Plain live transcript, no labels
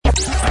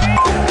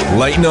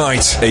Late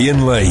Night,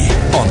 Iain Lee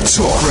on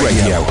Talk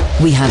Radio.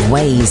 We have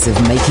ways of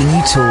making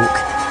you talk.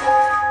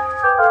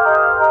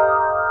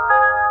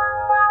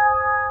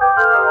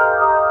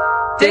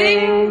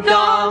 Ding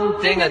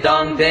dong, ding a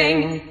dong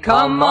ding.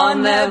 Come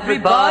on,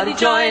 everybody,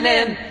 join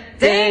in.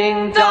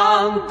 Ding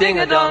dong, ding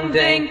a dong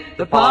ding.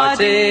 The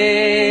party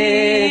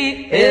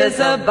is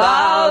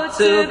about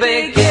to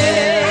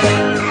begin.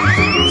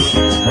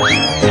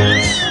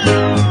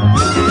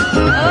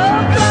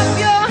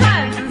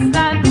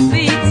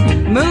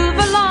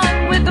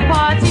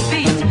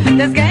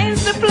 There's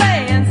games to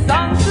play and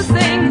songs to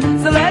sing,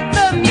 so let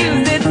the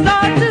music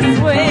start to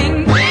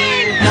swing.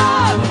 Ding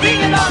dong, ding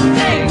a dong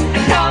ding.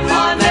 Come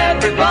on,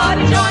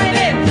 everybody, join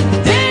in.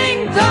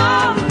 Ding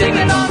dong, ding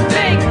a dong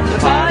ding. The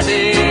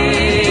party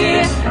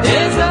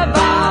is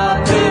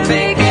about to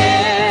begin.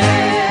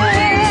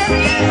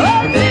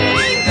 Oh,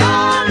 ding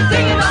dong,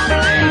 ding a dong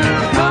ding.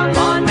 Come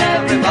on,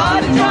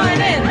 everybody,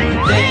 join in.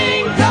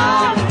 Ding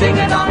dong, ding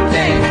a dong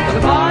ding. The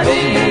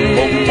party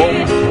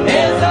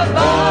is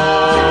about.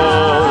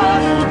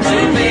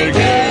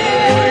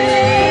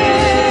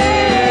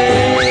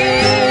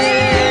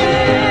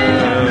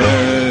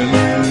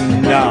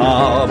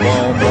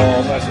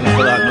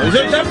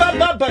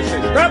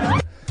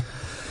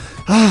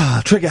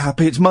 Trigger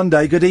happy, it's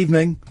Monday, good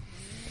evening.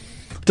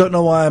 Don't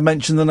know why I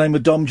mentioned the name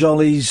of Dom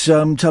Jolly's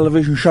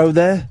television show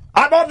there.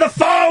 I'm on the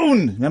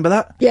phone! Remember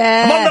that?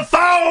 Yeah. I'm on the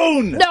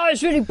phone! No,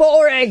 it's really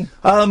boring.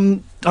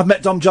 I've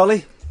met Dom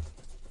Jolly.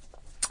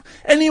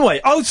 Anyway,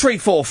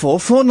 0344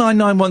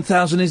 499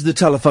 1000 is the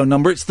telephone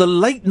number. It's the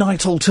late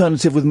night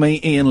alternative with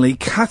me, Iain Lee.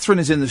 Catherine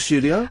is in the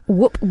studio.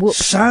 Whoop, whoop.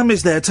 Sam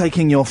is there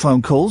taking your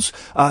phone calls.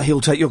 He'll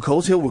take your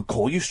calls. He'll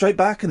call you straight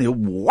back and he'll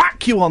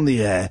whack you on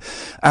the air.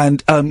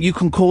 And you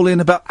can call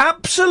in about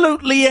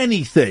absolutely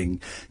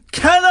anything.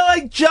 Can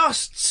I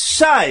just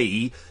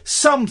say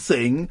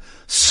something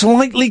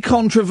slightly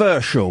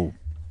controversial?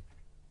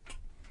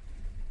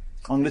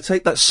 I'm going to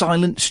take that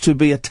silence to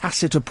be a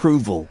tacit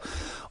approval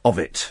of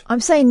it.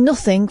 I'm saying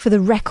nothing for the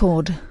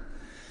record.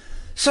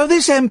 So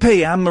this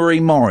MP,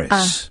 Anne-Marie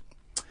Morris,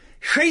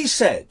 she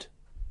said,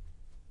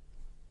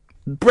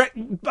 Brexit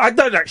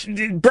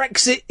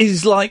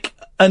is like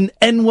an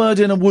N-word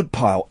in a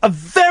woodpile. A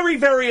very,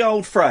 very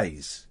old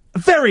phrase. A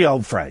very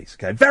old phrase,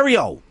 okay? Very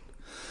old.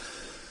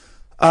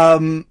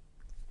 I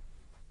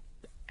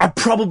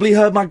probably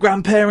heard my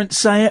grandparents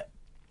say it.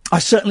 I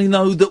certainly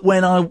know that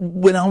when I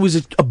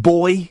was a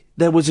boy,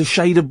 there was a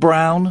shade of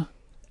brown,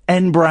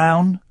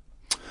 N-brown.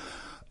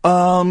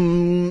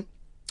 Here's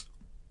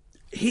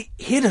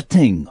the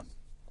thing.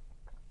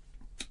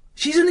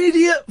 She's an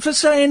idiot for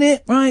saying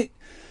it, right?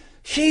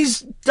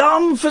 She's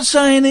dumb for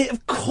saying it.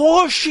 Of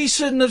course she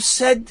shouldn't have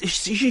said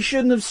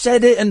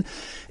it, and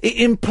it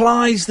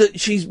implies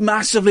that she's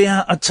massively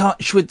out of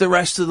touch with the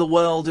rest of the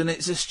world, and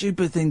it's a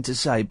stupid thing to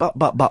say. But.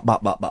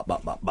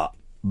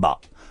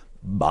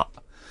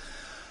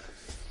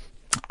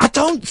 I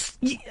don't...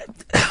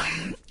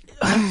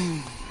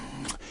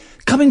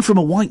 Coming from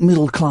a white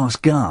middle-class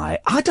guy,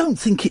 I don't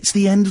think it's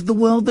the end of the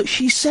world that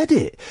she said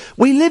it.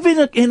 We live in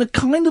a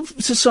kind of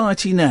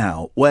society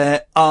now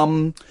where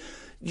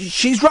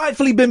she's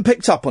rightfully been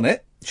picked up on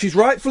it.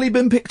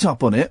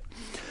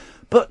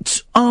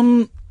 But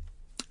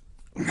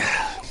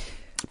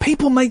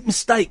people make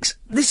mistakes.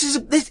 This is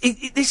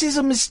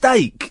a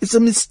mistake. It's a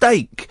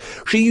mistake.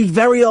 She used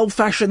very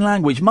old-fashioned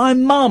language. My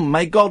mum,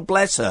 may God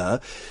bless her,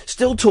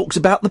 still talks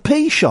about the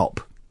pea shop,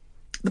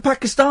 the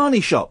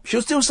Pakistani shop.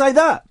 She'll still say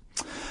that.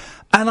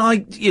 And I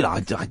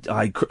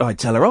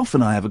tell her off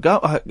and I have a go.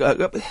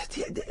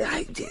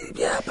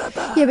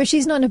 Yeah, but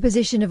she's not in a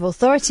position of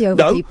authority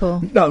over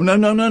people.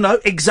 No,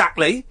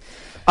 exactly.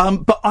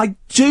 But I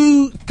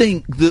do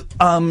think that,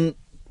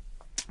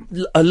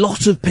 a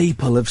lot of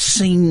people have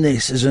seen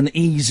this as an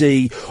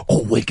easy,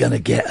 we're gonna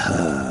get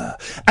her.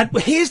 And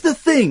here's the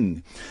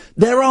thing.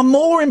 There are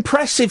more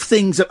impressive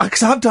things,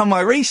 because I've done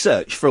my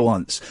research for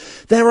once.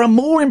 There are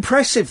more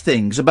impressive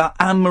things about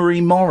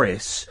Anne-Marie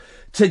Morris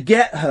to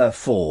get her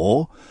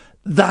for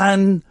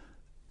than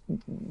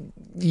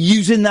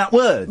using that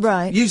word.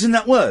 Right. Using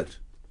that word.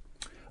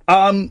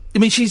 I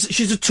mean,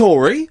 she's a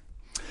Tory,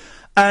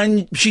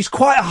 and she's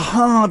quite a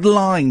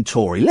hard-line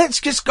Tory. Let's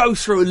just go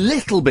through a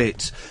little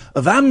bit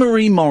of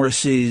Anne-Marie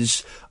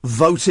Morris's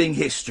voting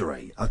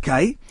history,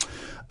 okay?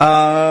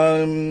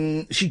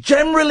 She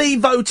generally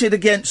voted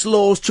against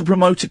laws to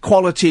promote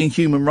equality and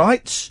human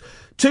rights.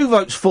 2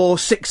 votes for,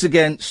 6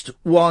 against,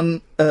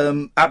 1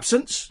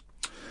 absence.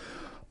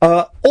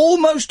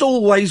 Almost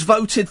always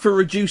voted for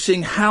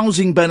reducing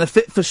housing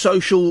benefit for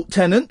social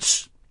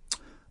tenants.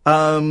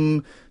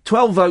 12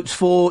 votes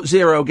for,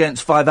 0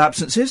 against, 5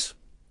 absences.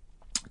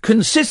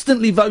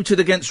 Consistently voted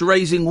against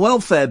raising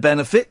welfare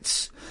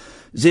benefits.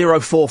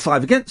 0 for,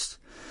 5 against.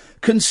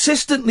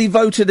 Consistently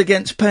voted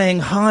against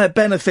paying higher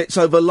benefits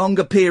over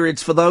longer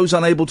periods for those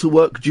unable to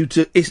work due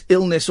to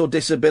illness or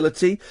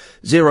disability.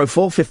 0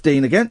 for,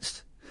 15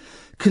 against.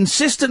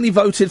 consistently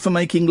voted for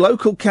making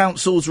local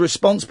councils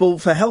responsible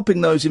for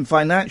helping those in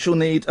financial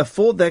need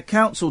afford their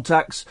council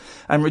tax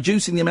and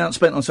reducing the amount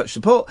spent on such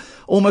support.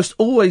 Almost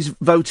always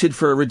voted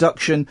for a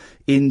reduction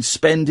in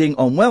spending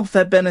on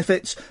welfare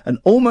benefits, and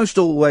almost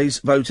always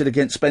voted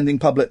against spending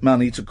public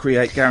money to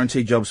create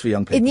guaranteed jobs for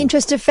young people. In the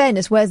interest of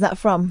fairness, where's that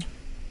from?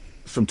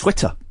 From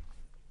Twitter.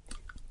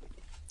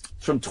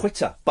 From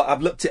Twitter. But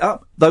I've looked it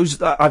up.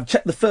 I've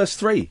checked the first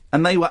three,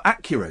 and they were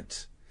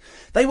accurate.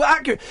 They were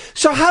accurate.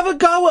 So have a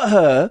go at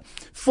her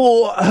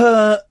for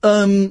her,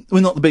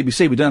 we're not the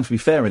BBC, we don't have to be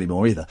fair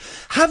anymore either.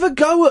 Have a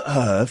go at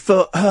her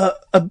for her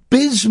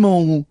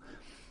abysmal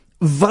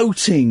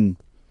voting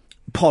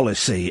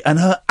policy and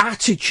her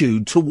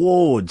attitude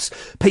towards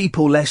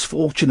people less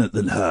fortunate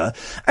than her.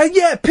 And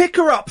yeah, pick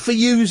her up for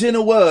using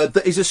a word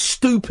that is a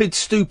stupid,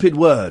 stupid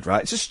word,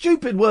 right? It's a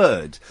stupid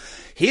word.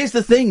 Here's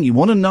the thing, you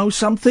want to know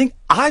something?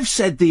 I've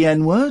said the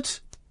N-word.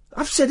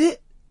 I've said it.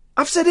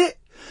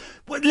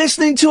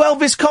 Listening to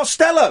Elvis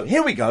Costello.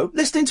 Here we go.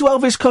 Listening to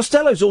Elvis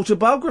Costello's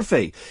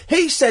autobiography.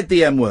 He said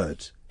the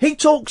M-word. He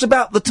talks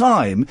about the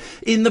time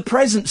in the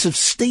presence of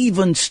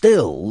Stephen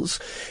Stills,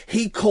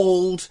 he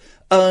called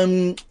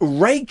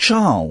Ray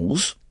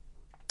Charles,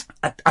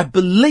 I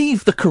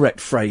believe the correct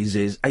phrase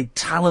is, a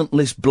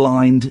talentless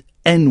blind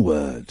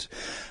N-word.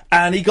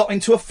 And he got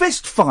into a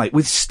fist fight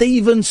with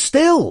Stephen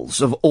Stills,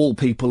 of all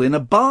people, in a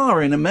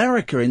bar in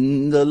America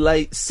in the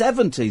late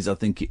 70s, I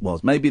think it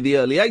was, maybe the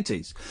early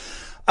 80s.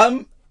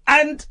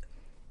 And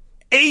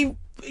you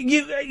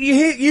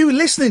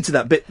listening to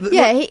that bit.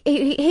 Yeah,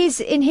 he's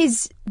in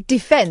his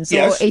defence,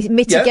 yes, or his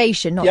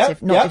mitigation, not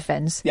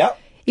defence. Yeah.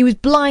 He was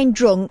blind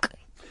drunk.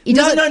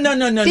 No.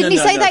 Didn't he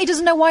say that? He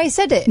doesn't know why he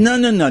said it.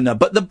 No.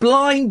 But the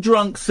blind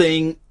drunk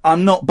thing,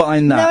 I'm not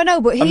buying that. No,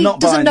 but he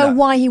doesn't know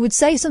why he would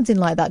say something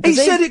like that, does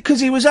he? He said it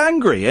because he was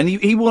angry and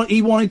he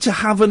wanted to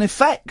have an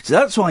effect.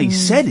 That's why he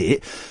said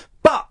it.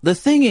 But the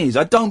thing is,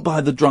 I don't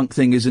buy the drunk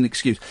thing as an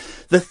excuse.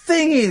 The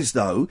thing is,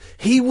 though,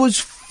 he was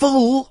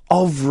full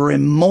of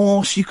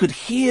remorse. You could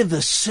hear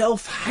the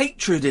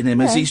self-hatred in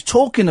him as he's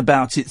talking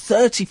about it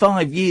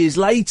 35 years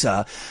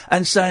later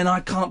and saying,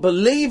 I can't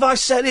believe I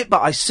said it,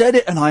 but I said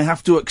it and I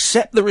have to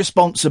accept the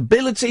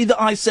responsibility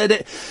that I said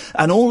it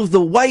and all of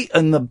the weight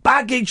and the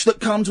baggage that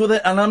comes with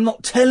it. And I'm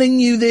not telling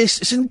you this.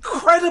 It's an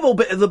incredible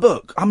bit of the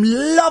book. I'm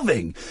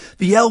loving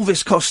the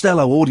Elvis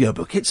Costello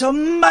audiobook. It's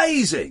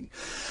amazing.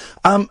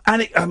 And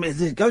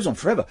it goes on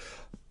forever.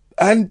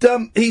 And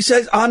he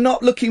says, I'm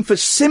not looking for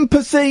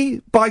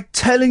sympathy by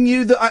telling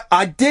you that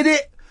I did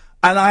it,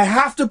 and I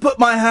have to put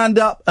my hand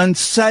up and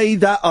say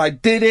that I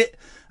did it,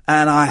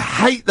 and I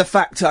hate the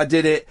fact I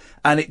did it,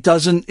 and it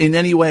doesn't in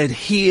any way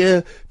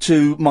adhere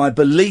to my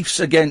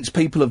beliefs against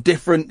people of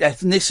different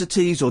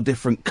ethnicities or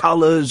different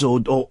colours or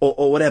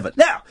whatever.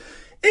 Now,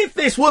 if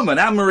this woman,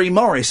 Anne-Marie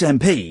Morris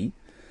MP,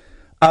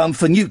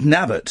 for Newton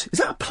Abbot, is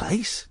that a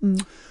place?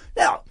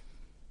 Now,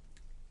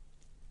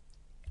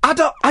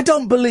 I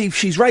don't believe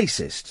she's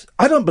racist.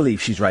 I don't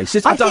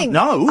don't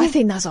know. I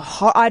think that's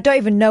I don't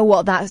even know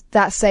what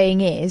that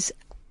saying is.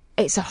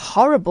 It's a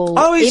horrible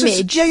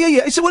image.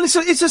 Yeah. It's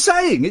a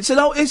saying. It's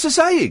a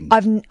saying.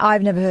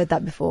 I've never heard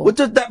that before. Well,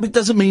 that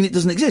doesn't mean it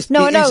doesn't exist.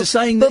 No, It's a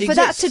saying but that for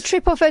exists. that to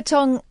trip off her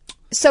tongue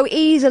so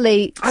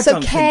easily,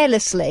 so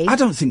carelessly. I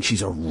don't think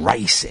she's a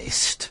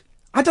racist.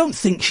 I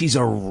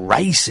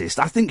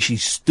think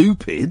she's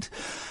stupid.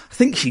 I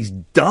think she's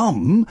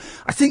dumb.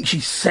 I think she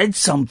said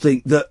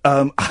something that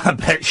I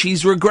bet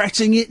she's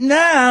regretting it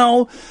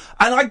now.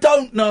 And I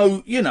don't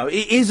know,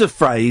 it is a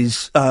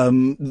phrase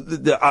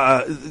that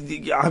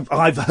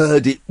I've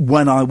heard it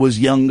when I was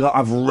younger.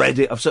 I've read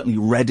it. I've certainly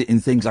read it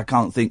in things I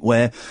can't think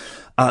where.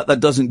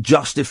 That doesn't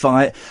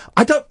justify it.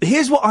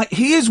 Here's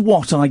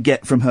what I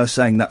get from her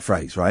saying that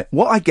phrase, right?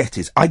 What I get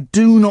is, I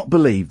do not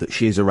believe that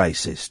she is a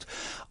racist.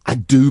 I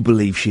do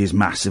believe she is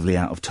massively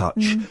out of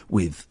touch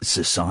with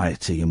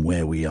society and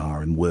where we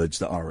are, and words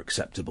that are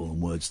acceptable and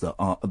words that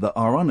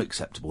are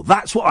unacceptable.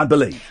 That's what I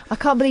believe. I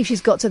can't believe she's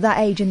got to that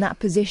age in that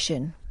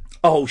position.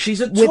 Oh, she's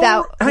a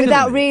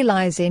without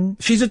realising.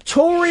 She's a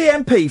Tory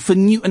MP for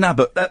Newton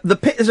Abbot.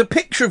 There's a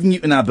picture of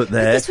Newton Abbot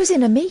there. But this was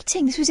in a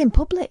meeting. This was in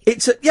public.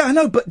 I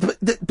know, but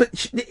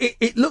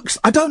it looks.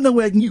 I don't know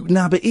where Newton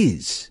Abbot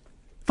is.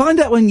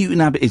 Find out where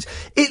Newton Abbot is.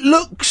 It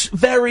looks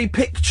very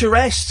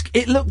picturesque.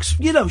 It looks,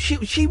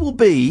 she will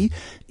be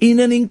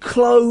in an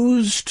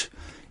enclosed.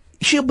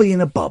 She'll be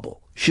in a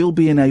bubble. She'll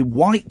be in a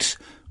white,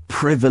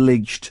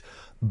 privileged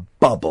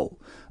bubble.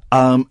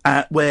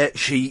 Where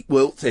she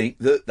will think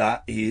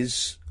that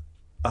is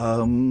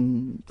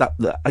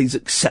that is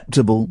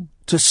acceptable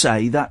to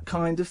say that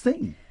kind of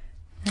thing.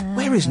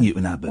 Where is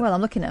Newton Abbot? Well,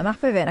 I'm looking at a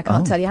map of it and I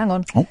can't tell you. Hang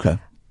on. Okay.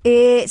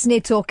 It's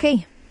near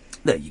Torquay.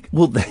 There you go.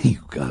 Well, there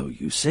you go.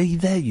 You see,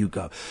 there you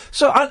go.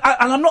 So,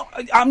 I'm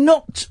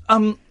not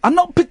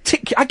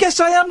particular. I guess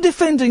I am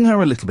defending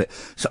her a little bit.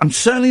 So I'm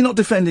certainly not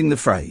defending the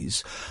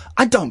phrase.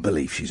 I don't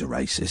believe she's a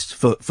racist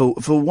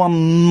for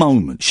one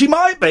moment. She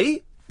might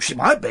be.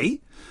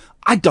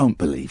 I don't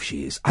believe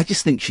she is. I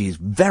just think she is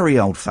very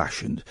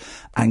old-fashioned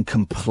and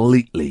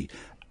completely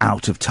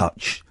out of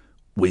touch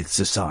with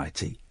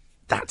society.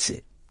 That's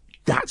it.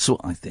 That's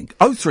what I think.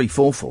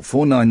 0344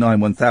 499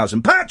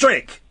 1000.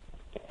 Patrick!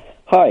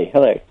 Hi,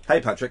 hello.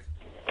 Hey, Patrick.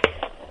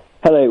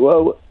 Hello,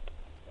 well,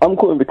 I'm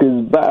calling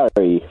because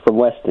Barry from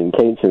Weston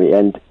came to me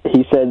and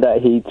he said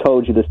that he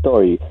told you the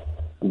story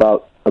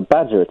about a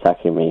badger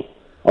attacking me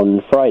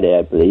on Friday,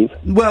 I believe.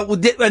 Well,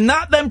 and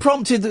that then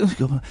prompted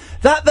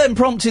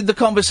the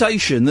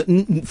conversation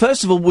that,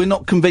 first of all, we're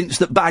not convinced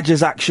that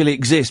badgers actually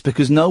exist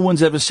because no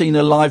one's ever seen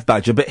a live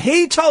badger. But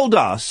he told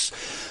us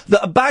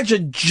that a badger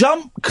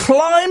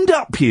climbed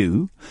up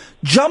you,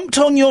 jumped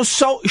on your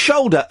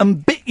shoulder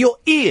and bit your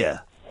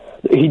ear.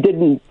 He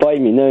didn't bite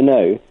me,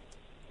 no.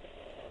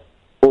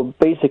 Well,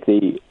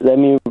 basically, let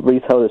me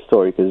retell the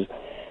story because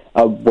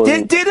I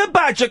wasn't... Did a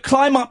badger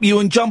climb up you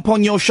and jump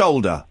on your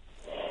shoulder?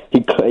 He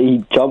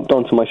jumped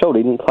onto my shoulder.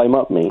 He didn't climb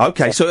up me.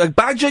 Okay, so a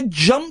badger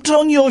jumped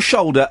on your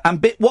shoulder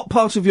and bit what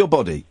part of your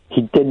body?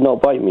 He did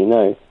not bite me,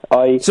 no.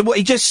 So what,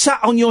 he just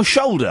sat on your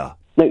shoulder?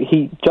 No,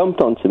 he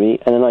jumped onto me,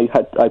 and then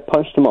I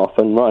punched him off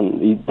and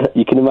run.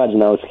 You can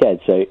imagine I was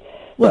scared, so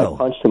I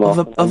punched him off.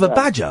 Of a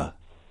badger?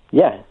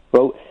 Yeah,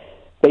 well,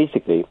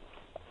 basically,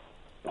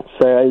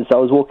 so as I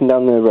was walking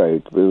down the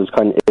road, it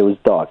was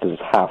dark, it was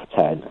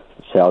 10:30,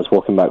 so I was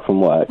walking back from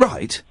work.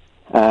 Right.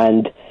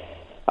 And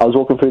I was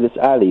walking through this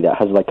alley that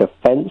has like a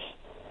fence,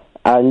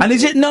 and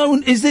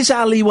is this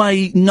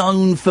alleyway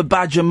known for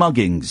badger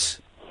muggings?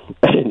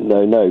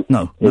 No.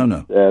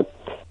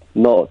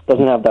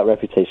 Doesn't have that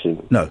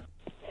reputation. No.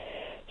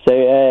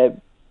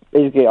 So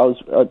basically,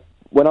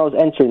 when I was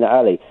entering the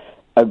alley,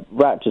 a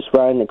rat just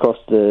ran across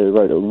the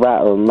road, a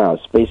rat or a mouse,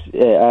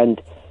 and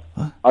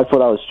I thought that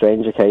was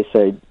strange. Okay,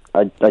 so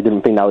I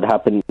didn't think that would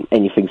happen.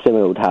 Anything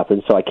similar would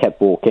happen, so I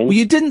kept walking. Well,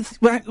 you didn't.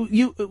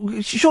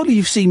 Surely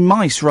you've seen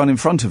mice run in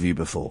front of you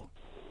before.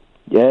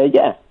 Yeah,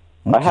 okay.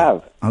 I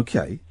have.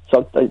 Okay.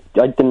 So I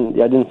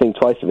didn't think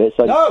twice of it.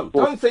 So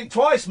don't think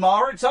twice,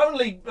 Mara. It's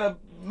only a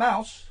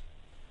mouse.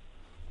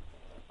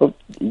 Well,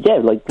 yeah,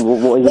 like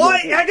what is it? Why?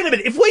 Hang on a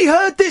minute. If we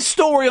heard this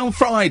story on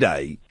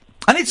Friday,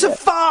 and it's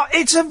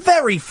a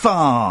very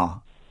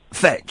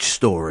far-fetched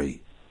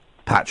story,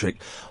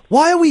 Patrick.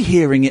 Why are we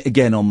hearing it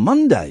again on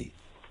Monday?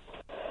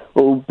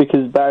 Well,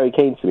 because Barry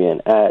came to me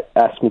and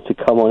asked me to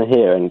come on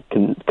here and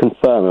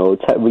confirm it or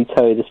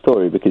retell you the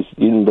story because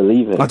you didn't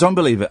believe it. I don't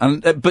believe it.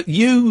 But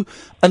you,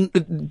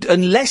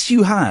 unless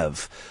you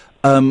have,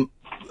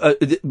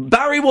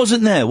 Barry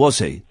wasn't there, was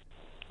he?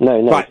 No,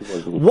 right. He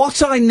wasn't.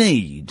 What I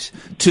need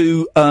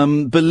to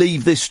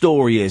believe this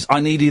story is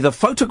I need either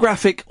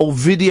photographic or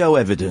video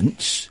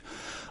evidence.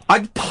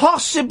 I'd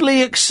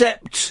possibly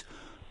accept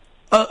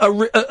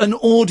an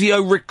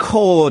audio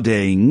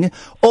recording,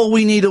 or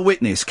we need a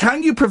witness.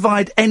 Can you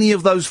provide any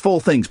of those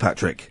four things,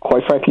 Patrick?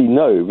 Quite frankly,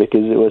 no,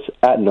 because it was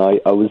at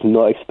night. I was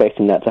not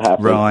expecting that to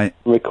happen. Right.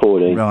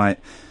 Recording. Right.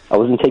 I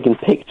wasn't taking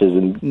pictures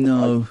and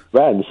I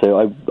ran,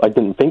 so I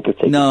didn't think of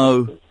taking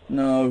pictures.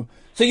 No.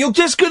 So you're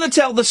just going to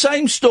tell the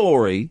same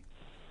story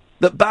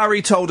that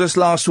Barry told us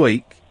last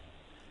week,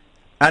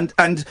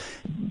 and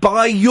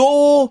by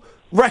your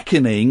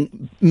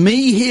reckoning,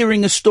 me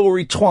hearing a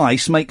story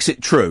twice makes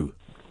it true.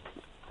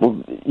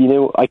 Well,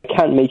 I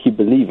can't make you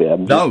believe it.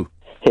 I'm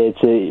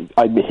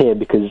here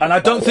because... And I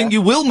don't think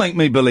you will make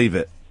me believe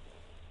it.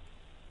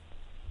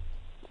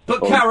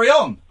 But carry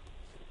on.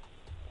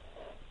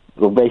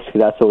 Well, basically,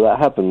 that's all that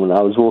happened. When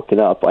I was walking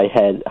up, I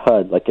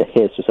heard like a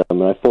hiss or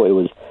something, and I thought it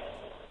was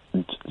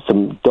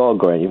some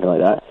dog or anything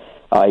like that.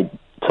 I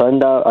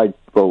turned out, I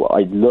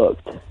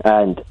looked,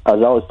 and as I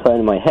was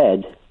turning my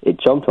head, it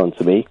jumped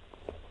onto me.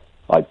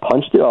 I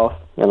punched it off,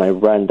 and I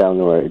ran down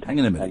the road. Hang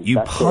on a minute.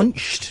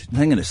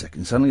 Hang on a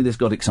second. Suddenly this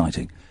got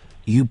exciting.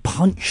 You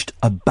punched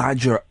a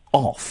badger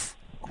off?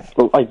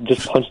 Well, I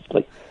just punched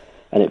it,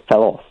 and it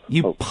fell off.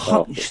 You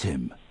punched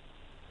him?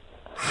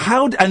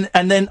 How?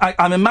 And then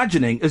I'm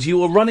imagining, as you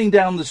were running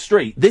down the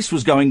street, this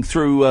was going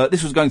through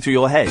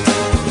your head.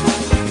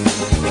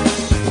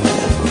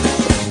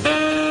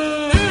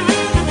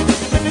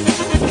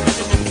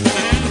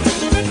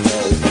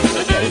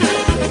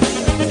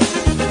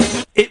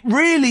 It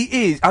really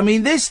is. I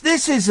mean, this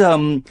is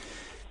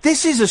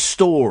a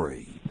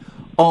story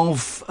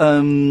of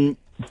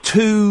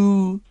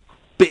two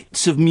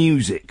bits of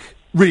music,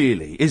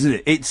 really,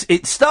 isn't it?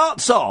 It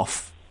starts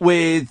off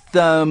with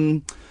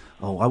one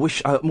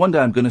day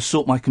I'm going to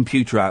sort my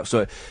computer out.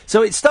 So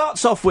it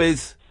starts off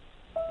with.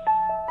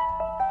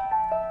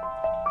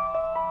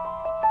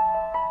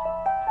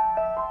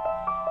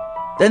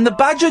 Then the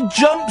badger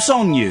jumps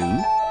on you.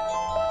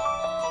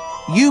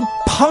 You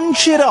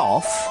punch it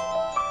off.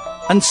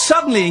 And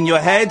suddenly in your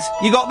head,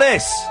 you got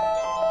this.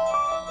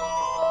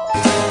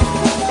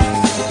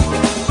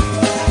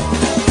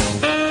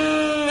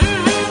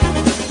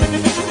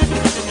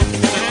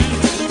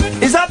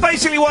 Is that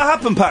basically what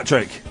happened,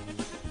 Patrick?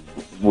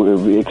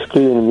 We're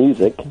excluding the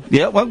music.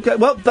 Yeah, well,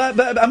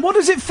 and what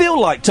does it feel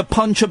like to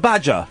punch a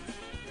badger?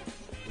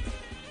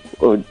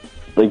 Well,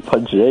 like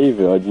punching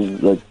anything, I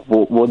just,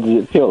 what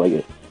does it feel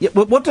like? Yeah,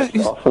 well, what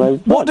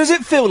does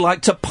it feel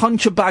like to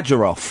punch a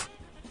badger off?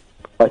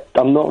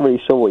 I'm not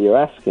really sure what you're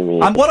asking me.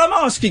 And what I'm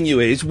asking you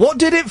is, what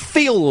did it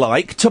feel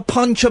like to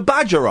punch a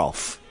badger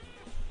off?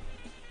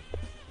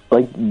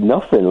 Like,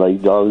 nothing.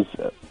 Like, I was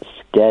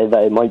scared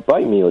that it might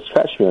bite me or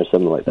scratch me or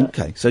something like that.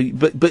 Okay, so,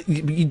 but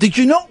did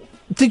you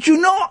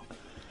not,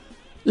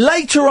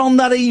 later on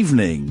that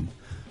evening,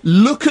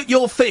 look at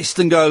your fist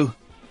and go,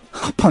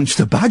 I punched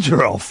a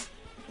badger off?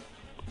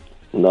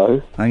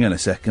 No. Hang on a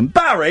second.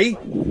 Barry!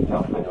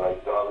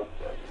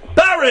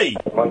 Barry!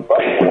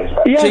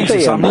 Yes,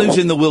 Jesus, Ian. I'm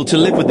losing the will to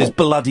live with this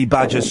bloody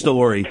badger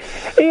story.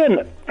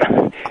 Ian,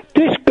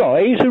 this guy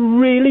is a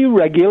really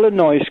regular,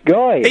 nice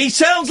guy. He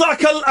sounds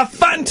like a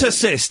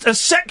fantasist, a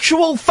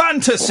sexual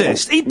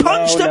fantasist. He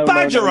punched a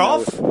badger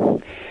off.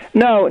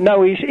 No,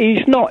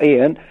 he's not,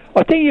 Ian.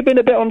 I think you've been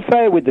a bit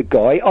unfair with the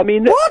guy. I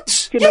mean...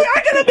 What? You know, yeah,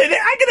 hang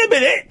on a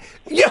minute.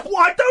 Yeah,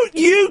 why don't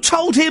you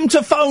told him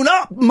to phone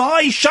up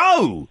my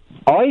show?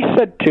 I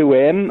said to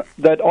him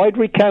that I'd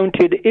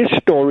recounted his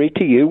story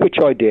to you, which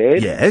I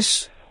did.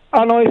 Yes.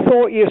 And I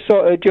thought you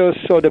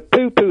sort of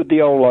poo-pooed the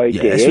whole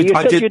idea. Yes, you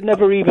I said did. You'd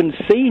never even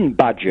seen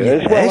badgers.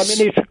 Yes. Well, I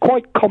mean, it's a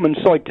quite common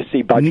sight to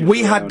see badgers.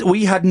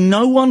 We had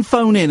no one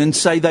phone in and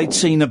say they'd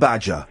seen a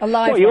badger.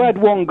 Alive. Well, you had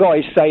one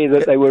guy say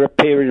that they were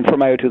appearing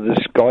from out of the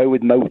sky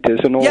with motors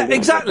and all. Yeah,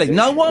 exactly.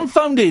 No one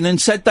phoned in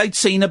and said they'd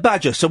seen a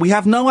badger, so we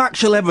have no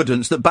actual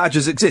evidence that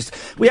badgers exist.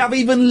 We have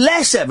even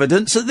less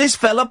evidence that this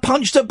fella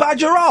punched a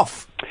badger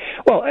off.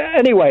 Well,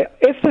 anyway,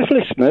 if there's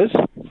listeners,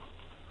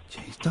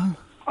 Jeez, don't.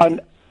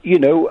 and you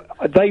know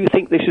they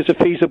think this is a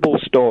feasible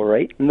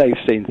story and they've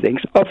seen things,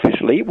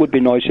 obviously it would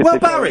be nice if Well, they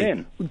phoned Barry,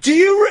 in. do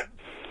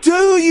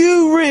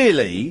you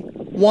really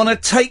want to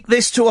take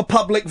this to a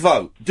public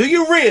vote? Do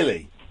you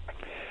really?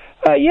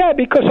 Yeah,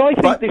 because I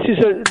think Right. this is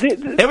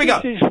Here we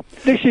go.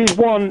 This is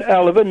one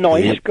hell of a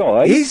nice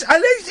guy.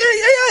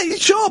 Yeah,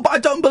 sure, but I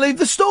don't believe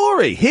the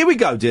story. Here we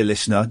go, dear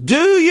listener.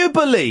 Do you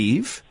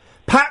believe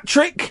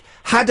Patrick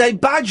had a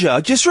badger?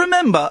 Just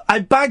remember,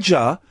 a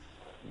badger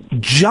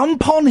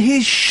jump on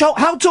his shoulder.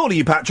 How tall are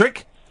you,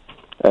 Patrick?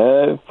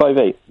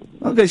 5'8".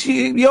 Okay, so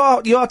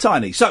you are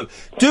tiny. So,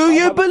 do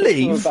you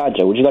believe? A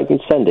badger? Would you like me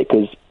to send it?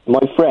 Because my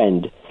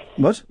friend,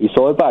 What? he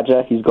saw a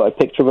badger. He's got a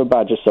picture of a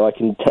badger, so I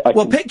can.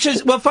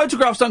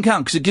 Photographs don't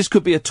count because it just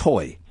could be a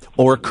toy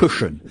or a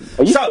cushion.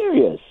 Are you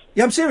serious?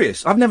 Yeah, I'm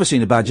serious. I've never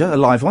seen a badger, a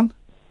live one.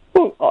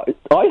 Well,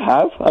 I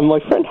have, and my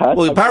friend has.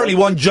 Well, apparently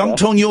one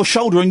jumped on your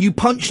shoulder and you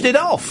punched it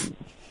off.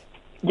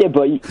 Yeah,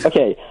 but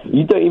okay,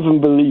 you don't even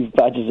believe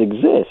badgers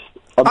exist.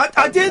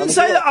 I didn't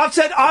say that. I've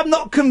said I'm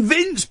not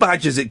convinced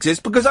badgers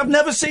exist because I've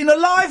never seen a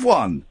live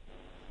one.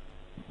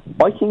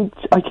 I can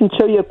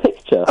show you a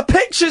picture. A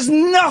picture's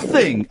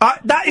nothing.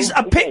 That is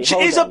a picture.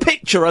 Is a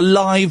picture a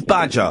live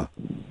badger?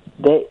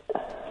 So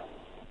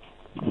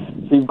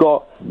you've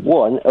got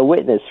a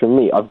witness from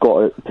me. I've got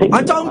a picture.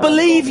 I don't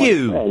believe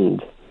you.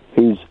 Friend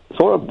who's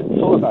saw a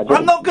badger.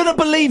 I'm not going to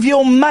believe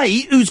your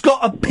mate who's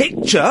got a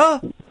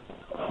picture.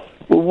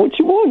 Well, what do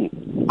you want?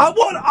 I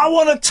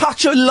want to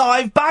touch a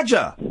live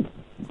badger.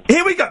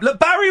 Here we go. Look,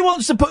 Barry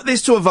wants to put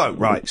this to a vote,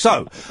 right?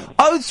 So,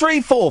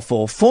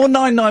 0344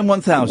 499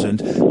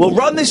 1000. We'll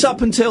run this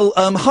up until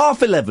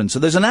 11:30, so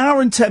there's an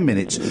hour and 10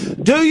 minutes.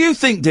 Do you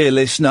think, dear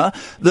listener,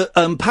 that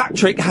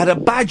Patrick had a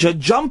badger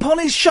jump on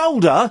his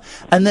shoulder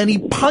and then he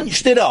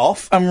punched it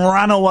off and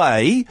ran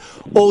away?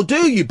 Or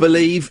do you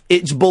believe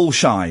it's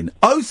bullshine?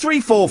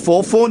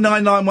 0344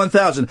 499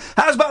 1000.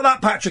 How's about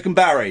that, Patrick and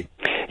Barry?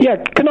 Yeah,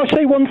 can I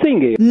say one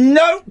thing here?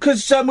 No,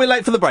 because we're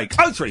late for the break.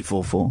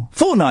 0344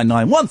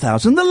 499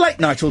 1000, the late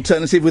night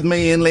alternative with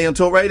me, Iain Lee on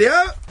Talk Radio.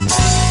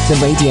 The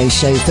radio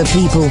show for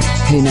people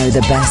who know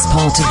the best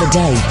part of the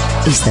day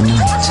is the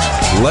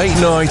night. Late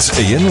night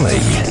Iain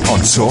Lee on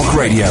Talk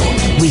Radio.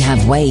 We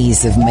have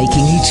ways of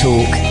making you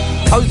talk.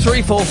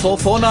 0344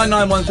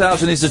 499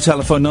 1000 is the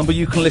telephone number.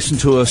 You can listen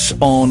to us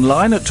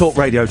online at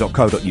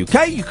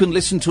talkradio.co.uk. You can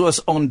listen to us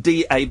on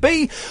DAB.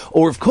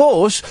 Or, of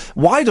course,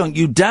 why don't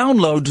you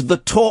download the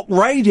Talk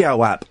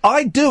Radio app?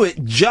 I do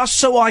it just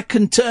so I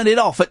can turn it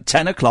off at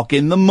 10 o'clock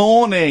in the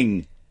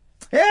morning.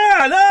 Yeah,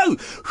 I know.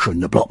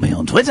 Shouldn't have blocked me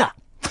on Twitter.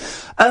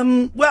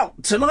 Well,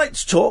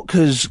 tonight's talk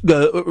has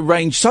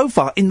ranged so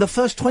far in the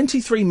first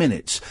 23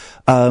 minutes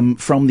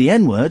from the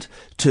N-word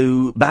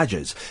to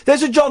badgers.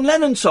 There's a John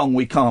Lennon song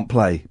we can't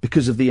play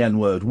because of the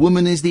N-word.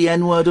 Woman is the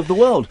N-word of the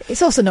world.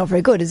 It's also not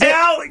very good, is it?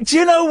 Do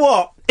you know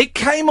what? It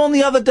came on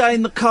the other day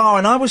in the car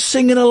and I was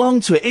singing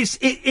along to it.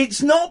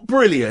 It's not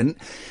brilliant.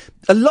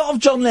 A lot of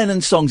John Lennon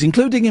songs,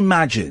 including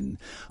Imagine,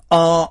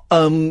 are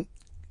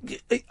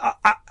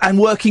and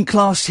Working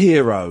Class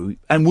Hero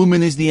and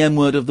Woman is the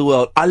N-word of the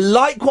world. I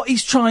like what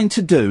he's trying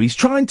to do. He's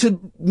trying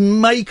to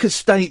make a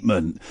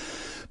statement,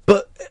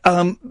 but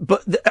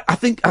I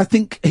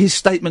think his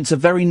statements are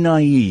very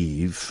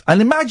naive.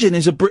 And Imagine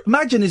is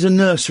a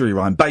nursery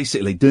rhyme,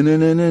 basically. It's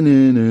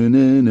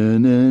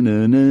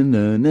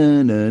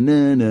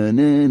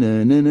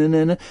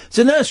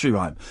a nursery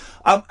rhyme.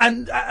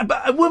 And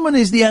a woman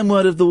is the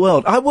N-word of the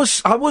world. I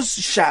was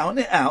shouting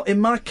it out in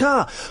my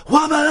car.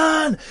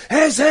 Woman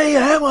is the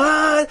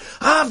N-word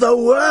of the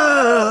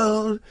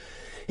world.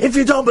 If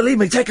you don't believe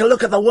me, take a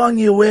look at the one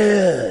you're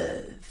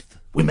with.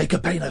 We make her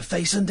paint her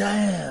face and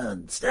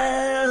dance.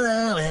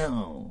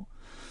 So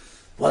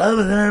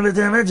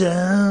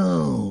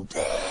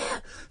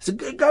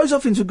it goes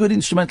off into a good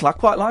instrumental. I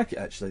quite like it,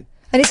 actually.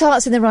 And his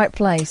heart's in the right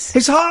place.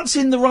 His heart's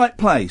in the right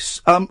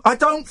place. I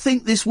don't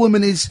think this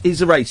woman is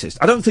a racist.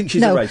 I don't think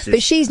she's a racist. No,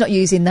 but she's not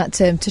using that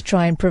term to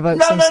try and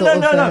provoke some sort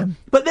of No.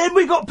 But then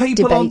we got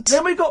people debate.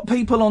 Then we got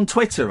people on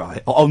Twitter,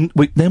 right?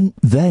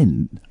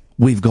 Then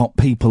we've got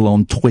people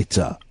on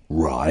Twitter,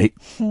 right?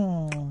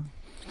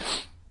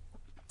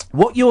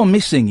 What you're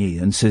missing,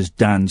 Iain, says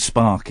Dan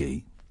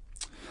Sparky.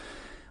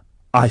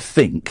 I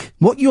think.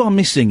 What you are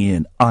missing,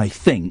 Iain, I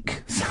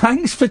think.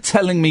 Thanks for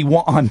telling me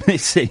what I'm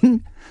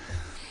missing.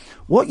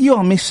 What you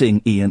are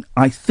missing, Iain,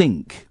 I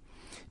think,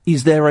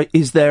 is there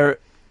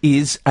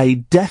is a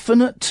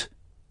definite...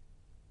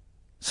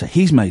 So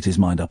he's made his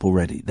mind up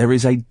already. There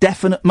is a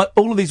definite...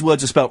 All of these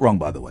words are spelt wrong,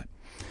 by the way.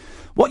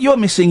 What you're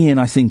missing, Iain,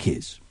 I think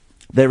is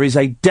there is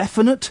a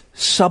definite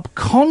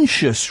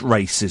subconscious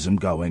racism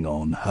going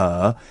on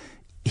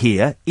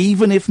here,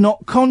 even if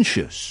not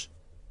conscious.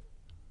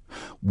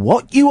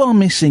 What you are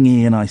missing,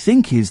 Iain, I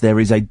think, is there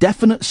is a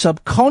definite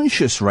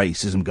subconscious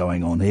racism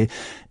going on here,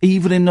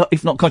 even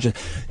if not conscious.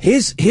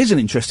 Here's an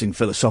interesting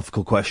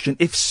philosophical question.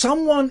 If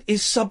someone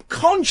is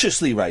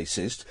subconsciously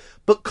racist,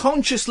 but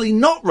consciously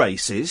not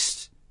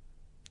racist,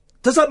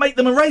 does that make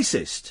them a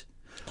racist?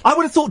 I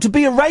would have thought to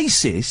be a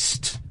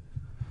racist...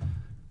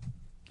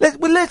 I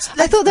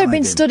thought there had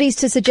been studies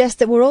to suggest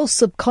that we're all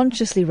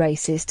subconsciously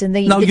racist, and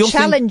the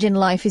challenge in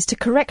life is to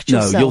correct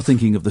yourself. No, you're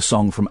thinking of the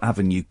song from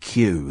Avenue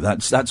Q.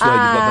 That's where you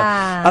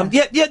got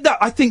that. No,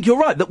 I think you're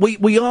right that we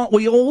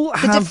all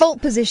have the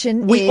default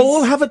position. We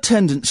all have a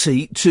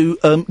tendency to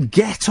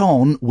get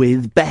on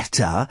with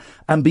better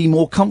and be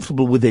more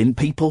comfortable within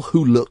people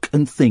who look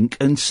and think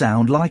and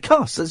sound like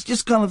us. That's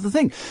just kind of the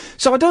thing.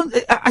 So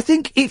I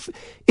think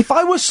if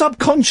I were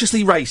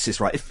subconsciously racist,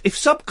 right? If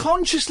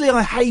subconsciously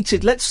I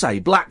hated, let's say,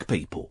 black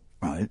people,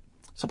 right?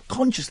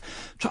 Subconsciously,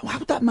 how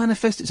would that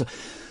manifest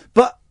itself?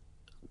 But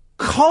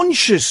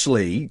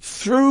consciously,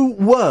 through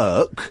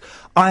work,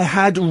 I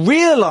had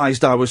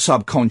realised I was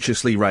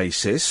subconsciously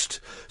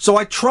racist, so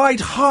I tried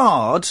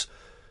hard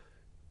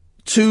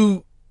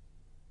to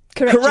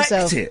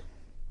correct it.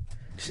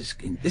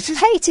 This is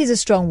hate is a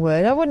strong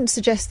word. I wouldn't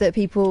suggest that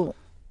people...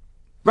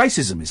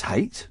 Racism is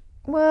hate.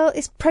 Well,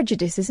 it's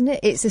prejudice, isn't it?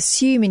 It's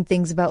assuming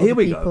things about other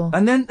people. Here we go.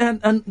 And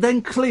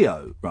then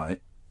Cleo,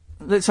 right?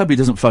 Let's hope he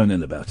doesn't phone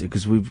in about it,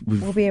 because we'll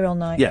be here all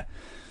night. Yeah.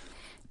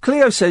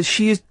 Cleo says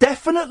she is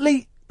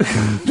definitely...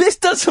 This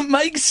doesn't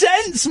make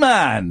sense,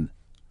 man!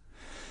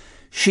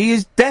 She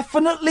is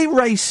definitely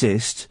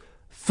racist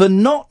for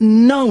not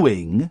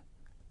knowing,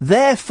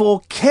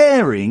 therefore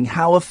caring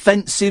how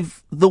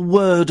offensive the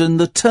word and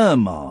the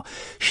term are.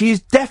 She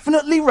is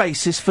definitely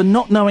racist for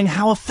not knowing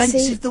how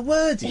offensive the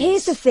word is.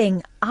 Here's the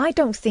thing. I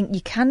don't think you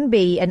can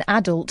be an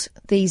adult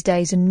these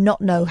days and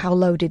not know how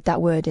loaded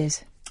that word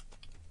is.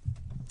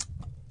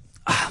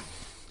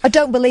 I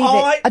don't believe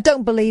it. I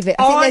don't believe it.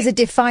 I think there's a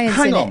defiance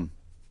in it.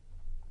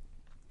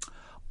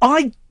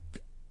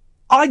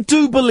 I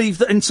do believe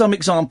that in some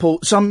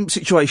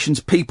situations,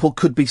 people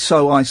could be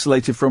so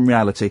isolated from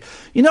reality.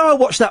 You know, I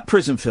watched that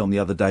prison film the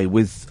other day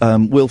with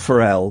Will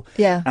Ferrell.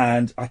 Yeah.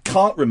 And I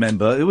can't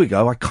remember. Here we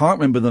go. I can't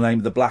remember the name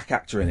of the black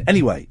actor in it.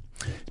 Anyway,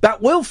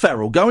 about Will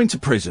Ferrell going to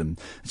prison.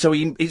 So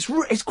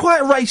it's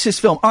quite a racist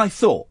film, I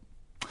thought.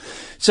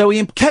 So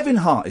Kevin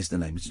Hart is the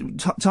name,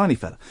 tiny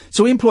fella.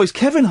 So he employs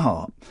Kevin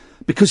Hart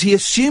because he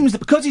assumes that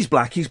because he's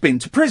black, he's been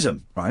to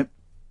prison, right?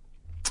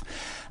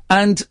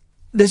 And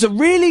there's a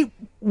really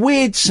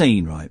weird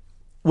scene, right,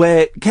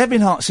 where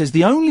Kevin Hart says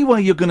the only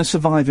way you're going to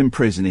survive in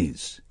prison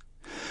is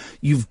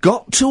you've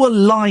got to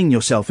align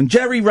yourself, and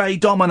Jerry Ray,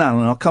 Dom and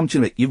Alan, I'll come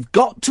to it, you've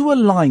got to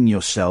align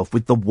yourself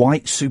with the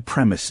white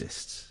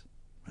supremacists.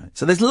 Right?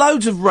 So there's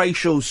loads of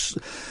racial...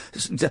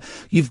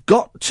 You've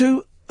got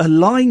to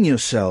align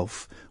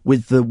yourself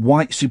with the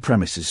white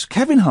supremacists.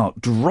 Kevin Hart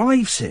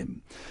drives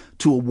him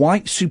to a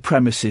white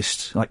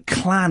supremacist,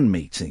 clan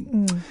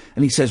meeting.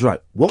 And he says, right,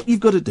 what you've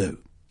got to do,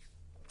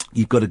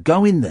 you've got to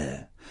go in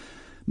there,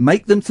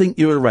 make them think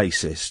you're a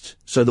racist,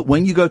 so that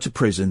when you go to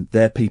prison,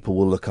 their people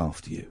will look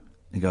after you.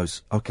 He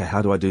goes, okay,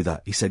 how do I do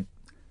that? He said,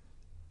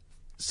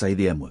 say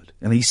the M-word.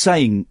 And he's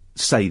saying,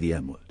 say the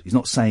M-word. He's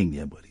not saying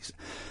the M-word. He's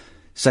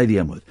say the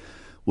M-word.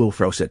 Will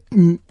Ferrell said,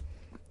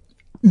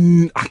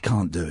 I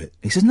can't do it.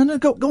 He says, no,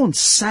 go on,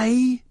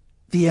 say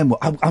the M-word.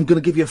 I'm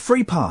going to give you a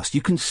free pass.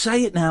 You can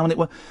say it now and it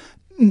will...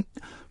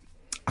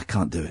 I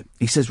can't do it.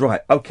 He says,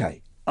 right,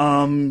 okay.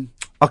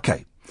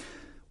 Okay.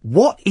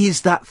 What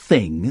is that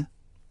thing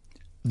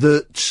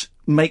that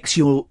makes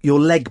your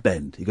leg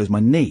bend? He goes,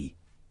 my knee.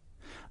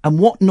 And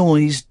what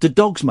noise do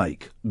dogs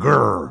make?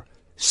 Grrr.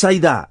 Say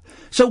that.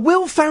 So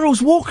Will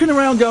Ferrell's walking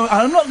around going,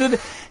 I'm not going to...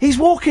 He's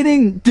walking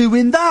in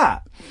doing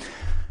that.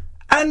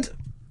 And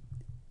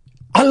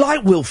I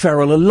like Will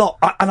Ferrell a lot.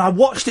 And I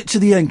watched it to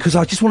the end because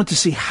I just wanted to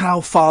see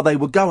how far they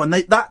would go. And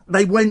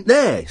they went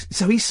there.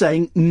 So he's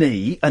saying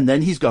knee and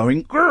then he's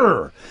going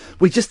grrr.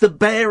 With just the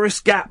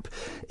barest gap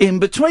in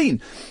between.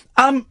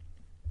 And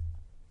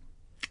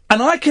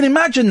I can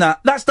imagine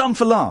that's done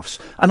for laughs.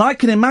 And I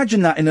can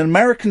imagine that in an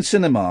American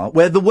cinema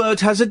where the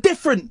word has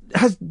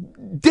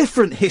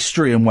different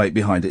history and weight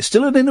behind it. It's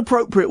still an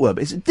inappropriate word,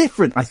 but it's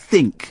different, I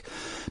think,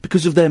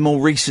 because of their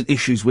more recent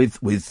issues with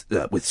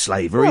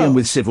slavery and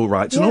with civil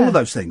rights and all of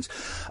those things.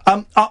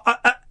 I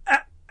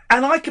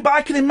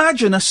can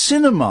imagine a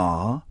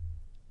cinema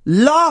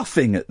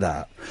laughing at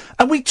that.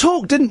 And we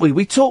talked, didn't we?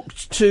 We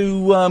talked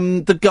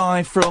to the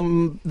guy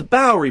from the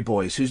Bowery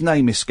Boys, whose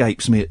name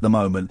escapes me at the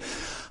moment,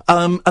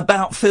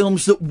 about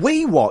films that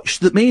we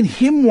watched, that me and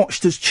him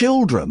watched as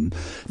children,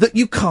 that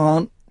you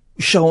can't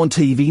show on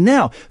TV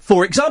now.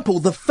 For example,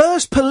 the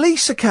first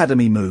Police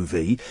Academy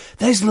movie,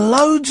 there's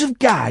loads of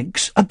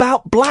gags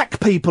about black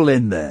people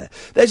in there.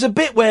 There's a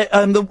bit where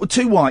the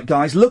two white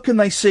guys look and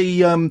they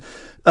see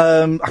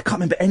I can't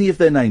remember any of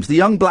their names, the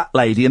young black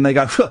lady, and they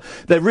go,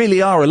 there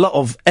really are a lot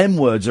of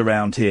M-words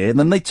around here. And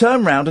then they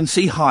turn round and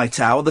see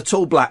Hightower, the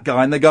tall black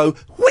guy, and they go,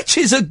 which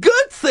is a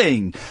good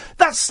thing.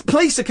 That's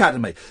Police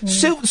Academy.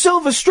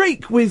 Silver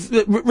Streak with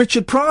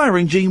Richard Pryor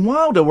and Gene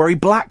Wilder, where he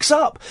blacks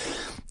up.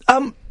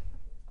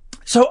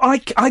 So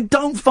I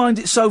don't find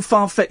it so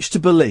far-fetched to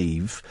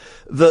believe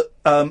that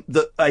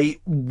that a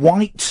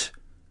white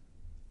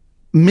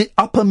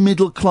upper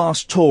middle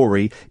class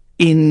Tory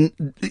in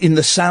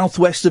the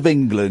southwest of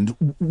England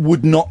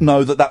would not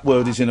know that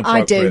word is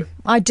inappropriate.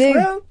 I do.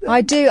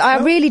 I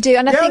really do.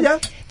 And I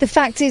think the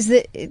fact is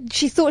that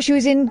she thought she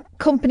was in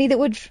company that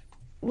would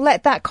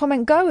let that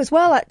comment go as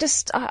well. I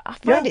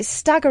find it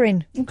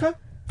staggering. Okay.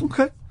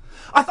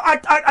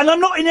 And I'm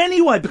not in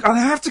any way, because I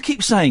have to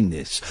keep saying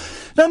this.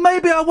 Now,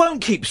 maybe I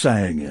won't keep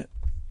saying it.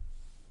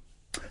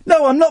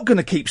 No, I'm not going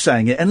to keep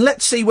saying it, and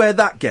let's see where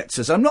that gets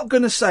us. I'm not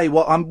going to say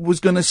what I was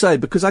going to say,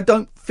 because I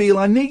don't feel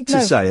I need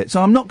to say it,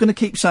 so I'm not going to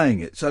keep saying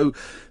it. So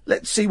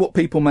let's see what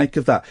people make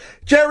of that.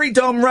 Jerry,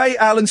 Dom, Ray,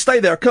 Alan, stay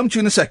there. I'll come to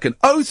you in a second.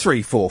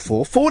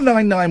 0344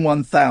 499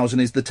 1000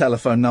 is the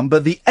telephone number.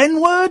 The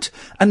N-word,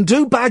 and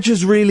do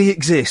badgers really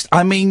exist?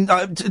 I mean,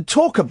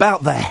 talk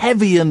about the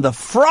heavy and the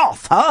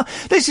froth, huh?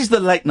 This is the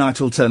Late Night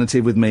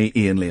Alternative with me,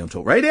 Iain Lee, on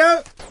Talk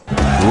Radio.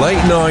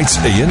 Late Night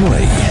Iain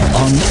Lee.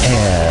 On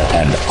air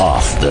and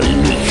off the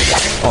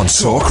leash. On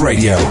Talk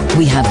Radio.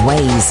 We have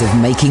ways of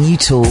making you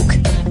talk.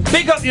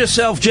 Big up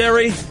yourself,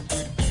 Jerry.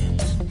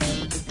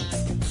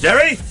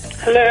 Jerry?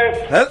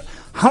 Hello.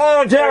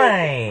 Hello,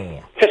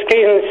 Jerry. Just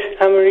Iain's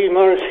Anne-Marie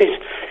Morrissey's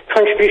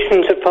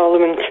contribution to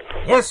Parliament.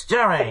 Yes,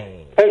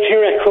 Jerry. Voting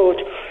record.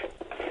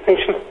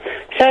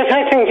 So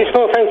I think it's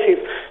more offensive.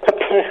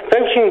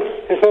 Voting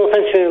is more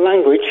offensive than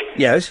language.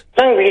 Yes.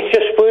 Language is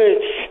just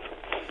words.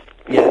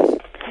 Yes.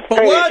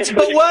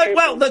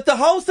 But the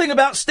whole thing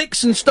about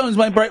sticks and stones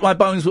may break my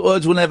bones, but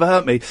words will never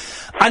hurt me.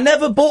 I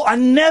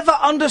never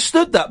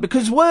understood that,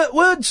 because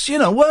words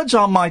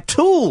are my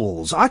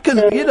tools. I can,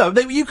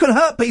 you can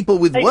hurt people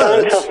with words.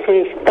 Don't trust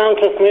me. I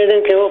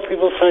don't care what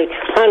people say.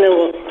 I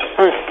know.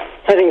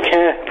 I don't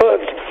care.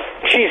 But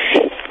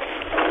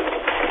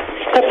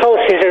her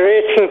policies are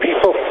hurting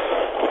people.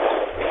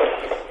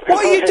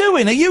 What are you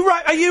doing?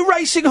 Are you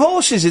racing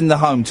horses in the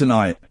home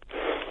tonight?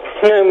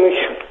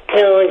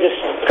 No, I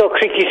just got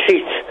creaky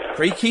feet.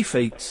 Creaky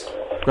feet.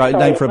 Great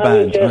name for a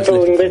band. I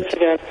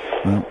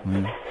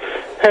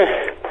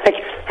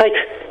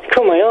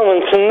cut my arm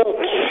on some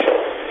nuts.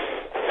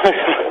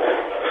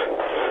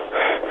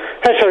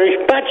 Sorry,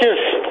 badgers.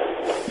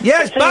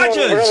 Yes,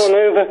 badgers. Ran one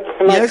over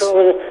in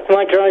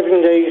my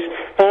driving days.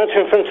 Right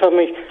in front of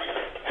me.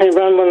 He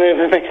ran one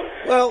over me.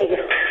 Well,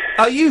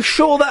 are you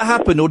sure that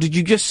happened, or did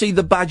you just see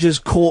the badger's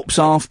corpse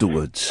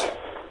afterwards?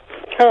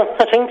 Oh,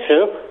 I think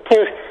so. He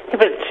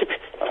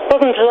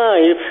wasn't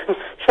alive.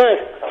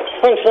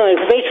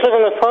 They live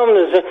on a farm.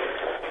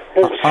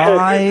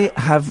 I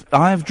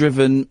have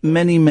driven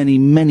many, many,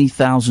 many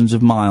thousands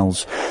of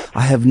miles.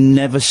 I have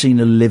never seen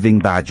a living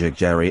badger,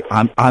 Jerry.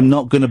 I'm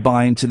not going to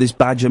buy into this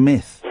badger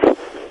myth. A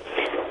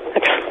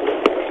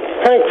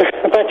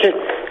badger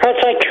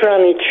outside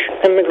Cranage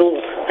in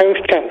Middle Holmes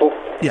Chapel.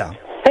 Yeah.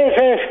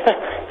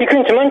 You're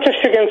going to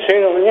Manchester again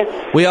soon, aren't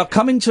you? We are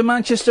coming to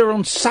Manchester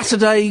on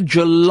Saturday,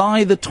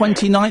 July the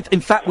 29th. In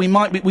fact, we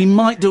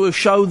might do a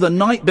show the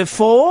night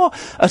before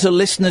at a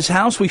listener's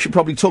house. We should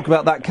probably talk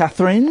about that,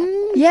 Catherine.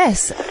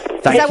 Yes.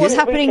 Is that what's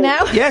happening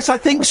now? Yes, I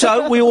think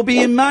so. We will be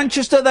in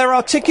Manchester. There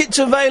are tickets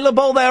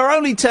available. They are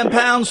only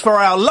 £10 for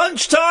our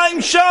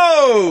lunchtime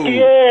show.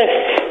 Yes.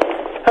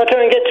 I'll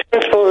try and get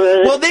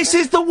transport. Well, this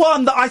is the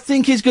one that I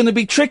think is going to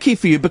be tricky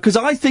for you, because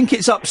I think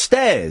it's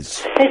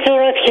upstairs. It's all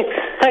right.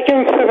 I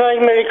can provide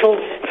miracles.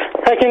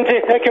 I can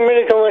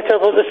miracle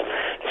myself.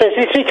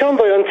 You see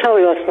Convoy on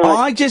telly last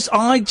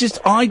night.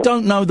 I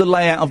don't know the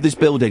layout of this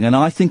building, and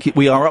I think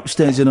we are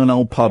upstairs in an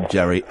old pub,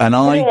 Jerry, and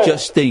I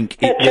just think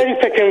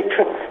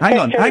Hang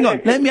on. Hang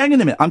on a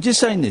minute. I'm just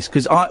saying this,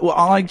 because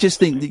I just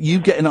think that you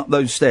getting up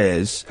those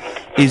stairs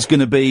is going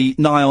to be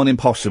nigh on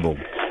impossible.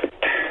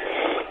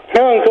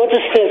 No, I'm good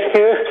at stairs.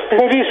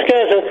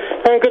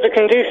 I'm good at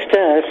can do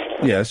stairs.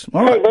 Yes.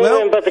 All right.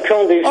 Well, but they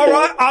can't do stairs. all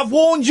right. I've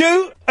warned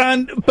you,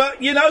 but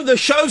the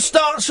show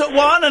starts at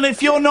 1, and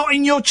if you're not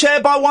in your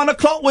chair by 1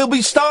 o'clock, we'll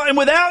be starting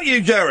without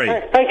you, Jerry.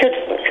 I could.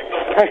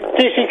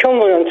 Did you see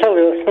Convoy on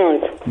telly last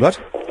night? What?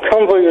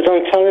 Convoy was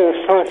on telly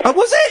last night. Oh,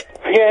 was it?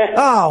 Yeah.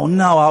 Oh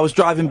no, I was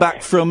driving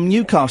back from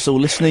Newcastle,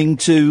 listening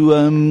to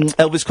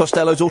Elvis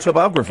Costello's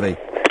autobiography.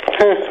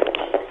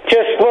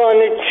 Just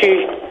wanted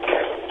to.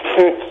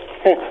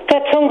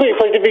 That song that you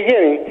played at the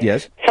beginning.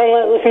 Yes. Sound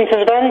like listening to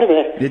the band a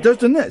bit. It does,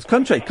 doesn't it? It's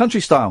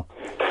country style.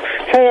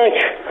 Sound like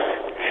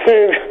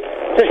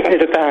listen to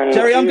the band.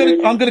 Jerry, I'm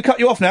gonna cut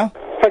you off now.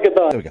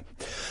 Goodbye. There we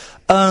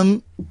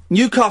go.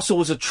 Newcastle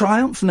was a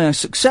triumph and a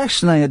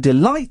success and a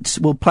delight.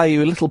 We'll play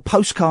you a little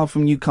postcard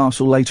from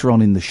Newcastle later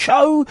on in the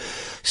show.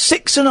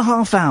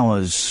 6.5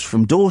 hours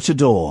from door to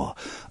door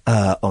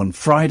on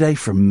Friday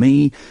from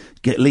me,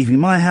 leaving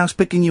my house,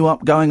 picking you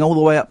up, going all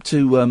the way up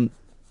to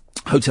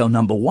hotel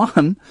number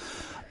 1.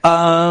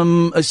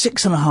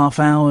 6.5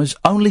 hours,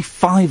 only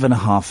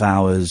 5.5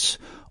 hours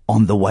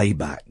on the way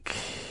back.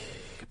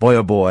 Boy,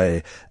 oh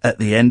boy, at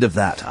the end of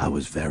that, I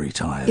was very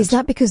tired. Is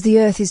that because the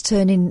Earth is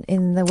turning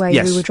in the way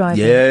we were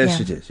driving? Yes,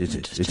 yeah. It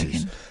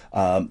is.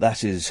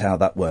 That is how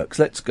that works.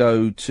 Let's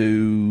go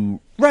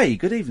to Ray.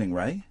 Good evening,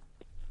 Ray.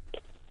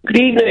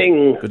 Good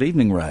evening. Good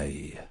evening,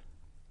 Ray.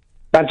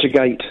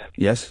 Badgergate.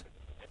 Yes?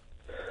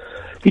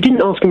 You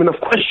didn't ask him enough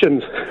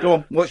questions. Go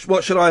on.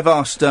 What should I have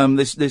asked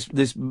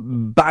this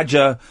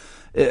badger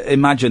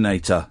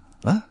imaginator?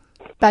 Huh?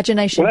 Badger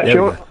Nation. Well,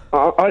 actually,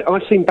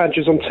 I've seen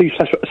badgers on 2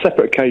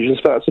 separate occasions,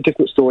 but that's a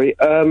different story.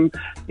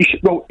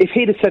 If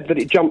he'd have said that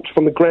it jumped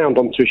from the ground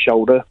onto his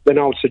shoulder, then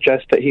I would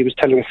suggest that he was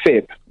telling a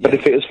fib. But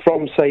if it was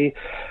from, say,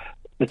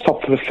 the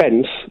top of a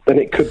fence, then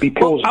it could be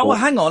plausible. Well,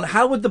 hang on.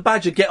 How would the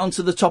badger get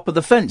onto the top of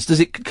the fence?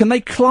 Can they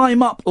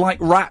climb up like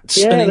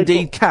rats and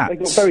indeed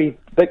cats?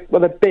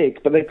 They're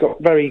big, but they've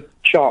got very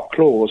sharp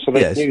claws, so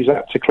they can use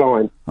that to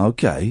climb.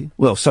 Okay.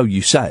 Well, so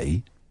you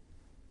say.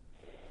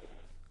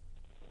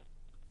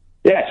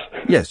 Yes.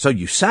 Yes, so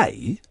you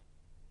say.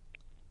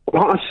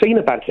 Well, I've seen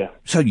a badger.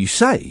 So you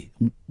say.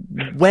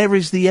 Where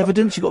is the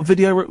evidence? You got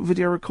video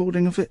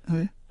recording of it? Have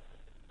you?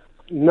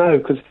 No,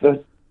 because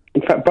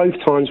in fact both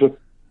times were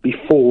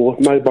before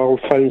mobile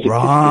phones existed.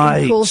 Right.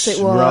 Of course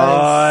it was.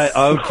 Right.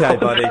 Okay,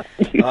 buddy.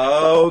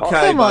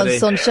 Come on,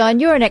 Sunshine.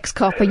 You're an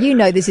ex-copper. You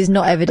know this is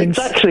not evidence.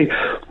 Exactly.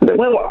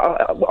 Well,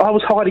 I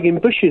was hiding in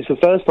bushes the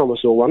first time I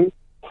saw one.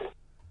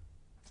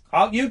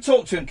 You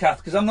talk to him, Kath,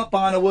 because I'm not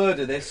buying a word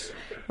of this.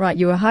 Right,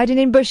 you were hiding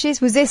in bushes.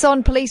 Was this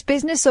on police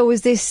business, or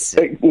was this...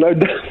 No,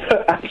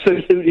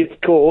 absolutely,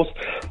 of course.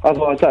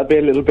 Otherwise, that'd be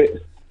a little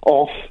bit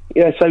off.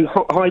 Yeah, so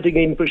hiding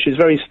in bushes,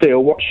 very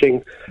still,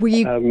 watching... Were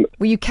you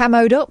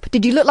camoed up?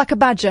 Did you look like a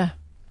badger?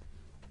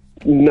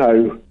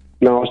 No,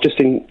 I was just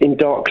in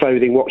dark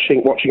clothing,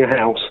 watching a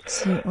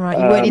house. Right,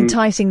 you weren't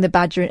enticing the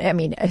badger. I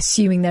mean,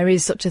 assuming there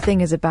is such a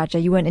thing as a badger,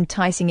 you weren't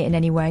enticing it in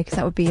any way, because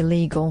that would be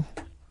illegal.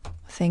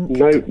 Think.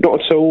 No,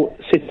 not at all.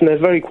 Sitting there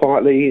very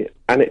quietly,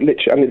 and it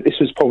literally. This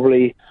was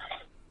probably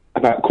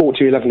about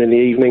 11:15 in the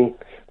evening,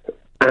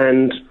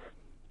 and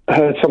I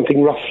heard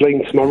something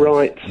ruffling to my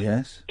right.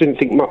 Yes. Didn't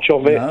think much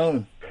of it.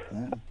 No.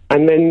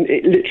 And then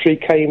it literally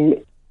came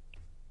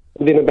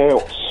within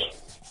about.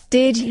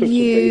 Did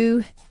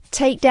you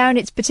take down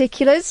its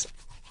particulars?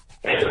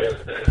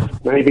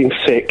 Maybe being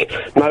sick.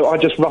 No, I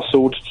just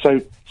rustled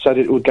so that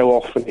it would go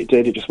off, and it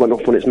did. It just went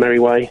off on its merry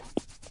way.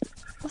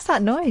 What's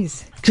that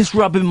noise? Just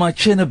rubbing my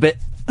chin a bit.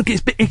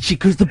 It's a bit itchy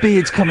because the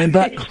beard's coming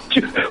back.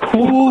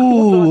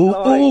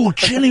 Ooh,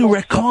 Chili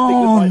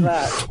Recon.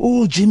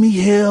 Oh, Jimmy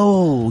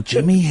Hill.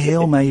 Jimmy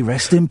Hill, may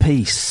rest in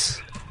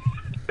peace.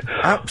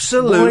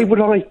 Absolutely. Why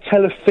would I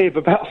tell a fib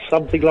about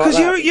something like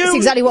that? That's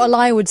exactly what a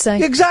liar would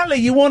say. Exactly.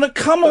 You want to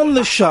come on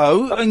the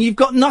show and you've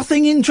got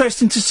nothing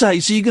interesting to say,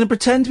 so you're going to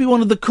pretend to be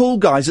one of the cool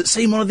guys that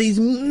seen one of these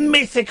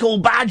mythical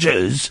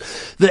badgers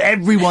that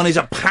everyone is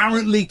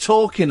apparently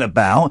talking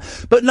about,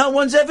 but no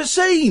one's ever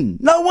seen.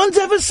 No one's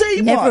ever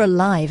seen Never one.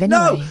 alive, anyway.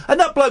 No. And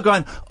that bloke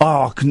going,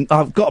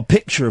 I've got a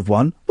picture of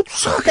one.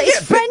 That his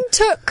friend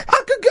took.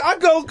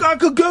 I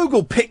could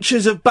Google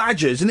pictures of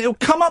badgers and it'll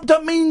come up,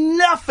 don't mean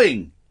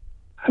nothing.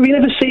 Have you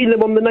never seen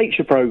them on the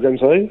nature programmes,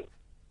 though?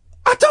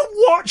 I don't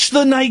watch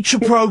the nature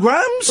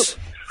programmes.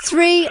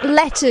 3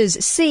 letters,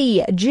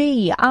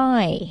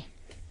 CGI.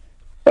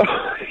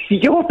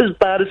 You're as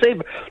bad as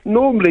him.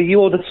 Normally,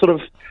 you're the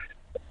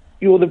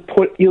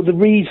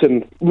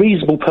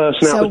reasonable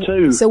person out of the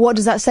two. So what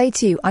does that say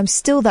to you? I'm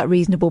still that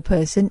reasonable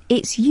person.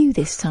 It's you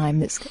this time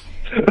that's...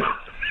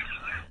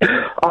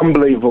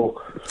 Unbelievable.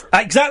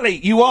 Exactly,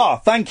 you are.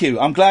 Thank you.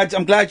 I'm glad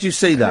you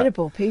see that.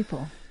 Incredible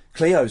people.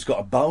 Cleo's got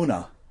a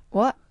boner.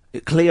 What?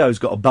 Cleo's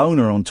got a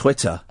boner on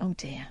Twitter. Oh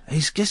dear.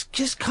 He's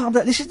just calm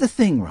down. This is the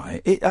thing,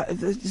 right?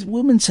 This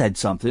woman said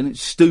something.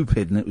 It's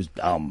stupid and it was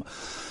dumb.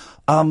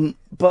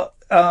 But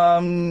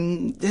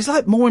there's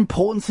like more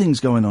important things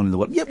going on in the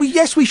world. Yeah,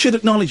 yes, we should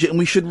acknowledge it and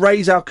we should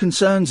raise our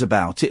concerns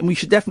about it and we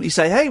should definitely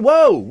say, hey,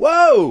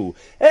 whoa,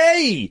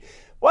 hey,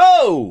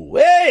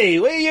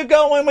 where you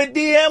going with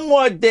the M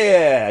word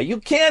there? You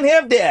can't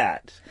have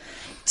that.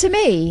 To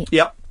me,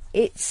 Yep.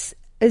 it's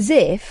as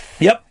if...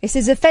 Yep. It's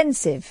as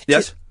offensive.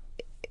 Yes.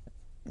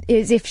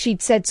 As if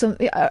she'd said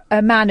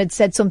a man had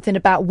said something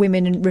about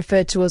women and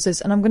referred to us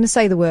as, and I'm going to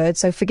say the word,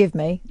 so forgive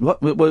me.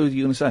 What were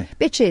you going to say?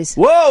 Bitches.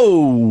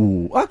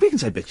 Whoa! We can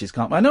say bitches,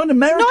 can't we? I know in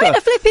America. Not in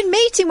a flipping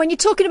meeting when you're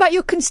talking about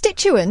your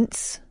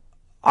constituents.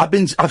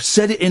 I've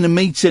said it in a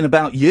meeting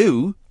about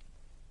you.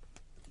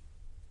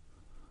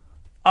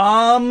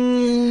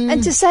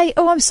 And to say,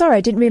 oh, I'm sorry,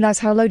 I didn't realise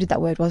how loaded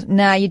that word was.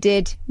 Nah, you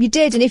did. You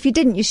did, and if you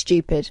didn't, you're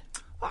stupid.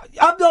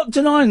 I'm not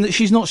denying that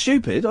she's not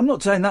stupid. I'm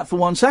not saying that for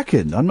 1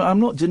 second. I'm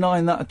not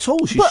denying that at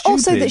all. She's but stupid.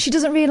 also that she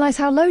doesn't realise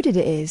how loaded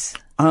it is.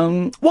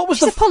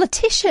 She's a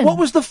politician. What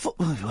was the...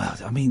 well,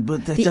 I mean...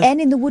 But the N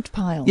in the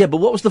woodpile. Yeah,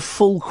 but what was the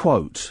full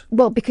quote?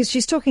 Well, because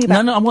she's talking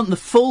about... No, I want the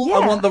full... Yeah.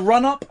 I want the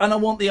run-up and I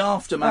want the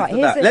aftermath Right,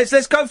 of that.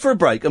 Let's go for a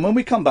break, and when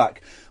we come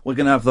back, we're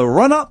going to have the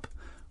run-up,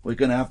 we're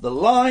going to have the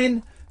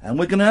line, and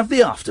we're going to have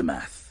the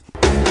aftermath.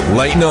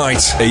 Late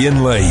night,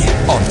 Iain Lee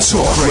on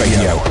Talk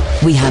Radio.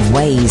 We have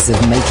ways of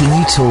making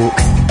you talk.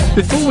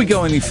 Before we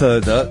go any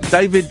further,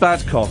 David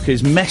Badcock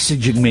is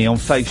messaging me on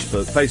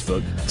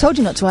Facebook. Told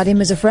you not to add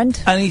him as a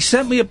friend. And he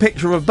sent me a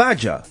picture of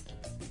Badger.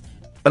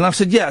 And I've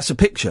said, yeah, it's a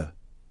picture.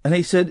 And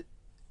he said,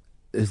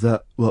 is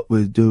that what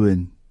we're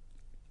doing?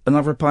 And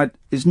I've replied,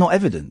 it's not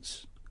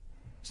evidence.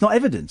 It's not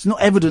evidence. It's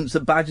not evidence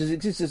that Badgers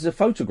exist as a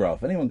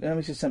photograph. Anyone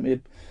just sent me a...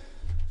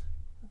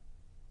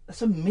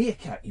 That's a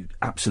meerkat, you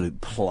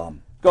absolute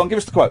plum. Go on, give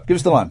us the quote. Give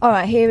us the line. All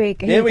right, here we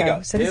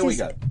go. So here we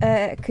this go.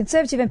 is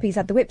Conservative MPs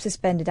had the whip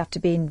suspended after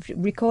being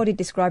recorded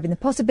describing the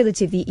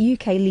possibility of the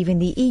UK leaving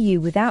the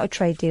EU without a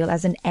trade deal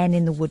as an N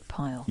in the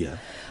woodpile. Yeah.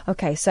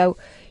 Okay, so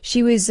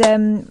she was...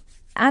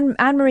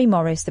 Anne-Marie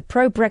Morris, the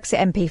pro-Brexit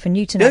MP for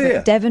Newton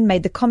Abbot, Devon,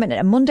 made the comment at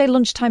a Monday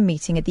lunchtime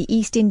meeting at the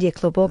East India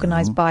Club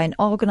organised by an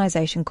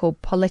organisation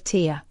called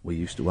Politia. We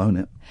used to own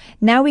it.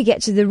 Now we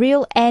get to the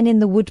real N in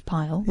the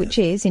woodpile, which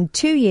is, in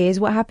 2 years,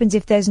 what happens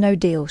if there's no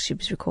deal, she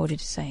was recorded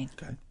as saying.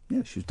 Okay.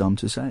 Yeah, she was dumb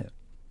to say it.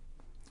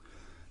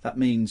 That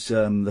means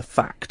the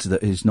fact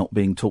that is not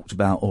being talked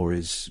about or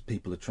is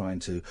people are trying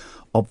to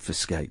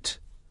obfuscate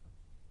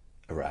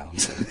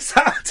around.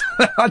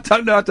 I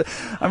don't know how to...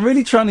 I'm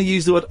really trying to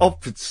use the word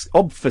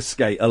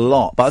obfuscate a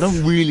lot, but I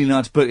don't really know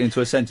how to put it into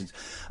a sentence.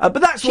 But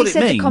that's what it means. She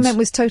said the comment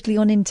was totally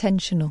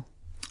unintentional.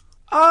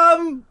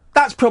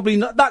 That's probably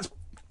not...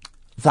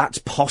 That's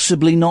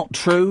possibly not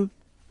true.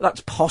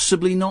 That's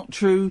possibly not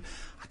true.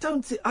 I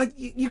don't think...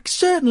 You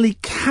certainly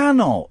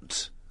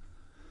cannot,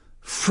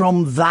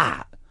 from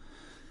that,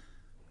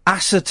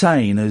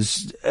 ascertain,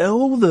 as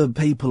all the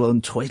people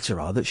on Twitter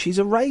are, that she's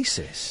a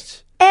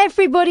racist.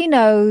 Everybody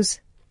knows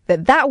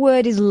that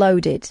word is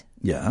loaded.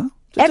 Yeah.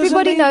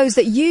 Everybody knows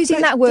that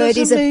using that word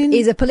is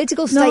a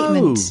political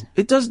statement. No,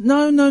 it does.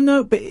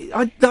 No. But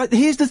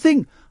here's the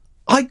thing.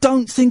 I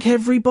don't think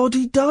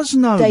everybody does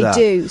know that.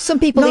 They do. Some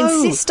people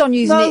insist on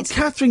using it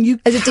Catherine,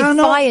 as a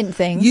defiant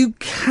thing. You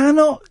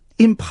cannot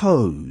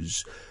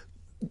impose...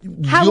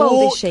 How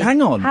old is she?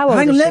 Hang on.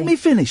 Let me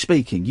finish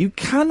speaking. You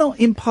cannot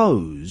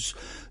impose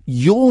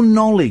your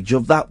knowledge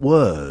of that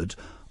word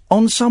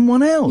on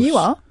someone else. You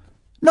are.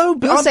 No,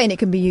 but you're saying it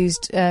can be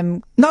used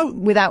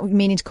without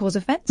meaning to cause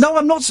offence. No,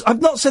 I'm not.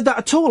 I've not said that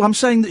at all. I'm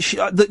saying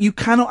that that you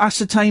cannot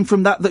ascertain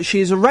from that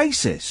she is a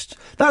racist.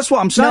 That's what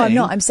I'm saying. No, I'm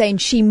not. I'm saying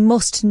she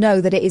must know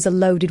that it is a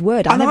loaded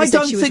word. I never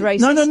said she was racist.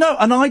 No.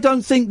 And I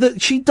don't think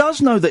that she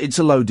does know that it's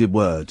a loaded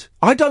word.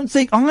 I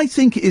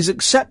think it is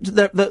accepted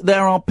that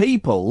there are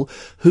people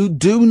who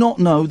do not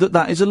know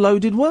that is a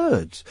loaded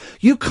word.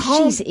 You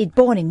can't... She's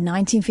born in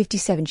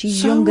 1957.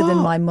 She's younger than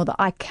my mother.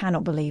 I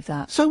cannot believe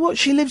that. So what?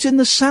 She lives in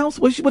the south?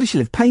 Where does she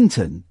live?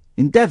 Paynton?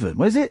 In Devon?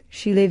 Where's it?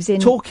 She lives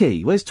in...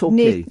 Torquay. Where's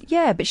Torquay?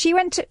 Yeah, but she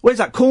went to... Where's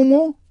that?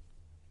 Cornwall?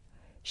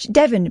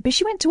 Devon, but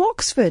she went to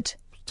Oxford.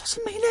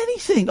 Doesn't mean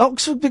anything.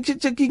 Oxford, you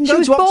can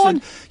go to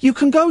Oxford. You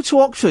can go to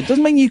Oxford.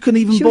 Doesn't mean you can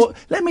even...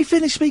 Let me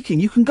finish speaking.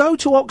 You can go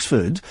to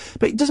Oxford,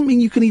 but it doesn't mean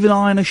you can even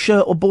iron a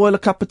shirt or boil a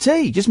cup of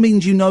tea. It just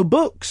means you know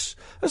books.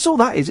 That's all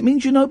that is. It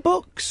means you know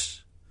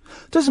books.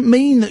 Doesn't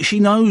mean that she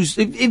knows...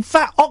 In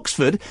fact,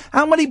 Oxford,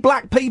 how many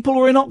black people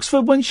were in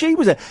Oxford when she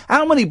was there?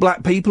 How many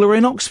black people are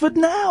in Oxford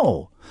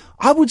now?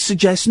 I would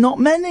suggest not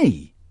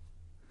many.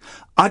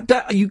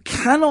 You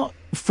cannot,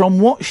 from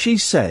what she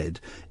said,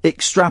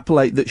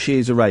 extrapolate that she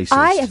is a racist.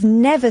 I have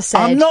never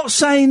said... I'm not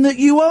saying that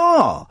you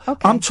are.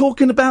 Okay. I'm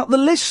talking about the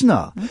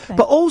listener. Okay.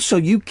 But also,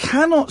 you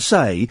cannot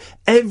say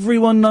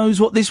everyone knows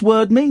what this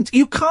word means.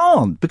 You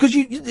can't, because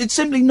it's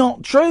simply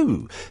not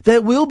true.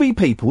 There will be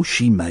people,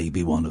 she may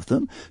be one of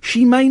them,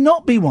 she may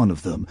not be one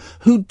of them,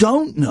 who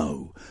don't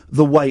know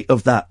the weight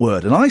of that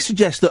word. And I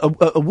suggest that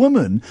a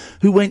woman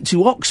who went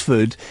to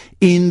Oxford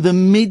in the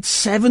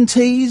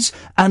mid-70s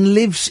and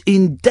lives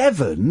in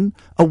Devon,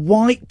 a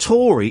white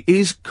Tory,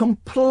 is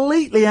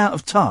completely out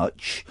of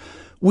touch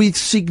with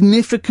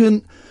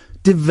significant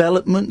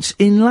developments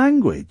in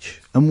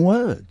language and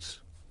words.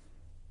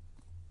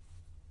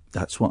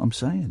 That's what I'm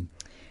saying.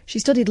 She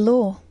studied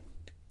law.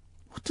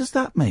 What does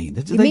that mean?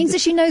 It means that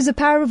she knows the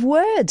power of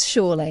words,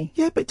 surely.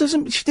 Yeah, but it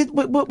doesn't...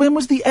 When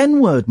was the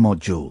N-word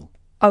module?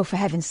 Oh, for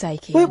heaven's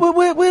sake, Iain.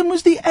 When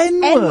was the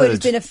N-word? N-word has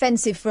been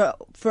offensive for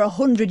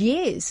 100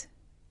 years.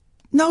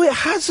 No, it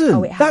hasn't.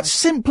 Oh, it has. That's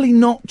simply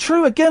not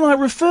true. Again, I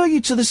refer you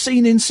to the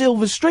scene in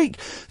Silver Streak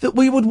that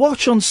we would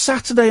watch on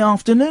Saturday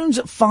afternoons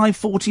at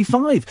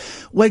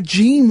 5:45, where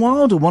Gene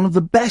Wilder, one of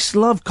the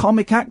best-loved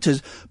comic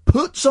actors,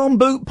 puts on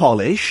boot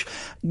polish,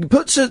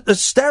 puts a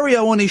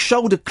stereo on his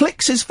shoulder,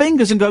 clicks his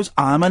fingers and goes,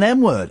 I'm an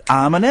M-word,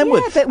 I'm an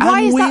M-word. Yeah, but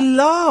why is that?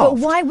 Laughed. But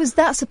why was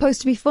that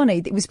supposed to be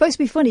funny? It was supposed to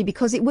be funny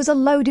because it was a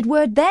loaded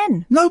word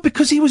then. No,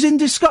 because he was in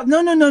disgust.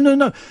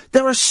 No.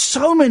 There are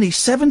so many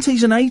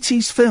 70s and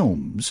 80s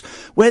films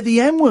where the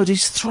M-word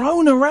is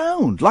thrown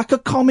around like a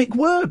comic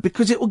word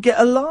because it will get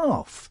a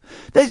laugh.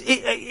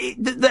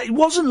 It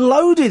wasn't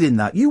loaded in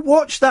that. You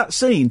watch that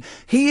scene,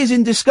 he is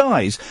in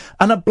disguise,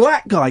 and a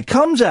black guy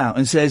comes out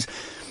and says,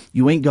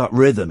 you ain't got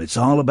rhythm, it's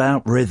all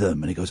about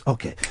rhythm. And he goes,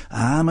 okay,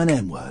 I'm an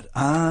M-word,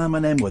 I'm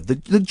an M-word.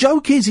 The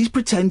joke is he's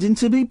pretending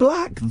to be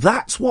black.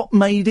 That's what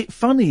made it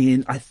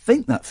funny. I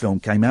think that film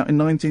came out in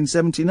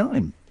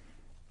 1979.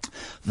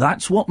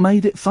 That's what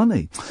made it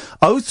funny.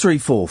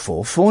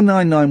 0344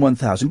 499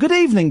 1000. Good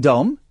evening,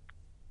 Dom.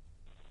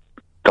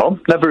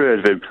 Dom? Never heard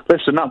of him.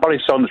 Listen, that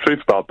Barry's telling the truth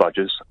about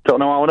Badgers. Don't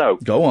know how I know.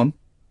 Go on.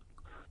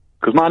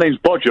 Because my name's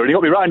Bodger and he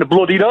got me right in the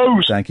bloody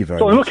nose. Thank you very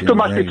so much. Look at the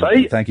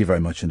mac, Thank you very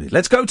much indeed.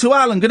 Let's go to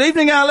Alan. Good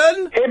evening,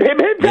 Alan. Him.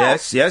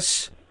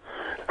 Yes.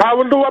 How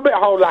was the rabbit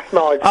hole last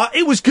night?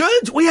 It was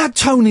good. We had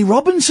Tony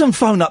Robinson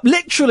phone up.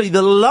 Literally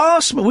the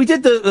last... We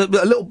did a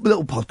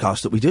little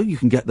podcast that we do. You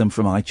can get them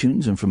from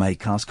iTunes and from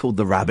Acast called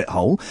The Rabbit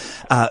Hole.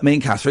 Me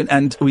and Catherine.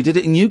 And we did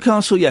it in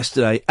Newcastle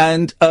yesterday.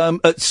 And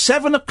at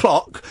 7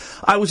 o'clock,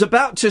 I was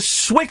about to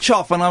switch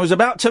off and I was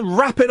about to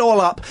wrap it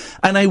all up.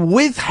 And a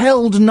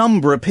withheld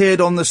number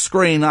appeared on the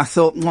screen. I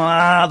thought,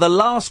 the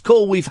last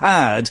call we've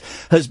had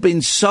has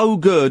been so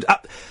good.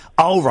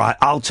 All right,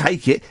 I'll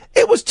take it.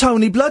 It was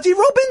Tony bloody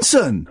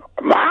Robinson.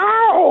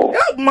 Wow!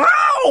 Oh,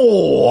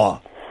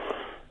 wow!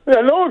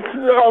 Yeah, Lord,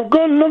 I've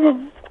got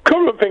another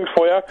couple of things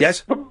for you.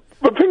 Yes? But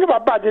the thing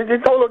about Badgers,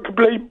 it's all a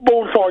complete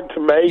bullshit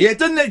to me. Yeah,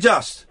 doesn't it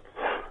just?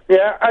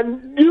 Yeah,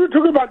 and you were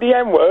talking about the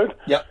N-word.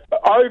 Yep.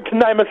 I can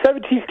name a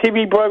 70s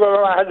TV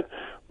program that had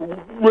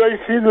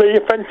racially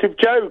offensive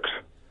jokes.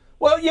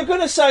 Well, you're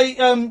going to say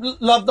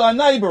Love Thy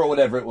Neighbour or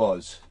whatever it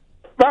was.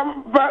 That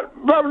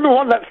was the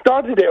one that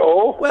started it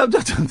all. Well, I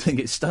don't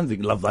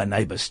think Love Thy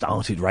Neighbour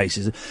started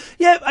racism.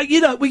 Yeah,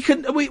 we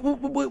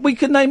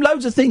can name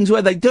loads of things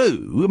where they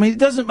do. I mean, it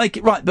doesn't make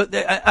it right, but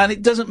and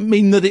it doesn't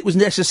mean that it was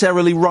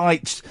necessarily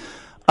right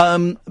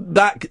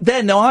back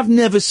then. Now, I've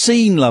never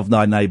seen Love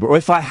Thy Neighbour, or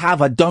if I have,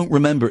 I don't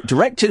remember it.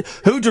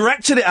 Who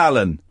directed it,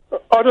 Alan?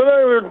 I don't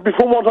know,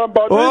 before my time,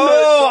 but...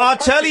 Oh, I'll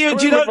tell you,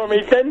 do you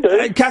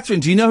know... Catherine,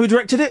 do you know who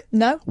directed it?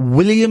 No.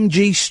 William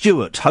G.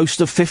 Stewart, host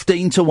of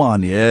 15 to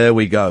 1. There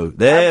we go.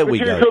 There we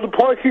go. Producer of The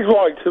Price is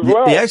Right as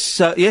well.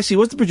 Yes, he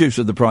was the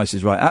producer of The Price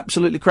is Right.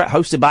 Absolutely correct.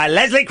 Hosted by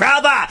Leslie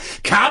Crowther.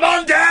 Come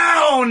on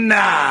down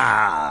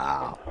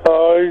now!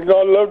 Oh,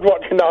 I loved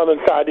watching that on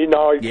a Saturday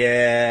night.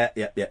 Yeah.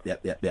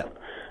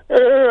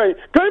 Anyway,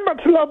 going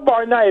back to Love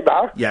Thy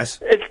Neighbour... Yes.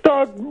 It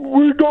starred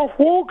Rudolph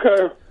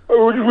Walker...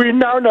 which we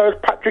now know as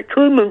Patrick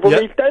Truman from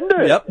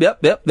EastEnders.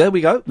 Yep. There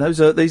we go.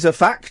 These are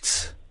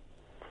facts.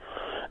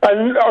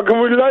 And I can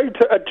relate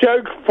a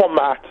joke from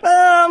that.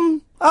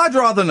 I'd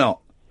rather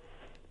not.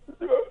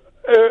 It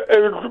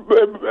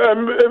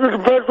was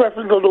the first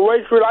reference on the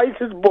Race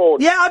Relations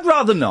Board. Yeah, I'd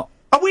rather not.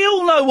 We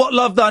all know what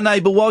Love Thy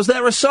Neighbour was.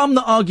 There are some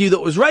that argue that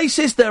it was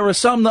racist. There are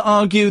some that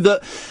argue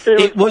that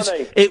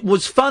it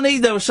was funny.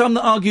 There are some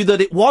that argue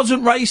that it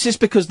wasn't racist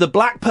because the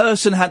black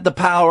person had the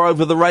power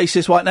over the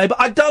racist white neighbour.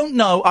 I don't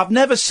know. I've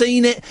never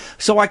seen it,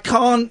 so I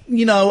can't,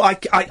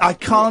 I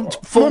can't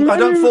fall, I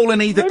don't fall in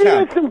either camp. Maybe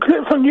there's some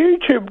clips on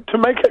YouTube to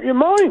make up your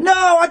mind. No,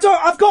 I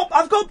don't.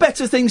 I've got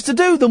better things to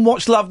do than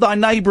watch Love Thy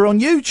Neighbour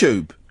on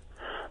YouTube.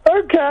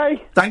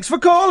 Okay. Thanks for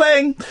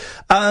calling.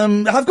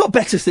 I've got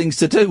better things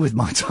to do with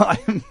my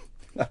time.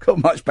 I've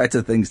got much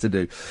better things to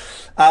do.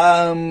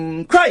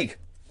 Craig.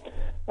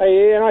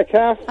 Hey, Iain. Hi,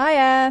 Kath.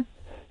 Hiya.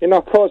 You're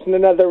not causing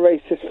another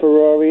racist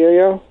Ferrari, are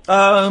you?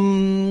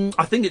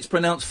 I think it's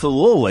pronounced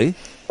Ferrari.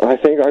 I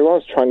think I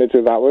was trying to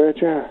do that word,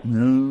 yeah.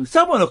 No.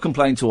 Someone will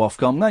complain to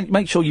Ofcom.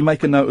 Make sure you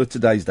make a note of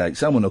today's date.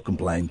 Someone will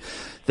complain,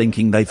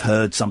 thinking they've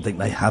heard something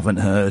they haven't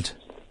heard.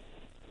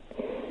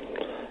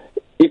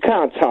 You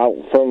can't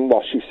tell from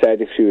what she said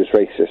if she was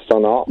racist or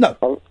not.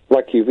 No.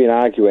 Like you've been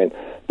arguing.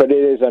 But it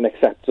is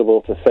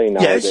unacceptable to say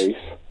nowadays.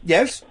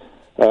 Yes.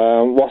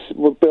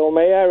 With Bill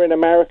Maher in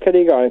America,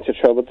 he got into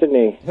trouble, didn't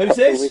he? Who's this?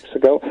 A couple of weeks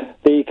ago.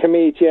 The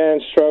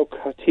comedian stroke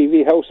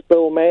TV host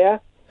Bill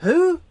Maher.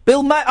 Who?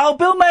 Bill Maher. Oh,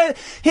 Bill Maher.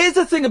 Here's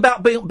the thing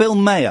about Bill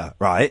Maher,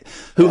 right?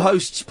 Who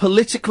hosts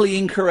Politically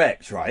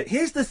Incorrect, right?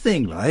 Here's the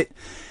thing, right?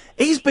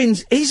 He's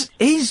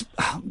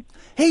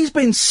he's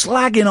been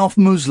slagging off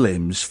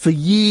Muslims for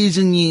years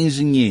and years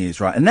and years,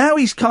 right? And now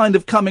he's kind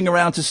of coming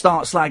around to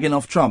start slagging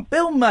off Trump.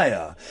 Bill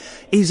Maher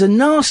is a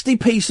nasty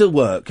piece of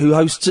work who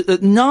hosts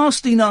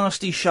nasty,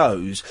 nasty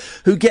shows,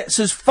 who gets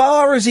as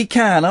far as he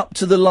can up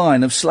to the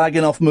line of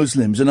slagging off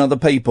Muslims and other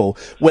people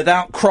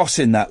without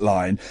crossing that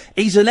line.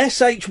 He's an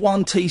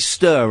SH1T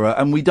stirrer,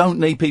 and we don't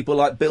need people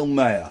like Bill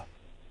Maher.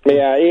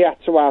 Yeah, he had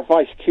to have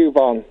Ice Cube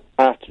on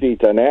after he'd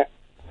done it.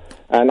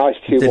 And Ice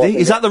Cube. Did he?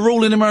 Is that the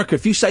rule in America?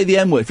 If you say the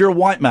N-word, if you're a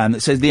white man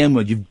that says the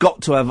N-word, you've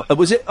got to have...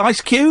 was it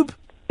Ice Cube?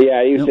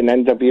 Yeah, he was in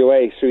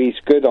NWA, so he's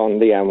good on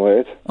the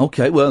N-word.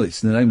 Okay, well,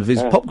 it's the name of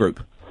his pop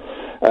group.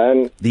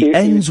 The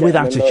Ends with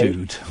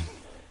Attitude.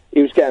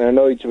 He was getting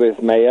annoyed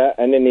with Mayer,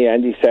 and in the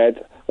end he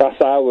said, that's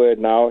our word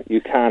now,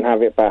 you can't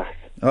have it back.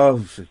 Oh,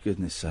 for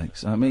goodness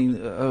sakes. I mean,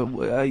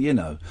 you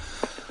know.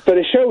 But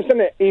it shows,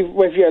 doesn't it,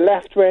 if you're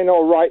left-wing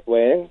or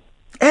right-wing...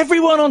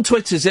 Everyone on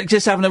Twitter's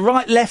just having a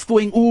right, left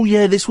wing, oh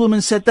yeah, this woman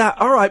said that.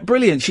 All right,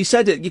 brilliant, she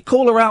said it. You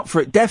call her out for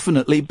it,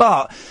 definitely,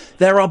 but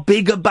there are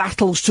bigger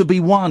battles to be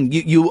won.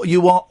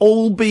 You are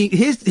all being...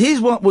 Here's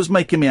what was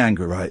making me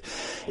angry, right,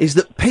 is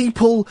that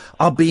people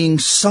are being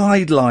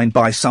sidelined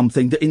by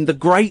something that in the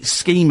great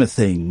scheme of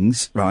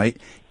things, right,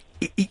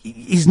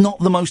 is not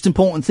the most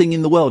important thing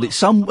in the world. It's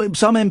some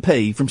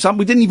MP from some,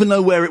 we didn't even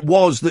know where it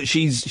was that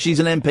she's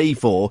an MP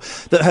for,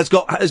 that has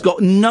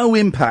got no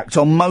impact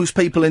on most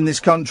people in this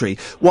country.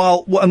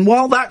 While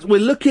that, we're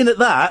looking at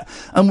that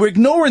and we're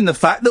ignoring the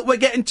fact that we're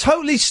getting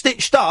totally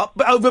stitched up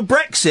over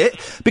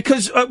Brexit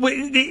because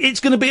it's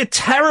going to be a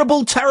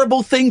terrible,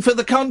 terrible thing for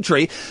the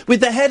country,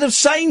 with the head of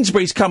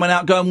Sainsbury's coming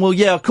out going, well,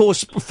 yeah, of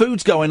course,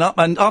 food's going up,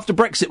 and after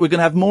Brexit we're going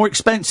to have more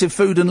expensive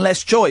food and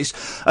less choice.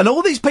 And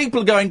all these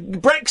people are going,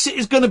 Brexit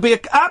is going to be an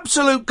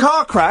absolute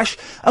car crash,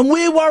 and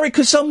we're worried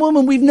because some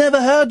woman we've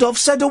never heard of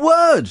said a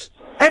word.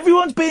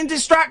 Everyone's being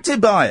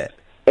distracted by it.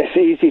 It's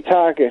easy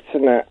targets,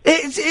 isn't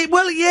it?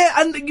 Well, yeah,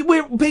 and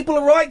people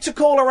are right to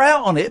call her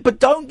out on it, but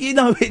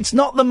it's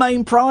not the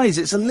main prize.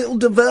 It's a little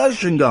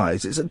diversion,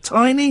 guys. It's a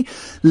tiny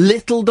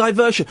little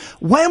diversion.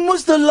 When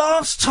was the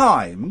last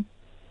time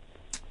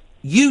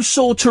you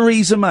saw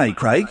Theresa May,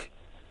 Craig?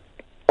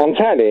 On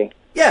telly?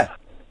 Yeah.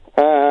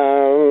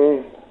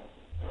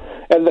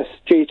 At the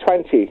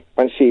G20,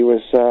 when she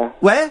was...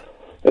 Where? At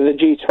the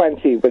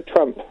G20 with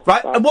Trump.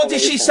 Right, and what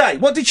did she say?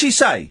 What did she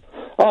say?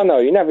 Oh, no,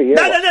 you never hear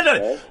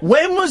No.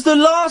 When was the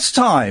last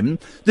time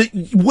that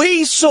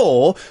we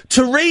saw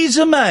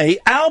Theresa May,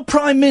 our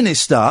Prime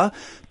Minister,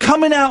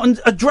 coming out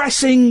and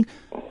addressing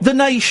the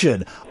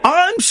nation?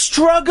 I'm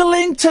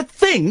struggling to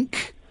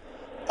think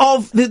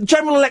of... The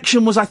general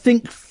election was, I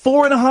think,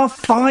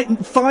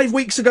 5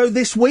 weeks ago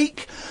this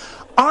week.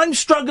 I'm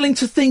struggling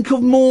to think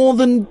of more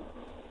than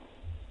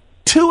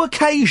 2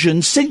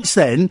 occasions since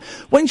then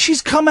when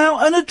she's come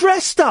out and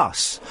addressed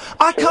us.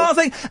 I can't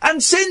think.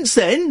 And since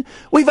then,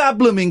 we've had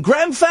blooming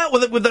Grenfell.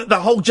 With the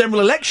whole general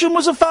election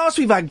was a farce.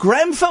 We've had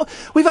Grenfell.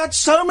 We've had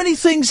so many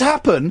things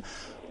happen.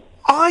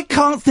 I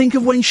can't think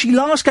of when she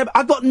last came.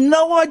 I've got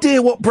no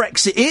idea what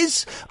Brexit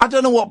is. I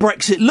don't know what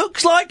Brexit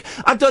looks like.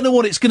 I don't know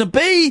what it's going to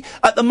be.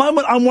 At the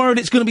moment, I'm worried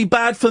it's going to be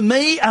bad for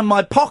me and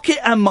my pocket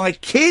and my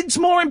kids,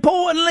 more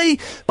importantly.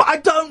 But I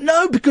don't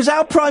know, because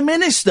our Prime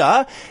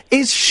Minister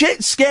is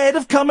shit scared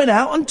of coming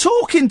out and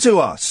talking to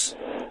us.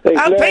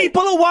 And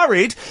people are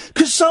worried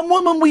because some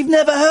woman we've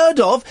never heard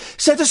of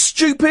said a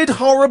stupid,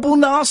 horrible,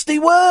 nasty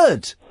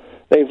word.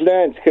 They've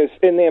learned, because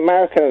in the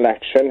American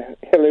election,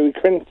 Hillary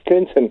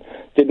Clinton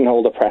didn't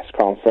hold a press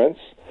conference,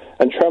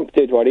 and Trump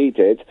did what he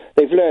did.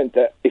 They've learned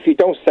that if you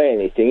don't say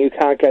anything, you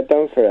can't get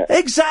done for it.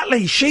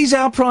 Exactly. She's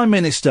our Prime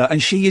Minister,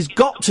 and she has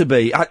got to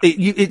be.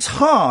 It's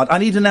hard. I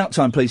need an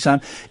outtime, please,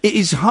 Sam. It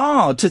is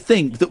hard to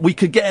think that we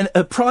could get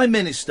a Prime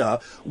Minister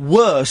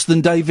worse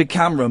than David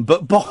Cameron,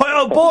 but boy,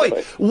 oh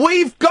boy,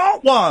 we've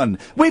got one.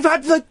 We've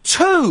had the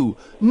 2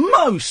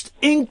 most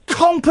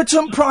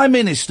incompetent Prime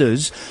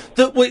Ministers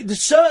that were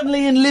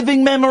certainly in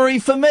living memory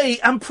for me,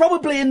 and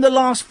probably in the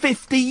last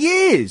 50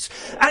 years.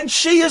 And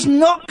she has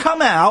not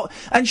come out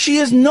and she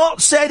has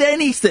not said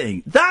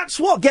anything. That's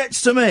what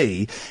gets to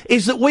me,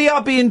 is that we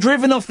are being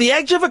driven off the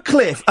edge of a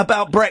cliff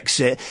about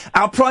Brexit.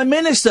 Our Prime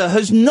Minister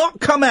has not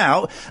come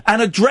out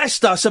and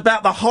addressed us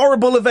about the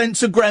horrible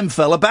events of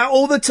Grenfell, about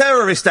all the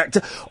terrorist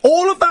actors,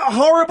 all of that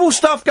horrible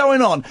stuff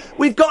going on.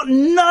 We've got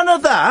none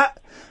of that.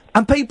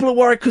 And people are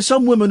worried because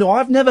some woman who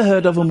I've never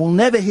heard of and will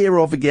never hear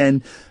of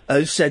again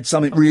said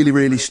something really,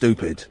 really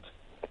stupid.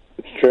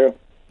 It's true.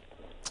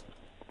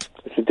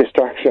 It's a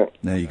distraction.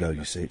 There you go,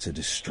 you see, it's a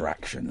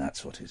distraction,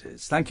 that's what it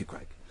is. Thank you,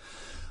 Craig.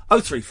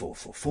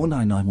 0344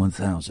 499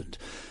 1000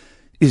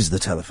 is the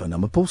telephone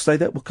number. Paul, stay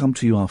there, we'll come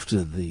to you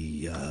after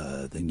the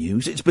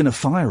news. It's been a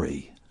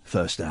fiery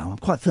first hour. I'm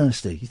quite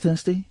thirsty. You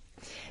thirsty?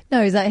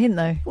 No, is that a hint,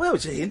 though? Well,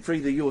 it's a hint for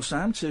either you or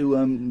Sam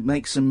to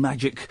make some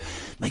magic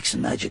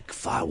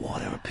fire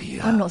water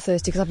appear. I'm not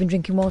thirsty because I've been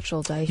drinking water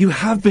all day. You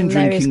have been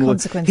drinking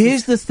water.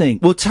 Here's the thing.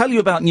 We'll tell you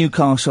about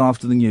Newcastle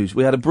after the news.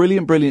 We had a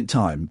brilliant, brilliant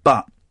time,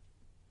 but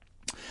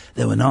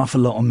there were an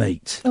awful lot of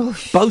meat. Oh.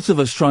 Both of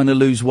us trying to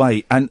lose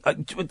weight, and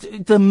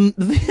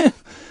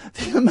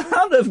the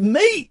amount of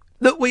meat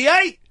that we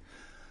ate.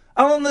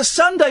 And on the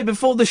Sunday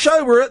before the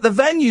show, we're at the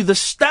venue, the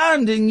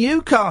Stand in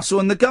Newcastle,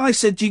 and the guy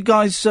said, "Do you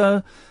guys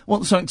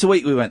want something to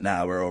eat?" We went,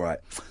 "No, we're all right."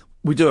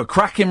 We do a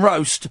cracking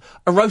roast.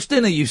 A roast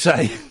dinner, you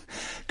say?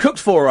 Cooked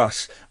for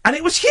us. And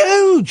it was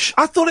huge.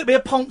 I thought it'd be a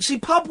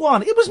Ponzi pub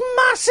one. It was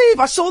massive.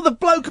 I saw the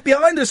bloke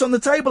behind us on the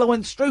table. I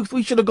went, "Struth,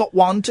 we should have got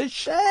one to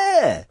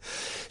share."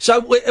 So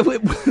we're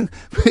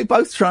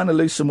both trying to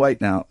lose some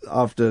weight now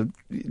after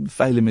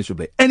failing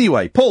miserably.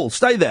 Anyway, Paul,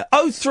 stay there.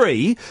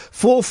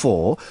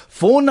 0344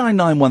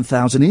 499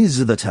 1000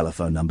 is the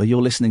telephone number.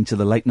 You're listening to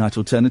the Late Night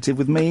Alternative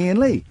with me, Iain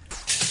Lee.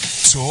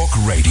 Talk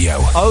Radio.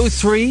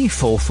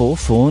 0344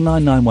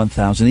 499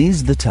 1000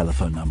 is the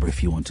telephone number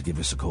if you want to give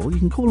us a call. You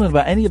can call in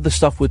about any of the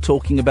stuff we're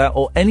talking about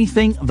or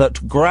anything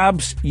that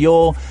grabs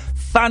your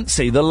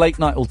fancy. The Late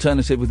Night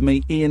Alternative with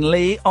me, Iain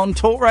Lee, on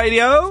Talk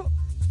Radio.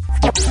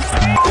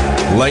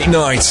 Late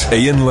Night,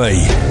 Iain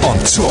Lee on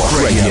Talk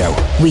Radio.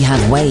 We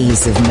have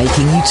ways of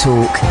making you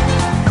talk.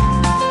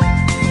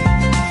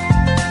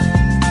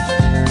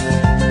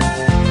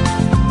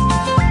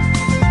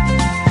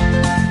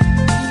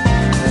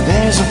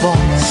 There's a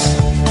voice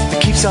that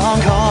keeps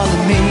on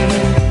calling me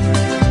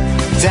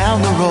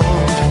down the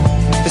road.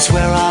 That's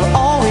where I'll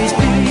always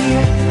be.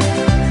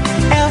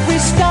 Every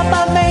stop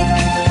I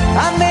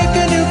make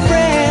a new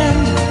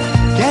friend.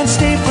 Can't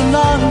stay for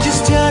long,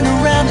 just turn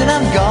around and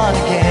I'm gone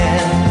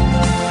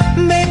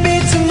again. Maybe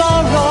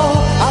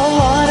tomorrow I'll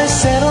wanna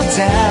settle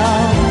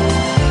down.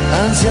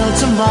 Until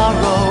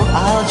tomorrow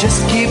I'll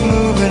just keep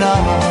moving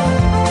on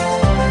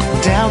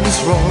down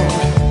this road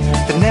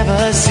that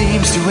never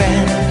seems to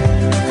end.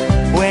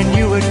 When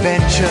new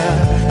adventure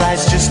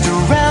lies just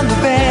around the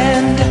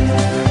bend.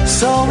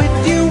 So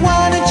if you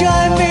wanna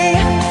join me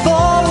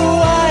for a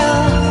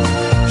while,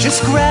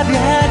 just grab your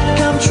hat,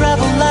 come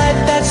travel light,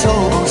 that's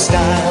old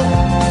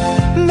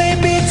style.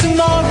 Maybe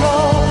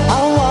tomorrow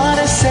I'll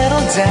wanna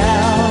settle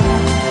down.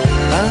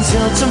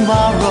 Until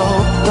tomorrow,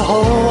 the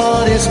whole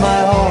world is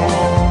my home.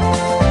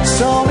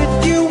 So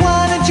if you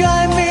wanna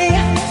join me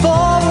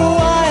for a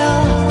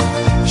while,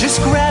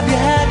 just grab your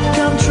hat,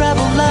 come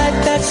travel light,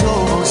 that's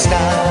old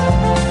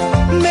style.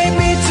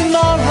 Maybe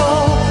tomorrow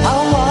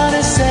I'll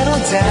wanna settle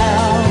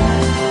down.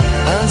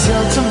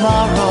 Until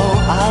tomorrow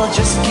I'll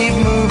just keep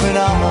moving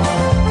on.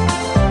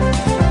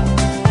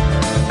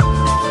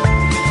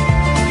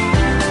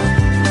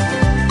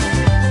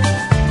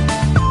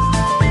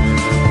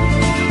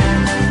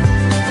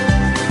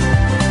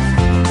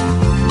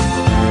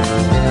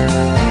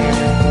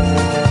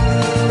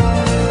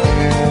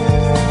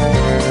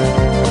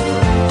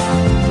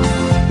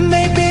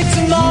 Maybe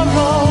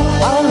tomorrow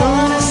I'll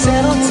wanna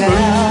settle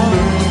down.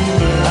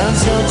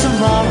 Until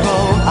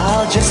tomorrow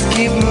I'll just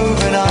keep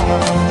moving on.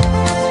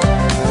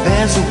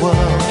 There's a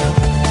world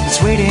that's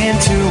waiting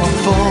to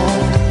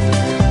unfold,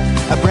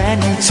 a brand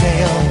new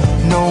tale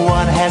no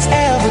one has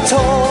ever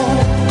told.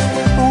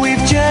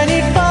 We've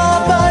journeyed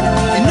far but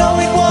you know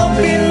it won't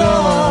be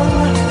long.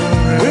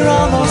 We're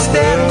almost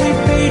there and we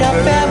paid our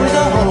fare with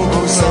a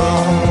hobo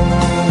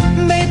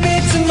song.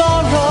 Maybe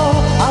tomorrow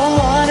I'll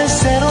wanna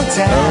settle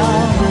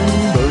down.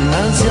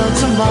 Until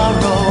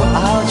tomorrow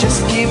I'll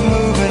just keep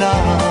moving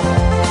on.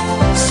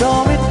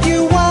 So if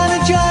you wanna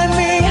join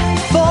me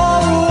for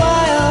a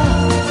while,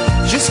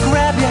 just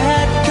grab your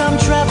hat, come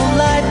travel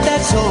light,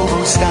 that's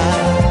hobo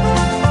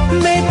style.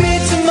 Maybe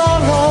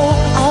tomorrow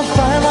I'll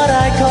find what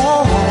I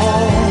call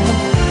home.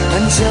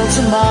 Until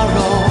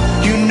tomorrow,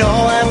 you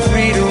know I'm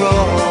free to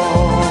roll.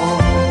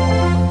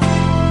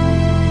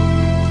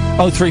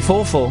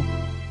 0344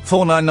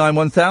 499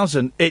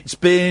 1000. It's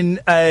been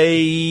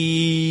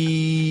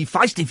a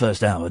feisty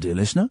first hour, dear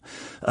listener.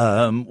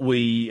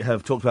 We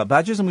have talked about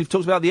badgers and we've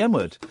talked about the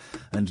M-word.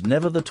 And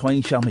never the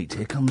twain shall meet.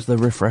 Here comes the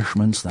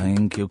refreshments.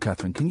 Thank you,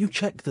 Catherine. Can you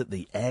check that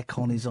the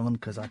aircon is on?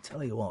 Because I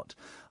tell you what,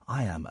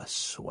 I am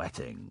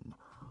sweating.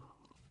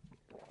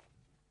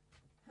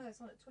 Oh, it's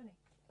on at 20.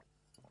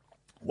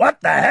 What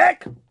the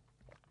heck?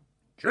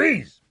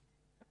 Jeez.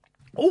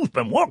 Who's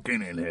been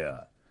walking in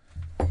here?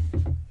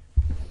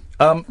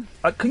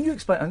 Can you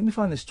explain? Let me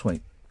find this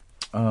tweet.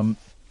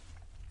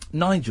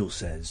 Nigel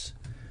says,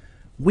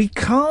 we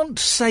can't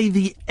say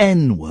the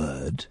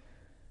N-word,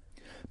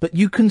 but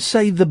you can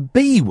say the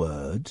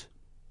B-word,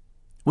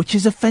 which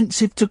is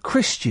offensive to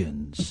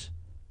Christians.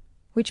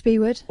 Which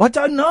B-word? Well, I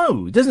don't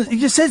know. It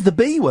just says the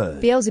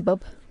B-word.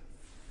 Beelzebub.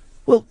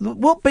 Well,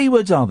 what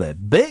B-words are there?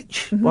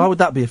 Bitch? Mm-hmm. Why would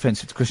that be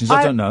offensive to Christians?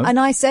 I don't know. And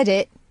I said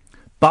it.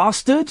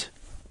 Bastard?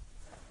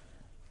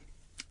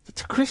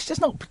 To Christians,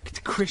 not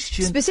to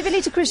Christian.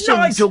 Specifically to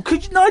Christians.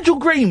 Nigel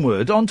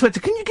Greenwood on Twitter,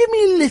 can you give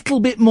me a little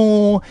bit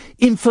more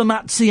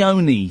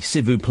informazione,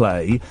 s'il vous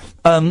plaît,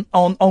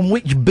 on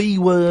which B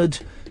word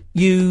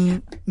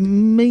you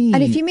mean?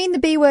 And if you mean the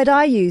B word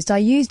I used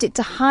it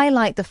to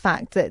highlight the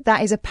fact that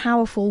that is a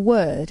powerful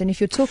word. And if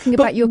you're talking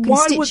about your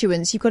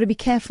constituents, you've got to be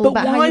careful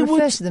about how you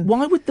refer to them.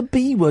 Why would the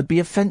B word be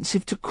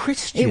offensive to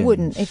Christians? It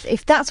wouldn't.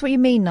 If that's what you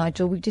mean,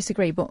 Nigel, we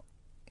disagree, but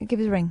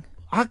give us a ring.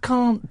 I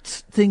can't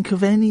think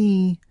of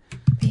any...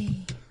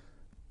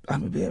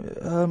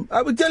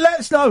 let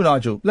us know,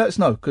 Nigel. Let us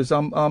know, because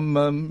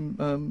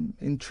I'm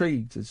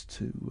intrigued as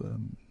to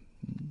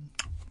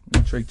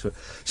intrigued to it.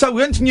 So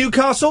we went to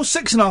Newcastle,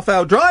 6.5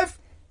 hour drive.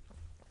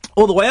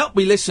 All the way up,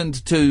 we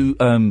listened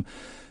to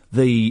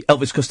the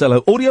Elvis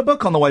Costello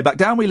audiobook. On the way back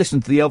down, we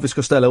listened to the Elvis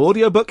Costello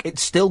audiobook.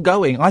 It's still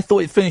going. I thought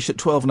it finished at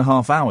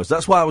 12.5 hours.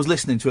 That's why I was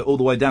listening to it all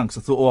the way down,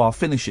 because I thought, I'll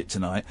finish it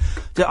tonight.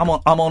 I'm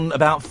on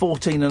about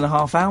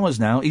 14.5 hours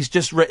now. He's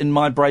just written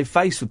My Brave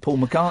Face with Paul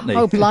McCartney.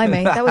 Oh,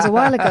 blimey. That was a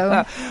while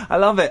ago. I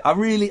love it. I'm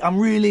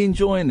really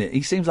enjoying it.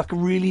 He seems like a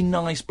really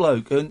nice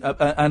bloke and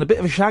a bit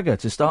of a shagger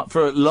to start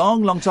for a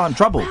long, long time.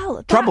 Trouble.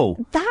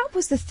 That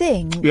was the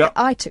thing that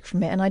I took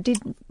from it, and I did,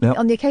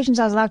 on the occasions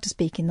I was allowed to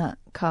speak in that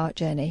car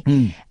journey,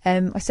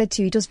 I said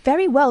to you, he does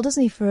very well,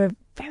 doesn't he, for a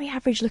very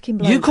average-looking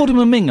bloke. You called him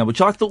a minger,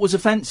 which I thought was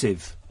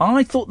offensive.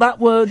 I thought that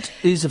word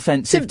is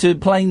offensive to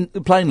plain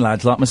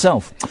lads like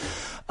myself.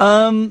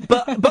 But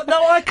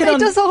no, I can. He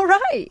does all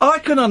right. I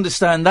can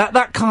understand that.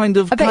 That kind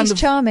of. I bet he's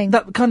charming.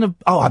 That kind of.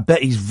 Oh, I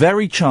bet he's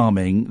very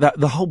charming. That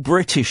the whole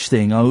British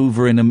thing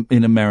over in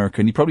America,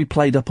 and he probably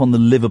played up on the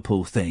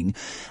Liverpool thing,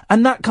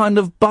 and that kind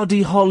of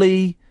Buddy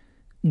Holly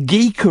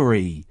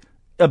geekery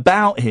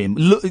about him.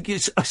 Look,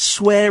 it's a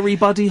sweary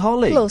Buddy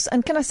Holly. Plus,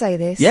 and can I say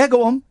this? Yeah,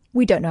 go on.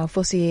 We don't know how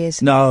fussy he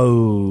is.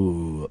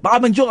 No, but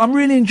I'm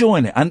really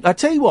enjoying it, and I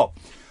tell you what.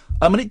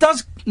 And it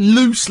does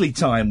loosely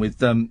tie in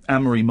with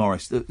Anne-Marie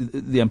Morris, the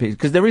MP,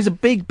 because there is a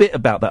big bit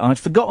about that. I'd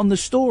forgotten the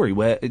story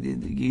where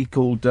he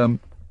called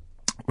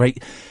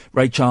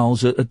Ray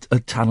Charles a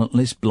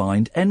talentless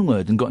blind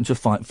N-word and got into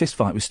a fist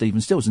fight with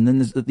Stephen Stills. And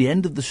then at the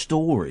end of the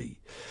story,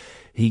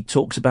 he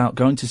talks about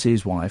going to see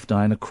his wife,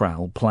 Diana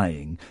Krall,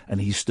 playing, and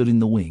he stood in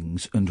the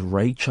wings, and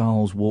Ray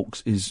Charles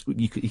walks...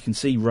 You can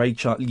see Ray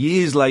Charles...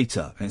 Years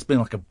later, and it's been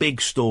like a big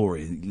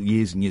story,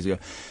 years and years ago,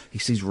 he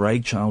sees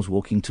Ray Charles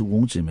walking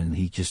towards him, and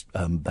he just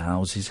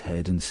bows his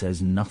head and says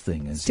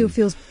nothing. Still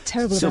feels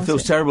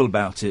terrible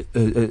about it.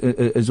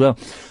 As well.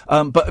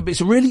 But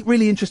it's a really,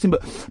 really interesting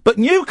book. But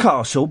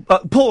Newcastle...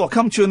 Paul, I'll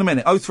come to you in a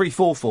minute.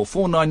 0344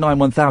 499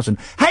 1000.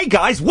 Hey,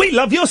 guys, we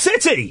love your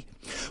city!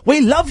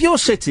 We love your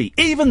city,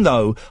 even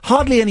though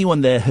hardly anyone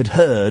there had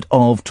heard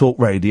of Talk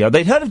Radio.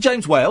 They'd heard of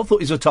James Whale, thought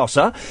he was a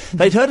tosser.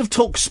 They'd heard of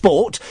Talk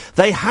Sport.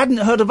 They hadn't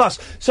heard of us.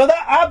 So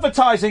that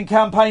advertising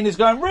campaign is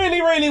going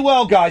really, really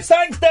well, guys.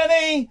 Thanks,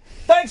 Denny.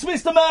 Thanks,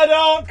 Mr.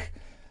 Murdoch.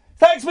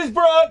 Thanks, Miss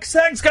Brooks.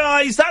 Thanks,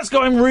 guys. That's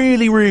going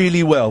really,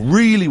 really well.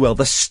 Really well.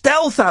 The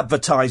stealth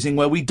advertising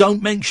where we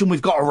don't mention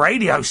we've got a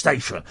radio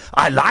station.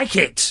 I like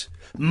it.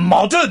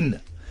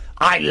 Modern.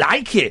 I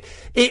like it.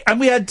 And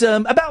we had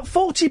about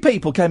 40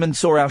 people came and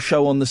saw our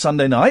show on the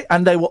Sunday night,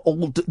 and they were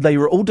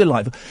all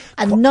delightful.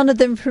 And none of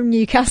them from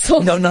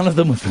Newcastle. No, none of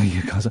them were from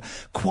Newcastle.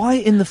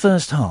 Quiet in the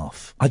first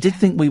half. I did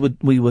think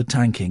we were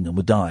tanking and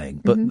were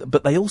dying,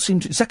 but they all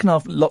seemed to. Second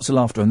half, lots of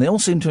laughter, and they all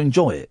seemed to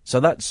enjoy it.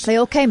 So they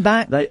all came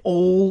back. They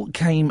all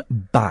came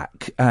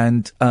back,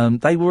 and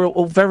they were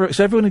all very.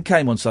 So everyone who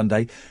came on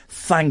Sunday,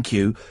 thank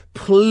you.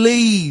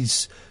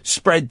 Please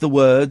spread the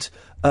word.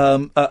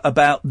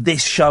 About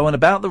this show and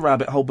about the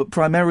rabbit hole, but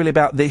primarily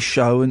about this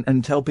show,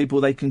 and tell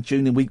people they can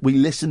tune in. We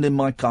listened in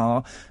my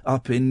car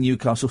up in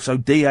Newcastle, so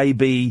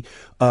DAB,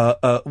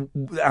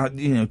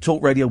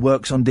 Talk Radio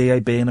works on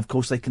DAB, and of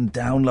course they can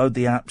download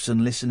the apps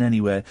and listen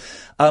anywhere.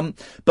 But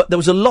there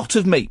was a lot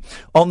of meat.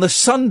 On the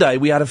Sunday,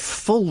 we had a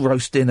full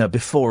roast dinner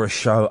before a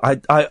show.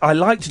 I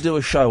like to do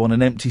a show on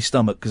an empty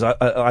stomach, because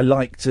I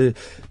like to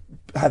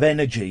have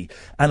energy,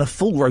 and a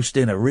full roast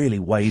dinner really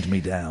weighed me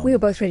down. We were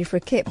both ready for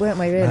a kip, weren't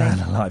we, really? Man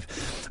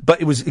alive.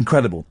 But it was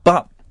incredible.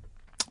 But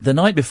the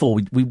night before,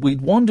 we'd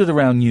wandered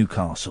around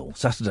Newcastle,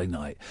 Saturday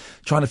night,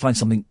 trying to find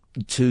something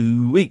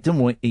to eat.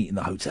 Didn't want to eat in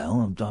the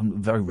hotel.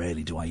 Very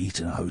rarely do I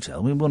eat in a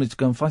hotel. We wanted to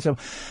go and find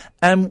something.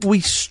 And we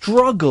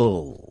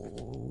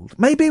struggled.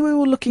 Maybe we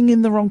were looking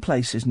in the wrong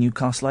places,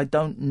 Newcastle, I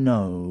don't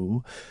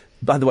know.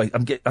 By the way,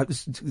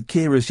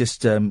 Kira's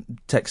just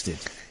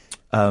texted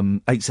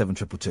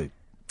 87222.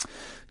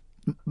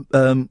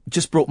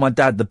 Just brought my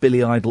dad the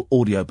Billy Idol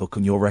audiobook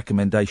on your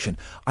recommendation.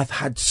 I've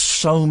had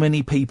so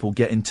many people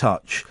get in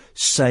touch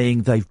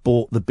saying they've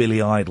bought the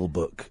Billy Idol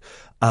book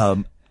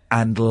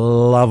and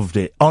loved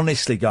it.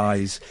 Honestly,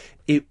 guys,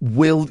 it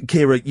will,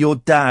 Kira, your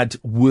dad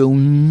will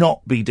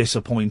not be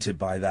disappointed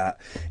by that.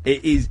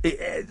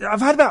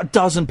 I've had about a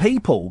dozen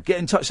people get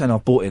in touch saying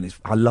I've bought it.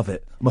 I love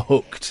it. I'm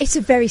hooked. It's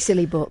a very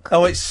silly book.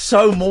 Oh, it's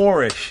so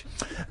Moorish.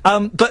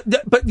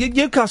 But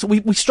Newcastle,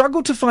 we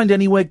struggled to find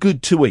anywhere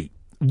good to eat.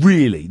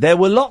 Really. There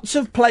were lots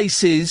of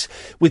places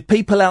with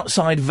people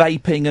outside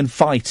vaping and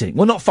fighting.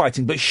 Well, not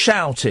fighting, but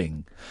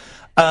shouting.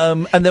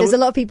 And there's a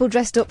lot of people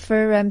dressed up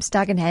for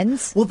stag and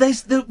hens. Well,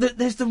 there's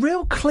the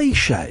real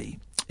cliche.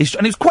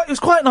 And it was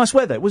quite nice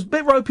weather. It was a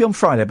bit ropey on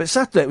Friday, but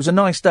Saturday it was a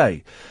nice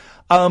day.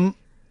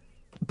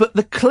 But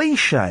the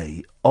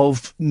cliche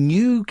of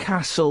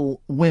Newcastle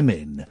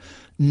women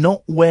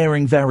not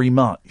wearing very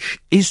much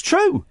is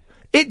true.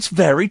 It's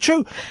very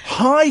true.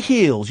 High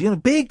heels,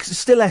 big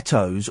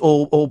stilettos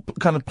or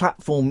kind of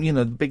platform,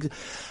 big,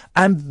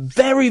 and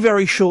very,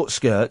 very short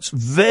skirts,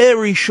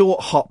 very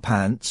short hot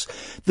pants.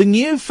 The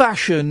new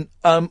fashion,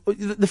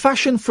 the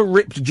fashion for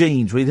ripped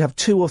jeans, where you'd have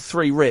 2 or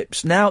 3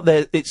 rips. Now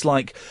it's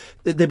like,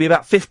 there'll be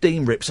about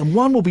 15 rips, and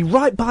one will be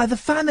right by the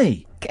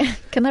fanny.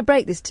 Can I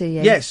break this to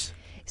you? Yes.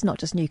 It's not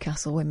just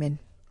Newcastle women.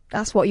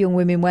 That's what young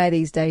women wear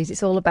these days.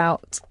 It's all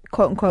about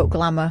quote-unquote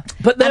glamour.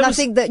 I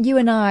think that you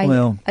and I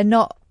are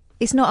not...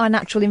 It's not our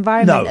natural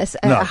environment at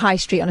a high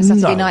street on a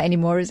Saturday night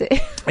anymore, is it?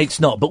 It's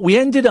not. But we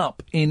ended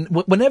up in...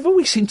 Whenever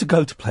we seem to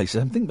go to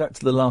places... I think back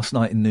to the last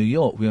night in New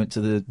York. We went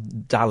to the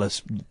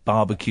Dallas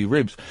barbecue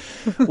ribs.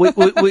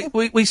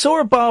 We saw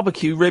a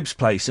barbecue ribs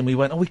place and we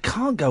went, we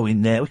can't go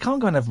in there. We can't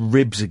go and have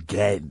ribs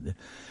again.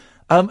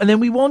 And then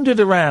we wandered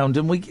around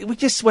and we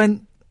just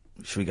went...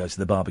 Should we go to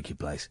the barbecue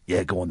place?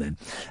 Yeah, go on then.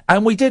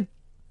 And we did,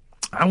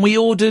 and we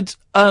ordered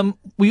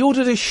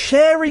a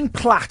sharing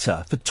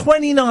platter for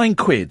 29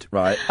 quid,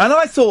 right? And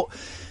I thought,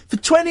 for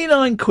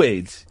 29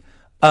 quid,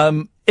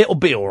 it'll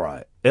be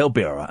alright. It'll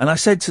be alright. And I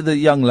said to the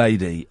young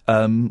lady,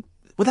 would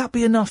that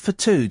be enough for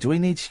 2? Do we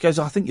need, she goes,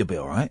 I think you'll be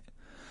alright.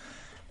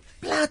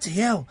 Bloody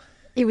hell.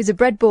 It was a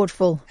breadboard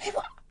full.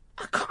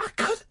 I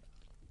couldn't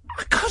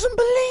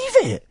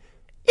believe it.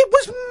 It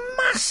was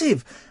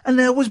massive. And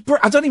there was,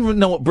 I don't even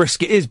know what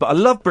brisket is, but I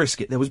love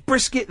brisket. There was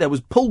brisket, there was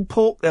pulled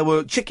pork, there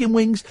were chicken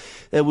wings,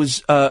 there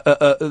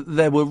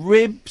were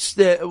ribs,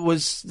 there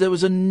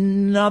was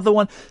another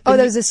one.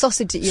 There was a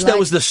sausage that you liked. There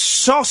was the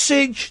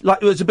sausage,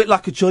 it was a bit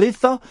like a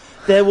chorizo.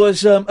 There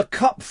was a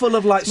cup full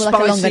of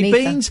spicy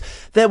beans.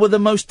 There were the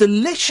most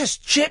delicious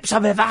chips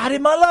I've ever had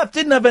in my life.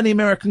 Didn't have any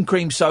American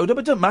cream soda,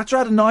 but it doesn't matter. I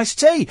had a nice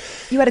tea.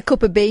 You had a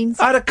cup of beans.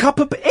 I had a cup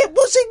of... It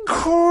was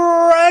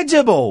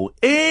incredible.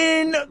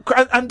 And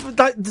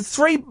like the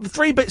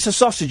three bits of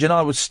sausage and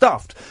I was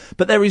stuffed.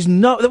 But there was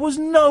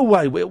no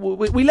way.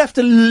 We left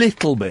a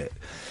little bit.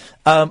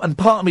 And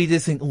part of me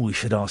did think, we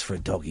should ask for a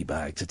doggy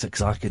bag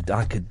because I could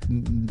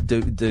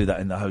do that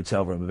in the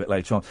hotel room a bit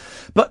later on.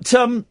 But,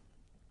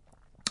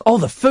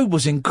 the food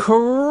was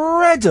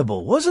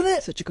incredible, wasn't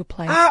it? Such a good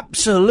place.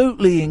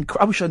 Absolutely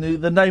incredible. I wish I knew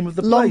the name of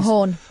the place.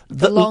 Longhorn.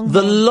 The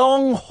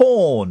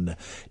Longhorn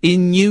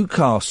in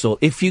Newcastle.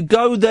 If you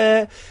go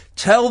there,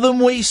 tell them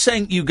we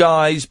sent you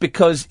guys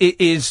because it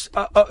is,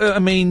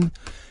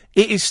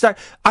 it is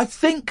I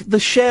think the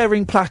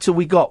sharing platter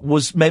we got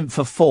was meant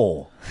for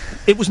 4.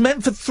 It was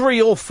meant for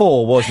 3 or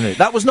 4, wasn't it?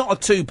 That was not a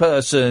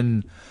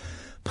 2-person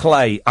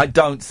play, I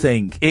don't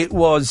think. It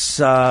was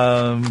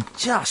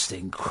just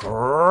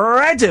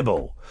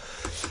incredible.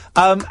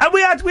 And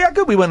we had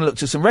good. We went and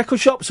looked at some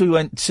record shops. We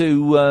went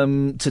to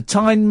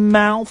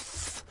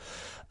Tynemouth,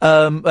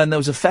 and there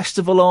was a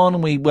festival on,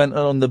 and we went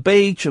on the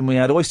beach, and we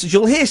had oysters.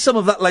 You'll hear some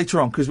of that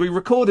later on, because we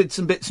recorded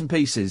some bits and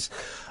pieces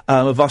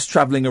of us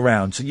travelling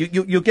around. So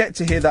you'll get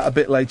to hear that a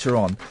bit later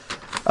on.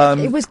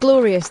 It was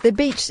glorious. The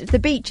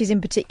beaches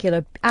in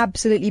particular,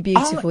 absolutely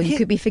beautiful. You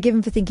could be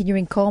forgiven for thinking you're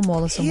in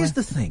Cornwall or somewhere. Here's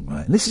the thing,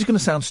 right? And this is going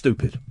to sound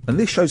stupid, and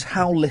this shows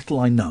how little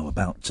I know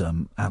about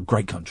our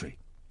great country.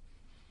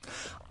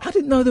 I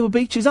didn't know there were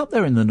beaches up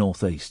there in the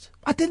northeast.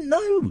 I didn't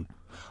know.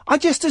 I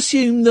just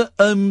assumed that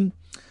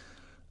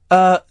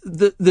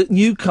that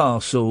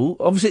Newcastle,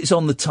 obviously it's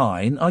on the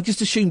Tyne. I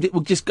just assumed it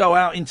would just go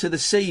out into the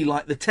sea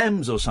like the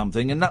Thames or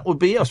something, and that would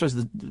be. I suppose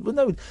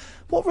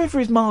what river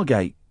is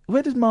Margate?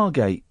 Where does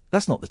Margate?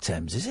 That's not the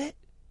Thames, is it?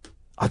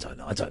 I don't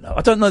know. I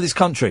don't know this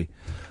country,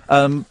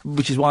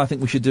 which is why I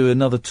think we should do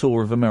another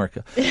tour of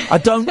America. I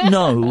don't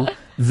know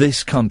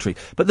this country.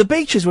 But the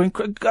beaches were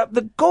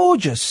the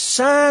gorgeous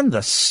sand,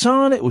 the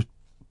sun, it was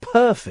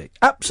perfect.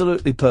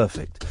 Absolutely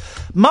perfect.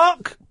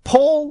 Mark,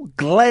 Paul,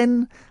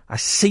 Glenn, I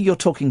see you're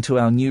talking to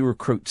our new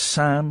recruit,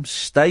 Sam.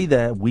 Stay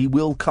there. We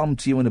will come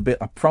to you in a bit,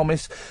 I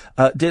promise.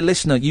 Dear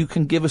listener, you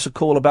can give us a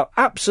call about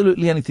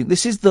absolutely anything.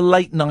 This is the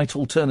late night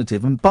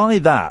alternative. And by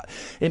that,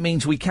 it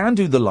means we can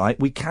do the light,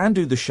 we can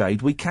do the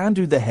shade, we can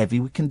do the heavy,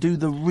 we can do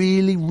the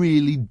really,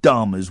 really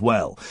dumb as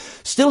well.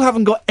 Still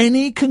haven't got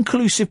any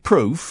conclusive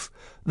proof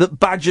that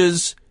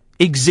badgers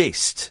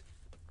exist.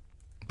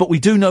 But we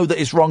do know that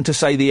it's wrong to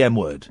say the M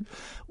word.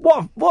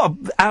 What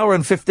an hour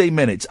and 15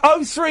 minutes.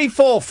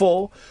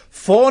 0344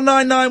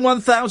 499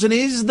 1000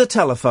 is the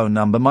telephone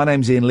number. My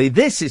name's Iain Lee.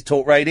 This is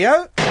Talk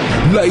Radio.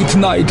 Late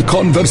night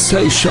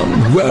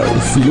conversation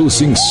worth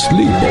losing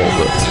sleep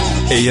over.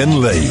 Iain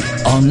Lee.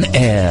 On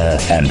air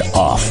and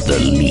off the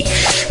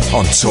leash.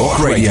 On Talk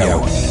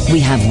Radio.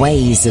 We have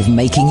ways of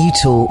making you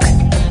talk.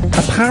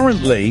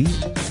 Apparently,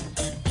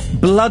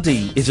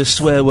 bloody is a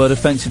swear word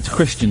offensive to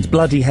Christians.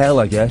 Bloody hell,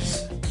 I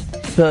guess.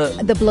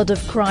 The blood of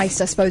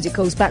Christ, I suppose it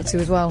goes back to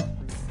as well.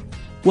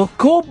 Well,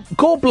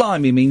 gore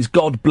blimey means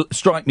God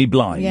strike me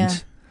blind. Yeah.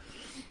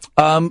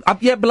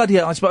 Yeah, bloody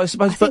hell, I suppose.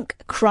 I think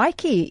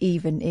crikey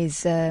even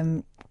is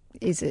a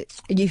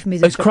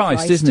euphemism. It's for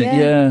Christ, isn't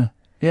it?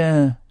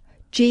 Yeah.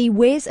 Gee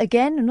whiz,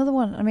 again, another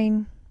one. I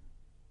mean,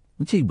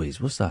 gee whiz,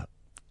 what's that?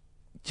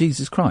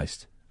 Jesus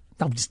Christ.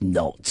 No, it's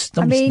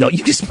not. No, it's not.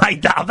 You just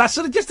made that up. That's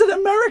sort of just an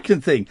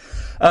American thing.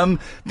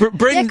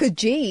 Yeah, good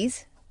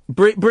G's.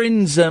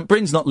 Bryn's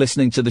not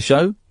listening to the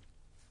show.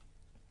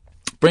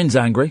 Bryn's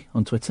angry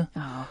on Twitter.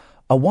 Oh.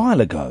 A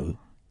while ago,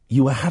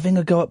 you were having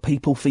a go at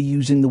people for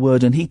using the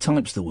word, and he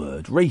types the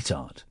word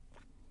retard.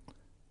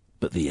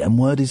 But the M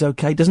word is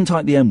okay. Doesn't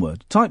type the M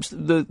word. Types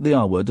the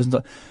R word. Doesn't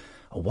type.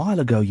 A while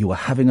ago, you were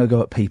having a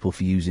go at people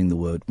for using the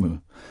word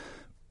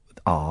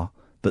R.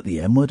 But the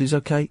M word is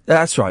okay.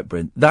 That's right,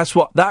 Bryn. That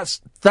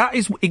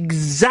is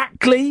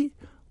exactly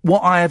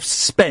what I have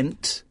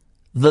spent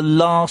the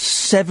last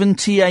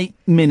 78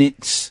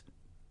 minutes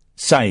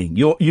saying.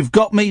 You've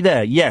got me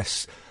there.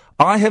 Yes,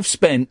 I have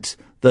spent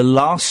the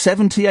last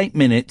 78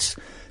 minutes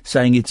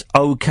saying it's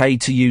okay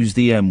to use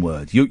the M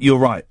word. You're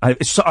right.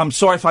 I'm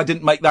sorry if I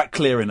didn't make that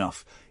clear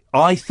enough.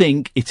 I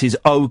think it is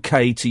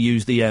okay to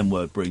use the M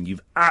word, Bryn.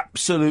 You've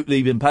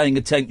absolutely been paying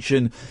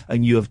attention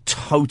and you have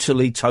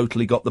totally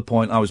got the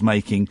point I was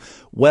making.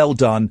 Well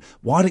done.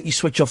 Why don't you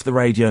switch off the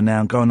radio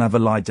now and go and have a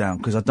lie down?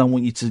 Because I don't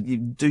want you to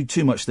do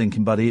too much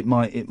thinking, buddy. It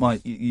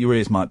might, your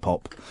ears might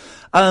pop.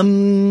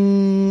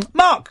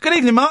 Mark. Good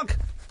evening, Mark.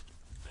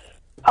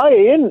 Hi,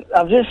 Ian.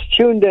 I've just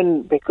tuned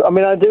in.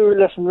 I do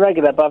listen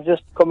regular, but I've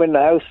just come in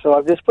the house, so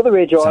I've just put the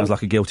radio on. Sounds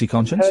like a guilty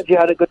conscience. Heard you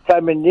had a good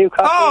time in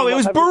Newcastle. Oh, it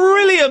was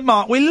brilliant,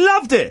 Mark. We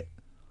loved it.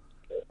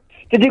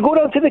 Did you go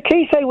down to the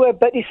quayside where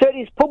Betty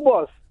Surtees pub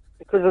was?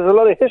 Because there's a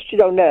lot of history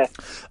down there.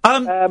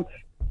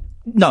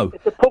 No.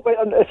 It's a pub.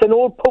 It's an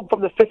old pub from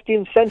the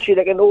 15th century,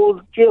 like an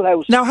old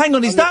jailhouse. Now, hang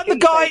on. Is that the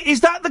guy?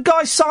 Is that the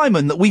guy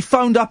Simon that we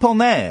phoned up on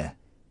there?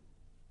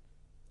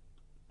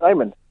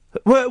 Simon.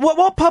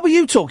 What pub are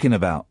you talking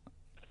about?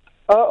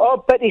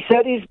 Betty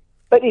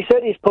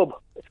Surtees pub.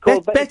 It's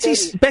called Betty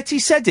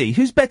Seddy.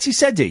 Who's Betty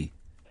Seddy?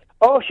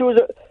 Oh, she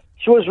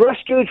was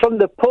rescued from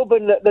the pub,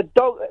 and the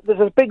dog. There's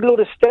a big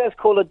load of stairs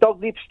called the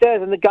Dog Leap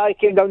Stairs, and the guy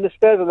came down the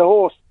stairs with the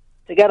horse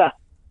together.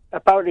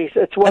 Apparently,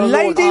 it's well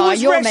known.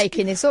 You're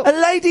making this up. A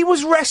lady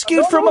was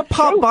rescued from a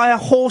pub by a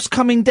horse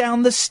coming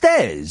down the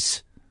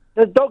stairs.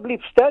 The Dog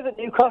Leap Stairs at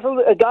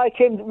Newcastle. A guy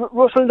came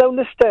rustling down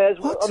the stairs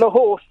on a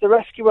horse to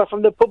rescue her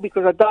from the pub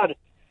because her dad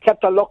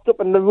kept her locked up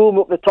in the room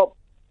up the top.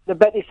 The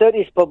Betty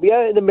Surtees pub,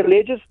 yeah, in the Middle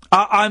Ages.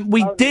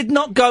 We did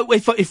not go.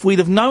 If we'd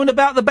have known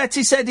about the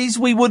Betty Seddies,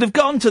 we would have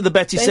gone to the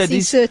Betty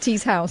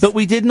Surtees house. But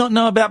we did not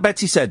know about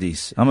Betty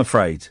Seddies, I'm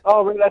afraid.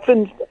 Oh, well,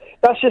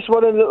 that's just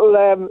one of the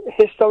little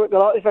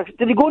historical artifacts.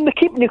 Did you go in the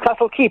Keep,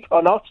 Newcastle Keep,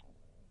 or not?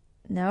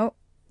 No.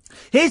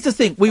 Here's the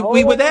thing: we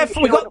were there.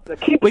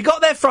 We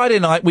got there Friday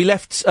night. We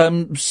left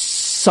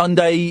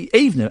Sunday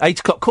evening,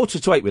 8:00,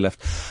 7:45. We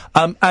left,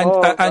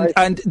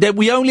 and then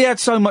we only had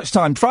so much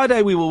time.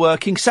 Friday we were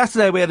working.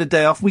 Saturday we had a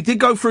day off. We did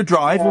go for a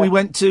drive, and we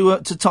went to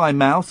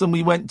Tynemouth, and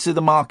we went to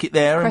the market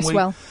there,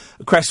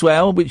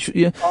 Cresswell, which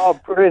oh,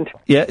 brilliant!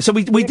 Yeah, so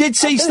we did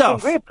see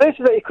stuff. Great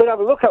places that you could have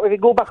a look at if you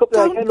go back up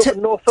there again. Up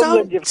in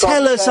Northumberland, don't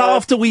tell us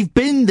after we've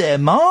been there,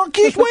 Mark.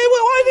 Why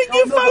didn't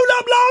you phone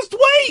up last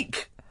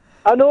week?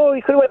 I know,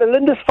 you could have went to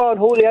Lindisfarne,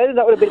 Holy Island.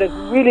 That would have been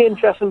a really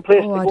interesting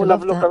place to go and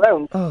have a look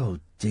around. Oh,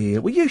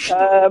 dear. Well, you should...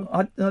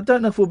 I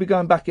don't know if we'll be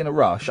going back in a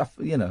rush,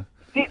 Seaton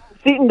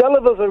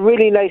Delaval's a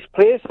really nice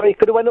place. Or you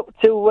could have went up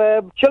to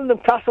Chillingham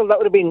Castle. That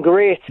would have been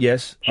great.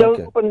 Yes,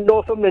 Up in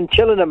Northumberland,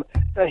 Chillingham.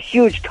 A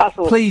huge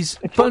castle. Please,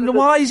 but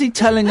why is he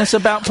telling us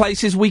about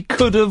places we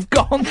could have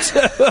gone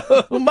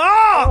to?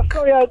 Mark!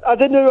 Oh, sorry, I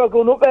didn't know you were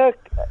going up there.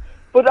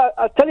 But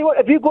I'll tell you what,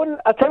 if you go...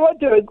 I'll tell you what,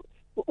 do.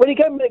 When you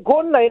go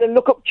online and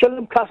look up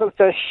Chillingham Castle, it's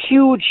a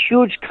huge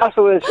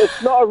castle.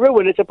 It's not a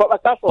ruin; it's a proper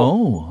castle.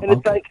 Oh,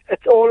 and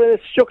it's all in a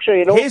structure.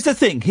 Here's the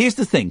thing.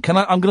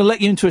 I'm going to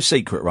let you into a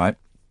secret, right?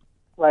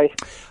 Right.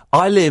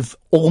 I live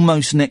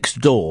almost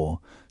next door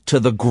to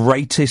the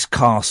greatest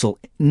castle,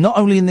 not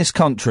only in this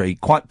country,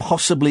 quite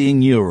possibly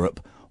in Europe,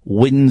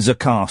 Windsor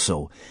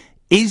Castle.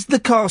 Is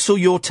the castle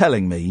you're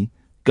telling me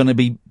going to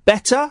be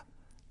better,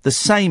 the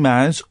same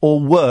as, or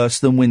worse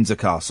than Windsor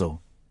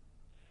Castle?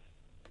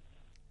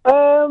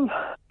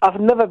 I've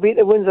never been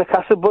to Windsor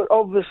Castle, but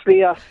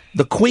obviously...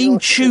 the Queen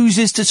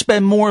chooses to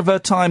spend more of her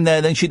time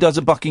there than she does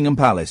at Buckingham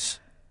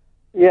Palace.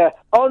 Yeah.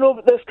 Oh, no,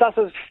 but this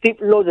castle's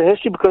steeped in loads of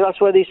history because that's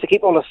where they used to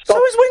keep all the Scots.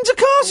 So is Windsor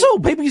Castle!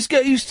 People used to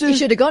get used to... He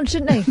should have gone,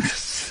 shouldn't he?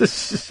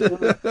 There's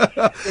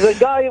a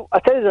guy... I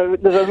tell you,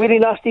 there's a really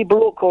nasty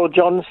bloke called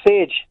John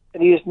Sage,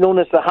 and he was known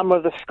as the Hammer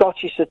of the Scots.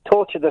 He used to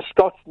torture the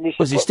Scots. And he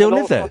he still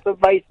live there?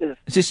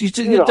 Is he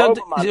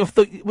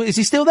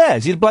still there?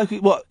 Is he the bloke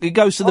he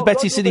goes to the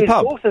Betty City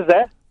pub? His ghost is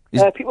there.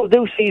 People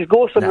do see his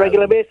ghost on a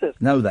regular basis.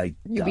 No, they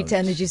You'll be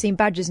telling us you've seen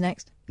badgers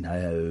next.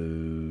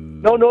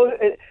 No.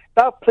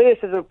 That place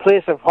is a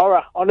place of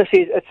horror.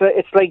 Honestly,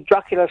 it's like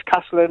Dracula's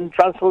castle in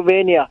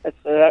Transylvania.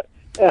 It's a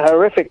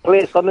horrific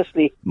place,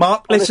 honestly.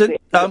 Mark, listen,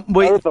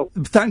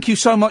 thank you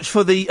so much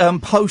for the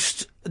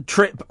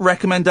post-trip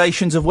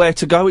recommendations of where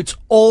to go. It's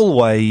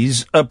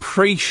always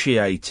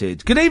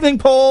appreciated. Good evening,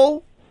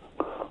 Paul.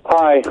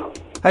 Hi.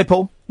 Hey,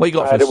 Paul. What you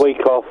got for us? I had a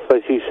week off,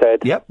 as you said.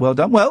 Yep, well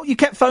done. Well, you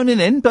kept phoning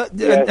in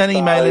and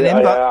emailing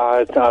in, but...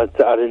 I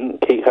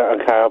didn't keep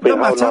that okay. I've been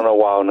holding on a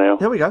while now.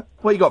 There we go.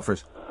 What you got for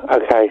us?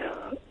 Okay.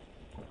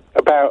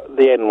 About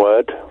the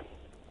N-word.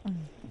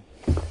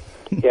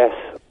 Yes.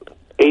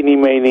 Eeny,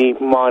 meeny,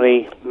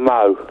 miny,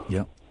 mo.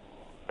 Yeah.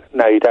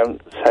 No, you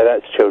don't say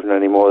that to children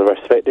anymore, the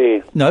rest of it, do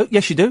you? No,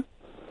 yes you do.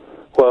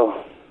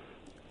 Well...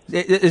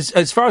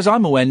 As far as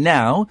I'm aware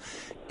now,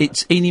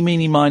 it's eeny,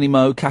 meeny, miny,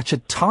 mo, catch a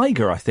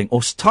tiger, I think.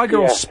 Or tiger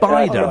or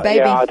spider. Or a baby.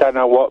 Yeah, I don't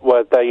know what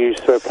word they use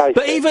to replace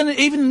But it. even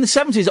in the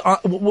 70s,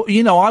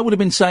 I would have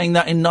been saying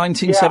that in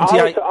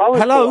 1978. I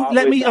was Hello, brought up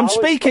let with- me... I I'm was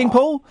speaking,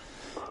 Paul.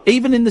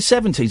 Even in the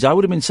 70s, I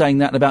would have been saying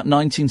that in about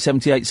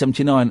 1978,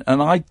 79,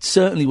 and I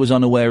certainly was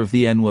unaware of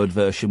the N-word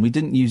version. We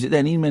didn't use it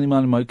then. Eeny, meeny,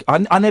 miny, mo.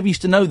 I never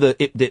used to know the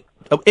ip-dip.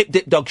 Oh,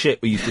 ip-dip dog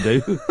shit we used to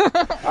do.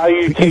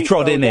 You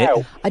trod in it.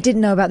 I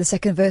didn't know about the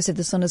second verse of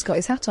The Sun Has Got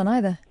His Hat On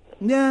either.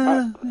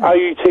 Yeah.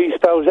 OUT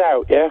spells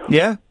out, yeah?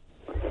 Yeah.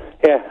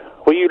 Yeah.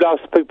 Were you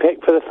last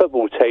picked for the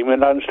football team at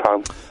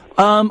lunchtime?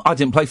 I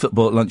didn't play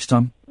football at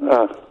lunchtime.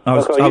 Oh. I you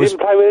was- didn't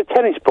play with a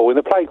tennis ball in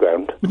the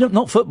playground?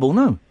 Not football,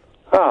 no.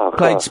 Oh,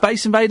 Played God.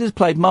 Space Invaders,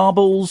 played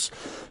marbles,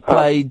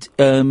 played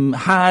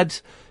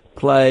had,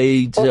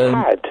 played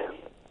Had?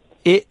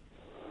 it.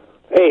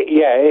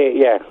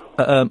 Yeah.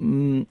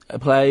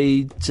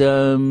 Played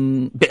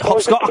bit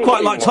hopscotch. I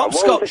quite liked What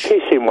was hopscotch. the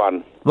kissing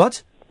one?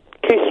 What?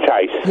 Kiss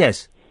chase?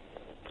 Yes.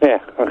 Yeah,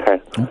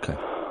 okay. Okay.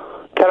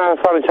 Can I have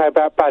a funny say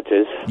about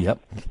badgers? Yep.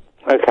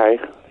 Okay.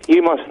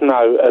 You must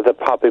know the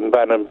pub in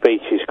Burnham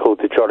Beach is called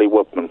the Jolly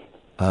Woodman.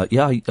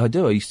 Yeah, I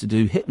do. I used to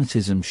do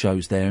hypnotism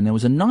shows there, and there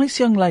was a nice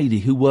young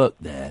lady who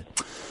worked there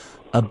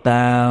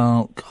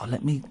about, God,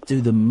 let me do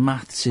the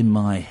maths in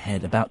my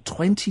head, about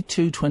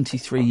 22,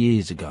 23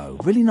 years ago.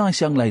 Really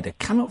nice young lady. I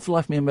cannot for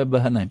life me remember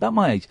her name. About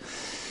my age.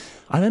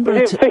 I remember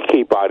Was it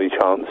Vicky by any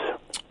chance?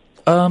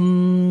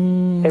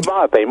 It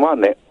might have been,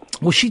 mightn't it?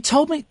 Well, she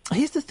told me.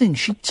 Here's the thing.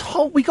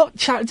 We got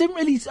chat. Didn't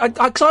really.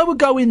 Because I would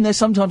go in there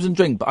sometimes and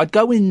drink, but I'd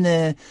go in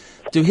there,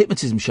 do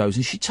hypnotism shows,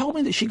 and she told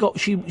me that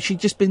she'd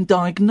just been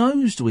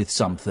diagnosed with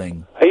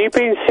something. Are you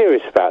being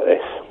serious about this?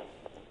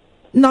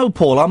 No,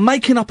 Paul. I'm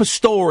making up a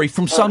story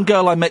from some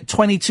girl I met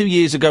 22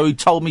 years ago who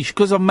told me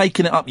because I'm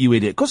making it up. You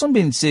idiot. Because I'm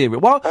being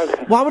serious.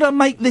 Why would I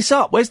make this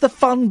up? Where's the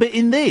fun bit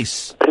in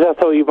this? Because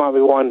I thought you might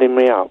be winding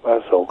me up.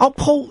 That's all. Oh,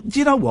 Paul. Do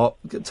you know what?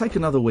 Take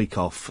another week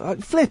off.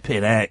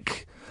 Flipping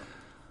heck.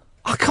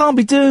 I can't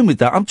be doing with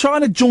that. I'm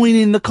trying to join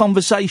in the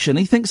conversation.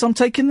 He thinks I'm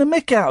taking the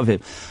mick out of him.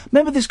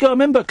 Remember this girl?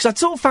 Because I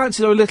sort of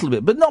fancied her a little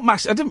bit, but not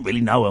massive. I didn't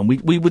really know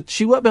her.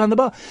 She worked behind the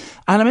bar.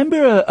 And I remember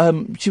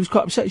her, she was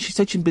quite upset. She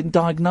said she'd been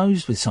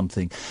diagnosed with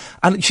something.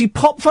 And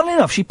funnily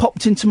enough, she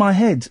popped into my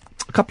head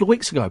a couple of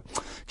weeks ago.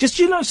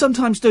 Just,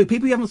 sometimes do.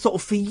 People you haven't thought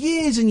of for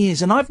years and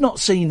years, and I've not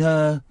seen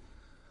her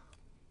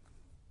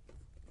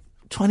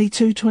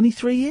 22,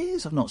 23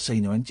 years. I've not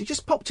seen her. And she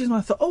just popped in and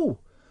I thought, oh,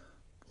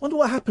 wonder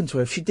what happened to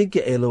her if she did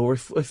get ill, or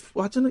if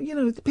I don't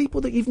know, the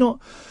people that you've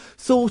not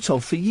thought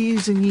of for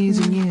years and years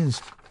and years,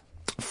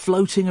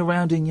 floating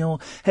around in your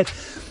head.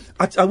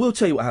 I will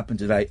tell you what happened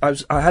today.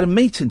 I had a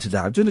meeting today.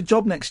 I'm doing a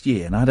job next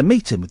year, and I had a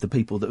meeting with the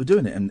people that were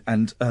doing it,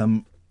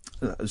 and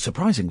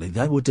surprisingly,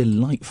 they were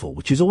delightful,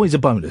 which is always a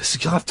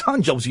bonus. I've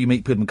done jobs where you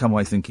meet people and come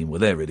away thinking,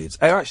 well, there it is.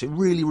 They're actually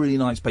really, really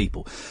nice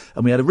people,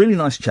 and we had a really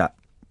nice chat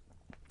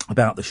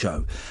about the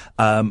show,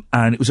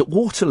 and it was at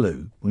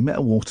Waterloo. We met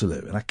at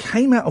Waterloo, and I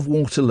came out of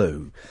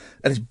Waterloo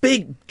at this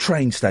big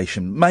train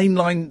station,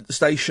 mainline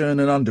station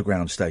and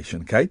underground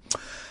station, okay?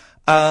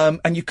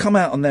 And you come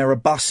out and there are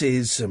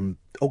buses and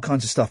all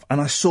kinds of stuff, and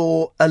I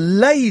saw a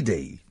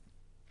lady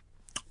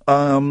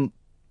who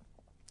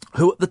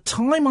at the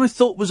time I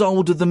thought was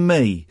older than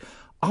me.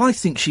 I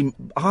think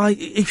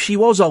if she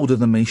was older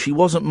than me, she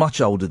wasn't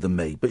much older than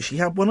me, but she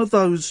had one of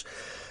those,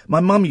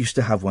 my mum used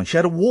to have one, she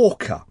had a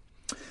walker,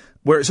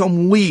 where it's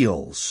on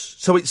wheels.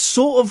 So it's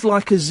sort of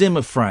like a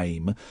Zimmer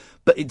frame,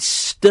 but it's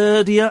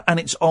sturdier and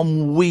it's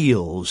on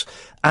wheels.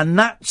 And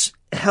that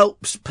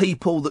helps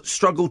people that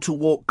struggle to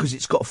walk because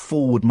it's got a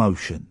forward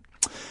motion.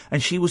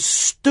 And she was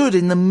stood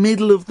in the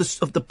middle of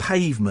the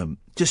pavement,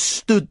 just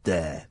stood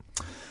there.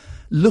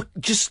 Look,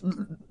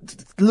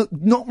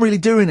 not really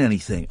doing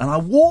anything. And I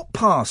walked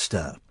past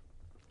her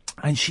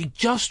and she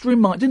just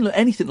didn't look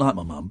anything like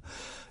my mum.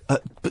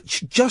 But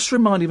she just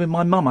reminded me of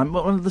my mum.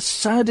 One of the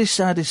saddest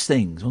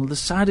things in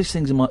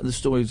the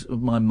stories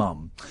of my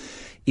mum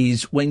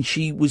is when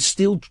she was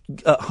still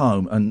at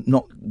home and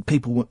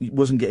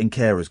wasn't getting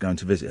carers going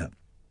to visit her.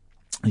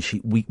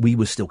 And we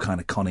were still kind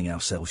of conning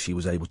ourselves. She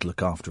was able to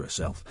look after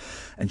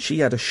herself. And she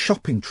had a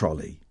shopping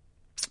trolley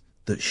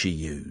that she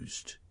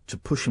used to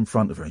push in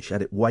front of her, and she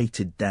had it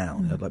weighted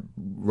down. It had like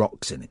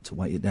rocks in it to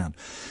weight it down.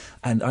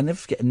 And I never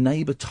forget, a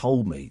neighbour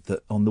told me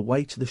that on the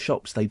way to the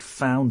shops they'd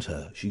found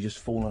her. She'd just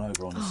fallen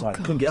over on the side.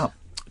 Couldn't get up.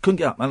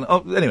 And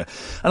anyway,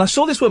 and I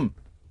saw this woman,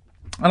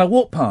 and I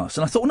walked past,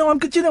 and I thought, no, I'm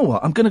good. Do you know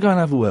what? I'm going to go and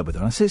have a word with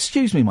her. And I said,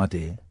 excuse me, my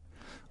dear.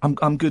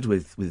 I'm good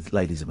with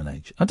ladies of an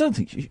age. I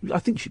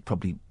think she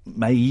probably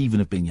may even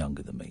have been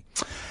younger than me.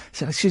 I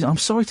said, excuse me, I'm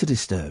sorry to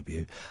disturb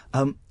you.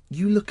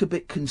 You look a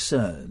bit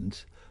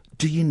concerned.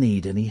 Do you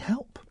need any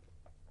help?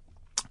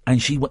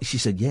 And she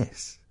said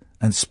yes.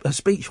 And her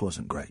speech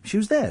wasn't great. She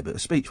was there, but her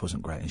speech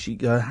wasn't great.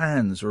 And her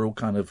hands were all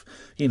kind of,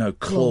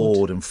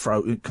 clawed and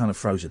kind of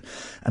frozen.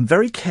 And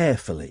very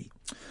carefully,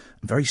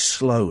 very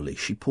slowly,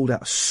 she pulled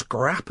out a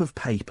scrap of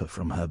paper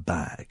from her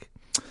bag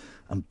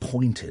and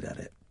pointed at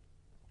it.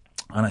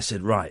 And I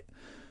said, right,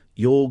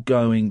 you're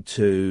going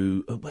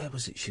to... where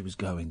was it she was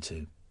going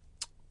to?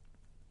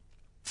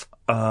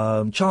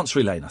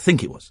 Chancery Lane, I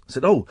think it was. I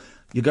said, oh,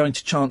 you're going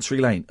to Chancery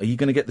Lane. Are you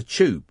going to get the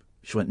tube?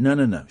 She went,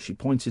 no. She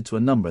pointed to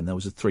a number and there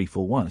was a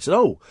 341. I said,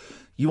 oh,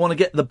 you want to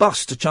get the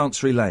bus to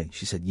Chancery Lane?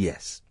 She said,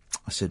 yes.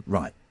 I said,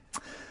 right.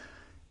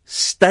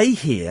 Stay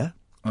here.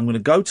 I'm going to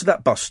go to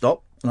that bus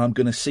stop and I'm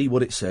going to see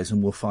what it says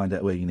and we'll find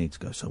out where you need to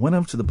go. So I went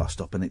over to the bus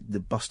stop and the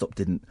bus stop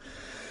didn't...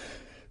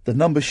 The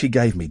number she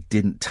gave me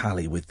didn't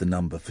tally with the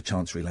number for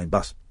Chancery Lane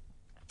bus.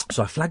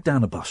 So I flagged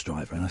down a bus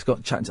driver and I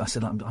got chatting to, I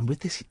said, I'm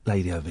with this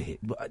lady over here.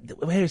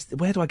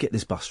 Where do I get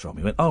this bus from?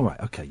 He went, oh, right,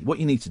 okay. What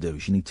you need to do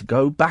is you need to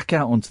go back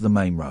out onto the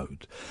main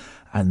road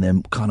and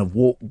then kind of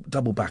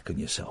double back on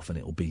yourself and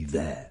it'll be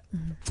there.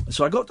 Mm-hmm.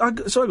 So I got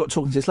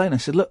talking to this lady and I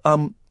said, look,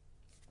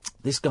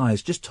 this guy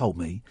has just told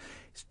me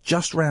it's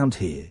just round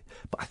here,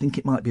 but I think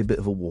it might be a bit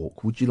of a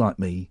walk. Would you like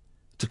me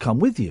to come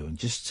with you and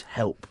just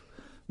help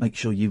make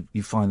sure you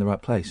find the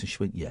right place? And she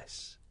went,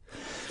 yes.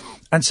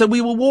 And so we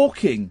were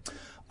walking.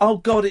 Oh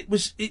God, it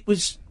was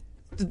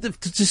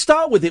to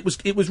start with, it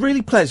was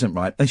really pleasant,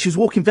 right? And she was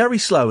walking very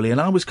slowly and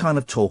I was kind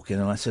of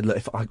talking and I said, look,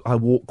 if I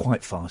walk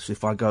quite fast,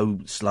 if I go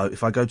slow,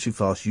 if I go too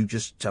fast, you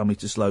just tell me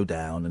to slow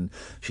down. And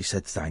she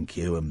said, thank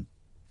you. And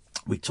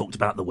we talked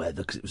about the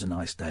weather because it was a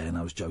nice day and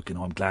I was joking,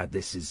 oh, I'm glad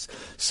this is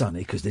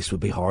sunny because this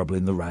would be horrible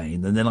in the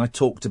rain. And then I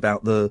talked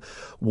about the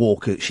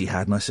walker that she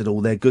had and I said,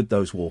 oh, they're good,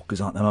 those walkers,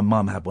 aren't they? My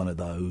mum had one of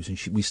those. And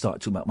we started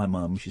talking about my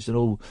mum. She said,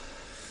 oh,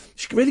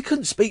 she really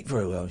couldn't speak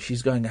very well. She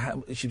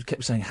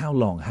kept saying, how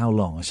long?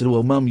 I said,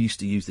 well, Mum used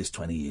to use this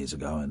 20 years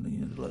ago.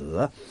 And, blah, blah,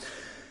 blah.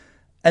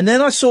 And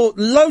then I saw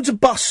loads of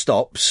bus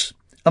stops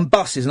and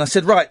buses. And I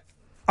said, right,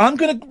 I'm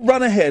going to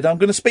run ahead. I'm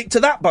going to speak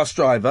to that bus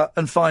driver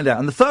and find out.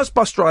 And the first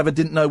bus driver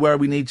didn't know where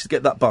we needed to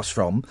get that bus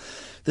from.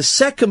 The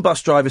second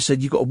bus driver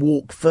said, you've got to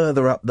walk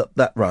further up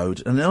that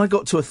road. And then I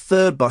got to a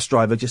third bus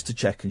driver just to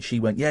check. And she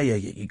went, yeah,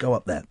 you go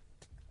up there.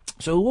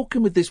 So we're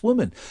walking with this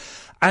woman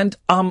and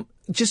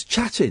just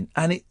chatting.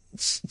 And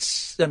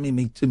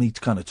me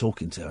kind of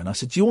talking to her, and I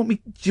said, "Do you want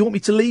me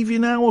to leave you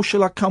now, or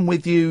shall I come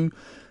with you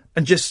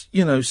and just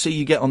see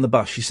you get on the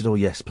bus?" She said, "Oh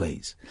yes,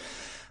 please."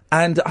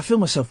 And I feel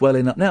myself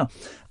welling up now.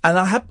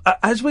 And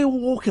as we were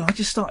walking, I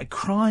just started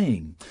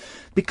crying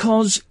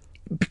because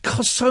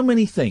so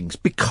many things.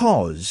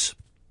 Because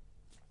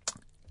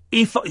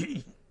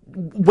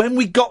when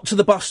we got to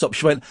the bus stop,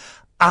 she went,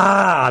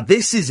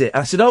 this is it.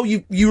 I said, oh,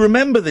 you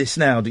remember this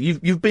now?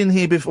 You've been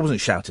here before. I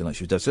wasn't shouting like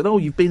she was doing. I said, oh,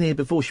 you've been here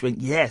before. She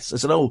went, yes. I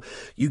said, oh,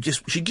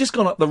 she'd just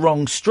gone up the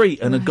wrong street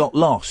and had got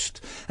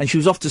lost. And she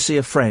was off to see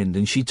a friend.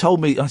 And she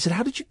told me, I said,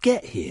 how did you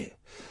get here?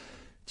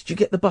 Did you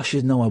get the bus? She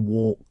said, no, I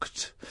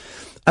walked.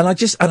 And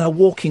our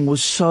walking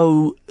was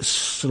so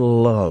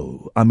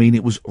slow. I mean,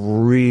 it was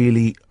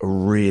really,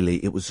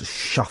 it was a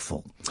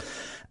shuffle.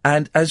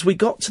 And as we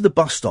got to the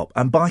bus stop,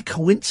 and by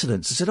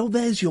coincidence, I said, oh,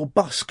 there's your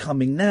bus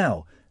coming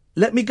now.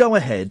 Let me go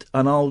ahead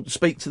and I'll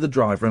speak to the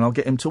driver and I'll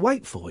get him to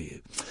wait for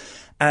you.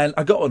 And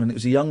I got on and it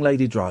was a young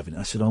lady driving.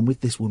 I said, I'm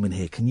with this woman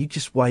here. Can you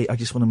just wait? I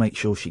just want to make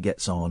sure she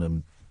gets on.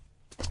 And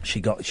she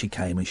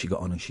came and she got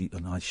on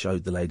and I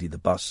showed the lady the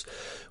bus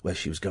where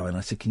she was going.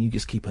 I said, can you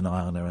just keep an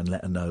eye on her and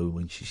let her know?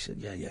 And she said,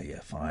 yeah,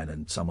 fine.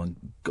 And someone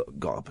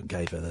got up and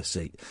gave her the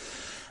seat.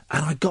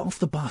 And I got off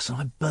the bus and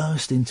I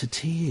burst into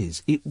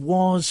tears. It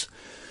was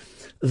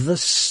the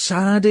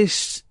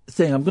saddest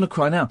thing. I'm going to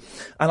cry now.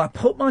 And I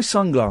put my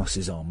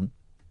sunglasses on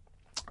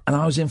and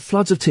I was in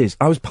floods of tears.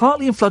 I was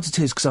partly in floods of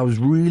tears because I was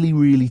really,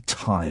 really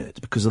tired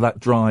because of that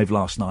drive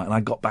last night. And I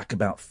got back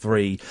about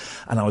 3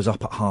 and I was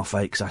up at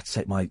 8:30 because I had to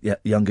take my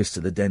youngest to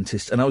the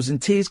dentist. And I was in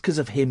tears because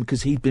of him,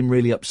 because he'd been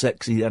really upset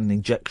because he had an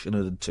injection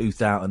of the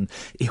tooth out and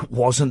it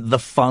wasn't the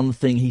fun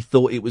thing he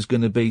thought it was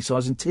going to be. So I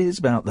was in tears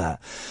about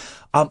that.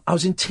 I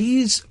was in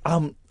tears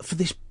for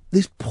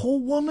this poor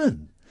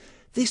woman.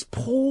 This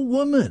poor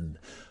woman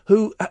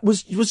who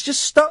was just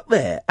stuck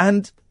there.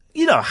 And,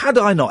 had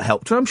I not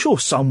helped her, I'm sure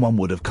someone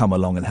would have come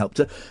along and helped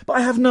her. But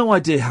I have no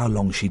idea how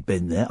long she'd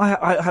been there.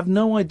 I have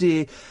no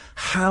idea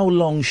how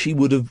long she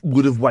would have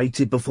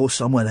waited before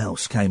someone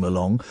else came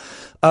along.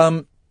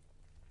 I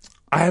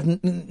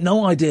have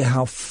no idea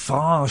how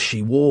far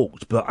she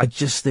walked, but I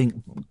just think,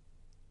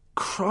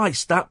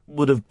 Christ, that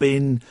would have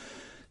been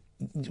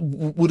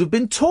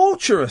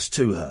torturous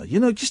to her.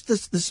 Just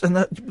this and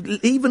that,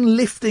 even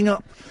lifting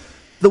up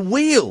the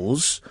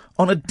wheels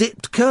on a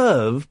dipped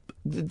curb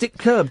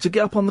to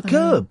get up on the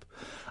curb.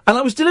 And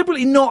I was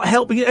deliberately not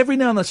helping it. Every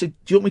now and then I said,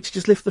 do you want me to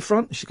just lift the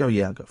front? She'd go,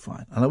 yeah, I'll go,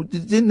 fine. And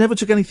I never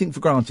took anything for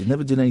granted,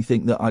 never did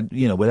anything that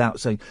without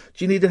saying,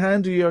 do you need a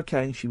hand? Are you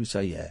okay? She would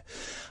say, yeah.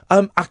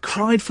 I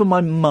cried for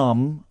my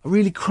mum. I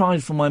really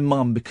cried for my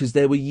mum because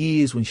there were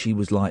years when she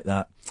was like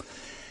that.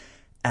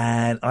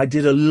 And I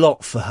did a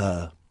lot for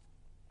her.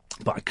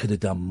 But I could have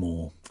done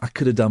more.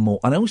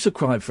 And I also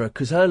cried for her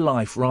because her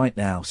life right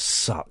now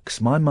sucks.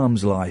 My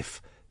mum's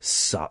life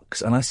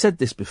sucks. And I said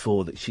this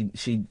before, that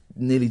she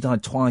nearly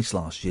died twice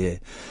last year.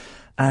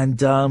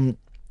 And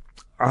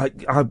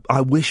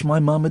I wish my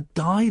mum had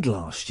died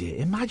last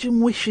year. Imagine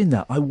wishing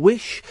that. I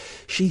wish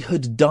she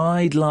had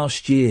died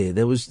last year.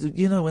 There was,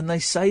 when they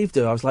saved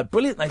her, I was like,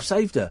 brilliant, they've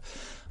saved her.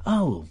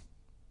 Oh,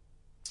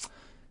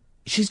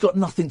 she's got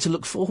nothing to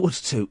look forward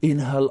to in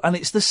her, and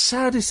it's the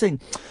saddest thing.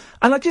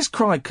 And I just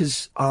cried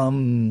because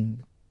the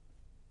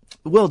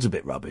world's a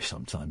bit rubbish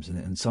sometimes,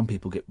 isn't it? And some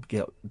people get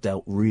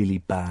dealt really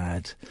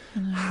bad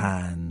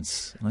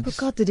hands. But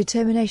God, the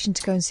determination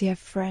to go and see her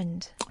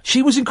friend.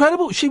 She was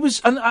incredible. She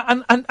was, and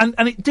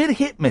it did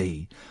hit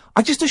me.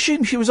 I just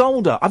assumed she was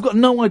older. I've got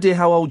no idea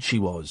how old she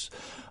was.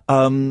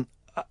 But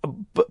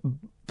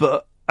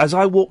as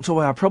I walked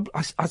away,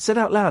 I said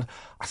out loud,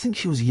 I think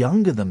she was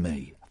younger than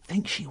me.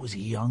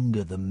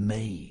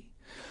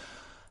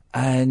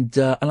 And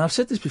I've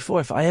said this before,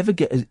 if I ever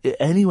get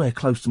anywhere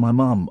close to my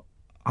mum,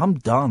 I'm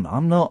done.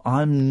 I'm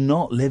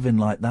not living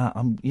like that.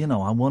 I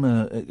want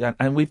to,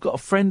 and we've got a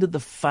friend of the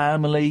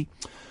family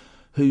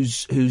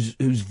who's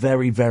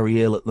very,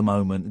 very ill at the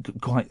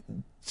moment, quite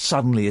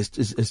suddenly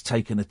has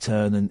taken a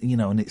turn, and,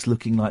 and it's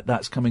looking like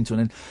that's coming to an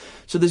end.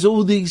 So there's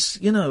all these,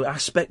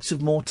 aspects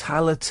of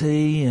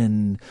mortality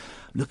and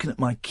looking at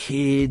my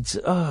kids.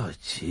 Oh,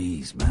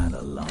 jeez, man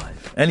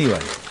alive.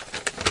 Anyway,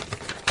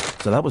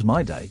 so that was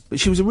my day. But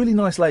she was a really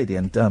nice lady,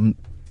 and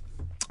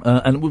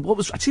what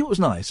was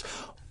nice,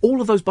 all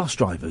of those bus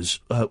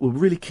drivers were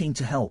really keen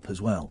to help as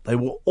well. They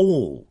were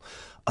all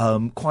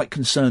quite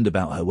concerned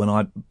about her when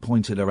I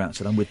pointed her out,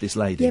 said, I'm with this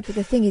lady. Yeah, but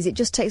the thing is, it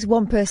just takes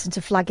one person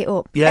to flag it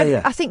up.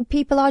 Yeah. I think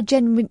people are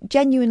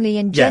genuinely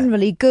and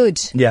generally good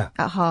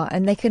at heart,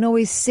 and they can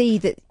always see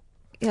that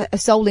a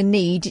soul in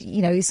need,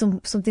 is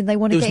something they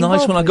want to get involved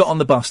with. It was nice when I got on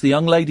the bus. The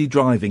young lady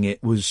driving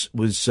it was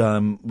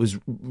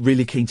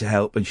really keen to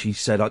help, and she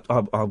said,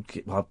 I've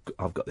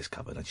got this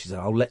covered. And she said,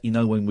 I'll let you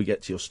know when we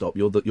get to your stop.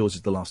 Yours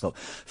is the last stop.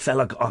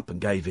 Fella got up and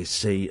gave his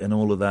seat and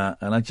all of that,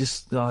 and I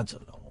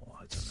don't know.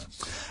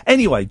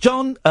 Anyway,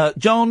 John,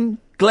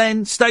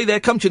 Glenn, stay there.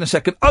 Come to you in a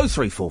second.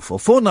 0344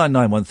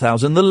 499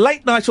 1000. The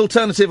late night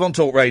alternative on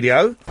Talk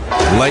Radio.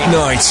 Late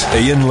night,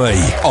 Iain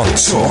Lee on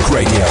Talk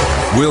Radio.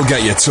 We'll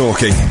get you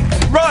talking.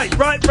 Right.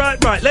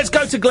 Let's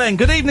go to Glenn.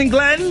 Good evening,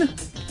 Glenn.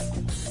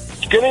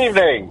 Good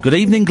evening. Good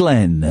evening,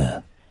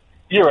 Glenn.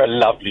 You're a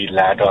lovely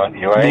lad, aren't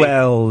you, eh?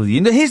 Well,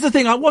 here's the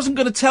thing. I wasn't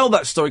going to tell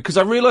that story because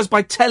I realised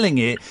by telling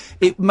it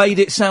made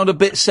it sound a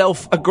bit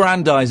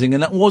self-aggrandising,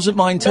 and that wasn't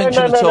my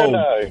intention at all.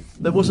 No.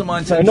 That wasn't my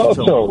intention not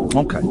at all.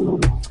 Okay.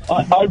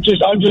 I'm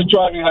just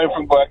driving home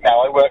from work now.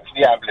 I work for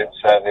the ambulance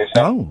service.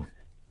 Oh.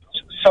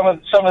 Some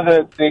of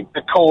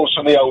the calls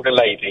from the older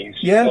ladies.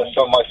 Yeah.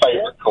 Some of my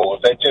favourite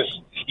calls. They're just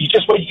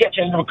when you get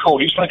to the end of a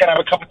call, you just want to go and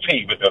have a cup of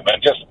tea with them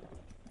and just.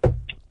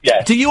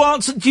 Yeah. Do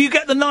you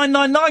get the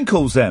 999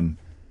 calls then?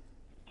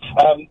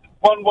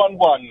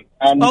 111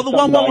 and the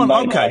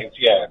 111. Okay.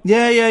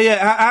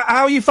 Yeah.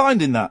 How are you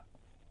finding that?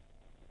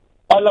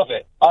 I love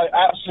it. I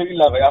absolutely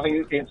love it. I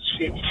think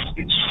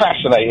it's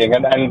fascinating,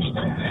 and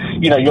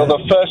you're the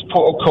first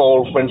port of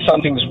call when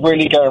something's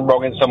really going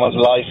wrong in someone's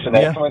life, and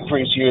they're coming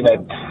through to you, and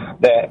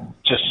they're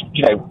just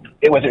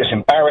whether it's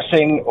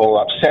embarrassing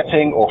or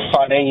upsetting or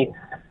funny,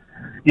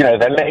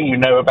 they're letting you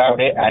know about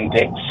it, and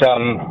it's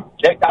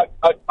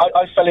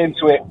I fell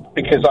into it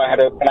because I had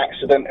an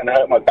accident and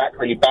hurt my back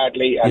really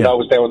badly, and I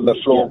was there on the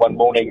floor one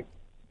morning,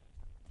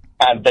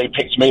 and they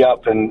picked me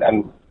up and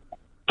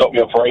got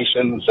me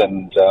operations,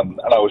 and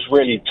I was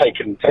really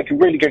taken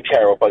really good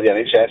care of by the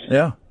NHS.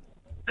 Yeah.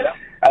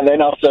 And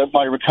then after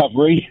my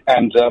recovery,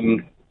 and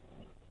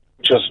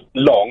which was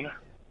long,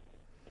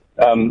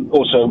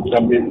 also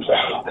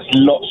there's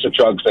lots of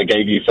drugs they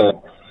gave you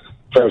for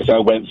everything I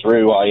went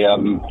through.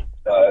 I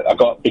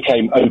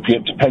became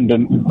opiate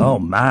dependent. Oh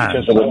man!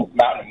 Because of the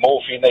amount of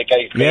morphine they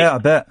gave me. Yeah, I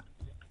bet.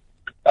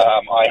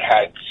 I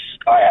had.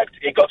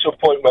 It got to a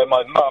point where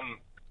my mum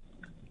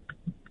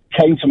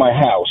came to my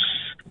house,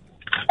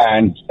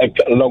 and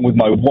along with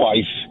my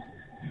wife,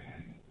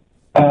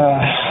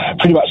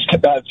 pretty much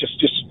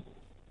just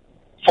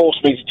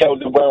forced me to tell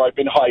them where I'd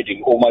been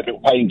hiding all my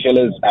little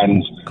painkillers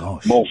and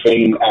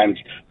morphine, and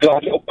because I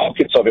had little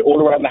pockets of it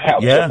all around the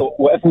house. Yeah. So I thought,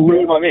 whatever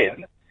room I'm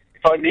in,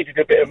 if I needed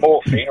a bit of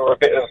morphine or a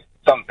bit of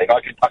something, I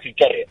could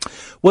get it.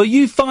 Were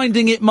you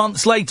finding it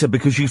months later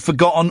because you'd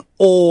forgotten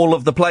all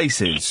of the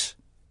places?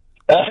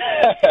 No,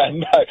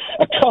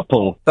 a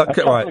couple.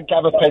 Okay, right. Of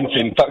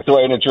gabapentin tucked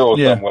away in a drawer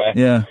somewhere.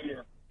 Yeah.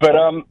 But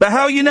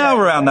how are you now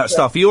around that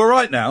stuff? Are you all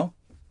right now?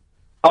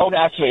 Oh,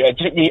 absolutely. It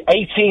took me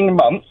 18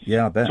 months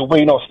I bet. to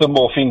wean off the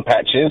morphine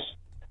patches.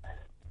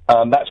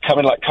 That's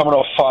coming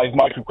off 5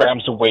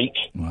 micrograms a week.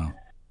 Wow.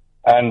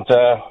 And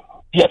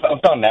Yeah, but I'm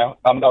done now.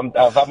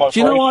 I've had my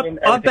Do you know what? operation,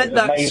 I bet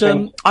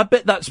everything was I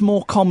bet that's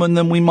more common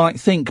than we might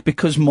think,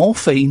 because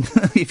morphine,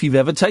 if you've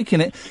ever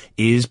taken it,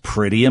 is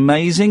pretty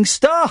amazing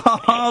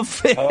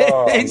stuff.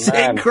 It's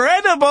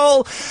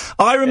incredible.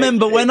 I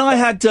remember when I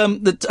had a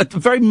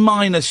very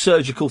minor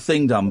surgical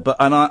thing done,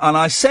 and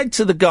I said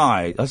to the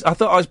guy, I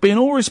thought I was being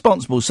all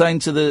responsible, saying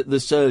to the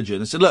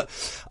surgeon, I said, look,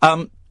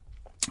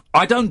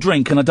 I don't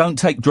drink and I don't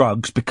take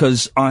drugs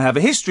because I have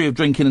a history of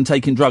drinking and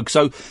taking drugs,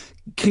 so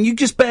can you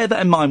just bear that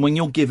in mind when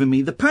you're giving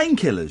me the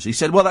painkillers? He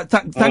said, well,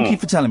 thank you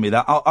for telling me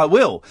that. I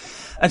will.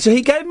 And so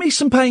he gave me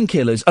some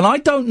painkillers, and I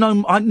don't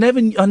know, I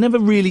never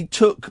really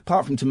took,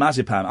 apart from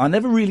temazepam, I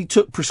never really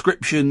took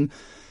prescription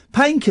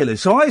painkillers.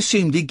 So I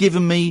assumed he'd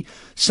given me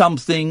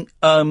something,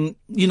 not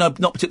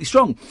particularly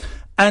strong.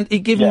 And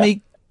he'd given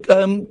me,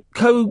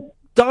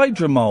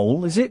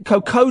 codidromol, is it?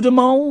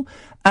 Cocodamol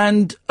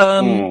and,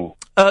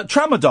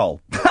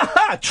 tramadol.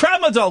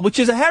 Tramadol, which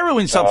is a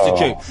heroin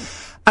substitute.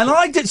 And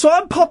so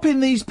I'm popping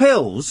these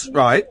pills,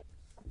 right,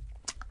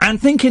 and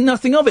thinking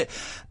nothing of it.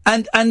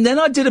 And then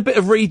I did a bit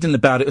of reading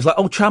about it. It was like,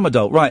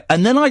 tramadol, right.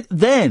 And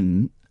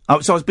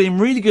so I was being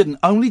really good and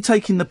only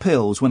taking the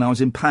pills when I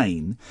was in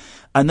pain.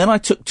 And then I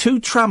took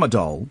 2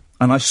 tramadol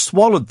and I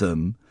swallowed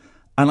them.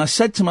 And I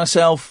said to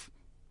myself,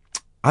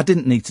 I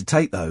didn't need to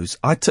take those.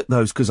 I took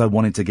those because I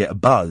wanted to get a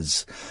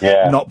buzz,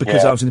 not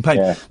because I was in pain.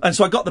 Yeah. And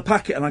so I got the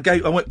packet and I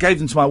gave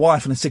them to my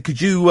wife and I said,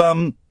 could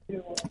you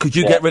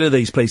get rid of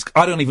these, please?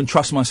 I don't even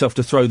trust myself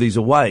to throw these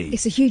away.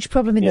 It's a huge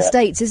problem in the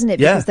States, isn't it?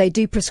 Because they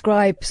do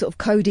prescribe sort of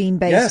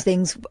codeine-based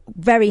things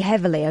very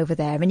heavily over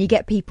there, and you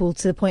get people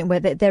to the point where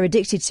they're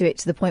addicted to it,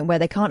 to the point where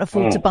they can't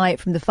afford to buy it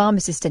from the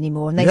pharmacist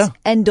anymore, and they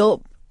end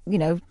up,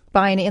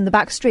 buying it in the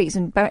back streets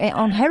and buying it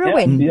on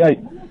heroin. No,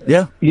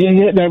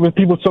 when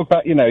people talk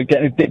about,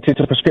 getting addicted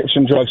to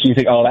prescription drugs, you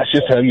think, that's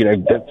just how,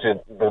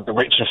 the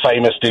rich and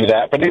famous do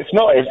that. But it's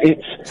not.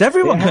 It's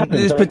everyone.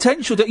 There's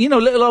potential to,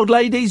 little old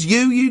ladies,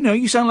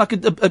 you sound like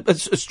a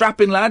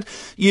strapping lad.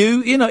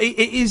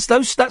 It is,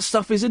 that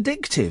stuff is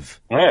addictive.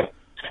 Yeah.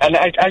 And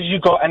as you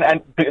got, and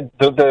it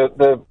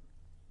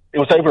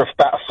was over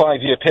about a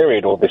 5-year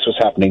period all this was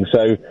happening.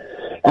 So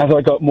as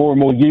I got more and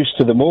more used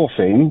to the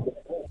morphine,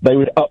 they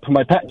would up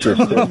my patches.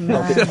 And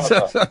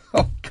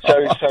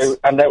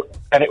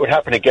it would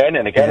happen again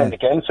and again and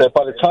again. So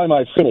by the time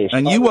I'd finished...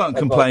 And you weren't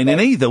complaining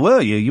either,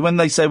 were you? When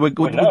they say, would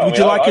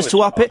you like us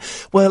to up it?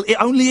 Well,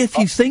 only if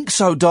you think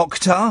so,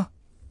 Doctor.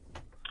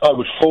 I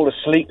would fall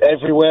asleep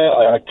everywhere.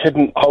 I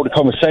couldn't hold a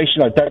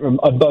conversation. I'm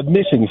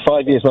missing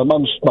 5 years. My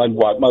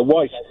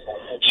wife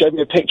showed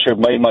me a picture of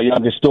me and my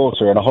youngest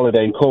daughter on a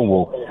holiday in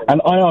Cornwall.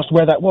 And I asked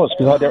where that was,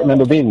 because I don't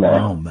remember being there.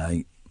 Oh,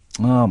 mate.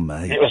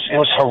 It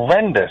was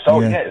horrendous.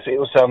 Yes, it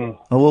was.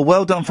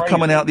 Well done for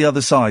coming out the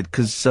other side,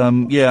 because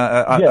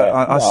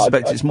I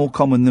suspect it's more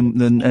common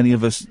than any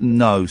of us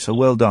know. So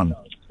well done.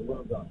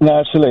 No,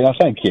 absolutely. No,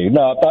 thank you.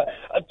 No, but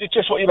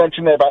just what you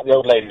mentioned there about the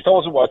old ladies. That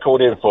wasn't what I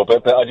called in for,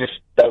 but I just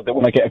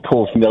when I get a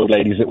call from the old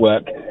ladies at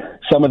work,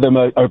 some of them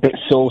are a bit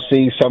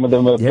saucy, some of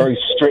them are very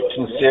strict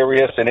and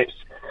serious, and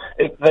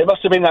they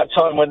must have been that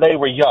time when they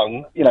were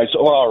young, sort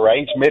of our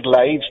age,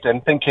 middle-aged,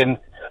 and thinking,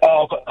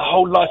 I've got a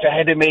whole life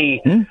ahead of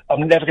me.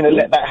 I'm never going to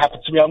let that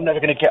happen to me. I'm never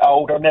going to get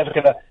old. I'm never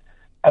going to...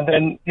 And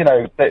then,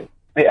 it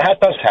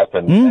does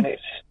happen. And it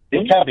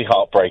can be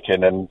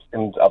heartbreaking and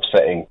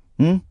upsetting.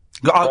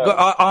 I'm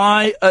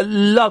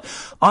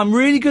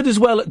really good as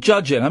well at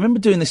judging. I remember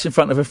doing this in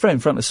front of a friend, in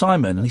front of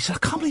Simon, and he said, I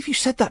can't believe you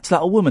said that to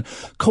that old woman,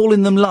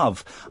 calling them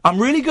love. I'm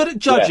really good at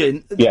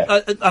judging,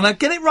 and I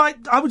get it right,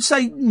 I would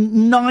say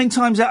 9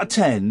 times out of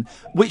 10,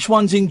 which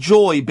ones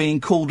enjoy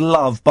being called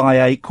love by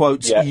a,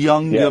 quote,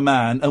 younger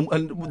man,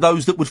 and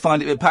those that would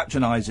find it a bit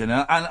patronising.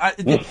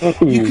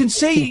 You can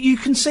see, you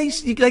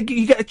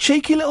get a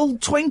cheeky little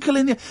twinkle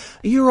in the...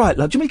 You're right,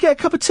 love. Do you want me to get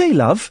a cup of tea,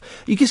 love?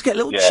 You just get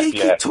a little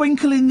cheeky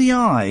twinkle in the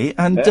eye.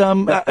 And,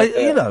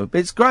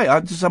 it's great.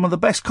 Some of the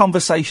best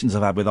conversations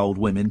I've had with old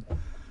women.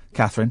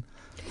 Catherine.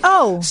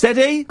 Oh.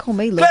 Steady. Call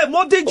me, Claire,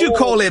 what did you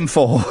call him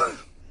for?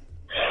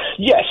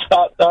 Yes,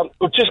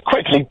 just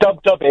quickly, Dub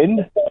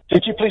In.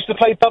 Did you please to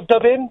play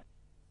Dub In?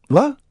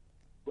 What?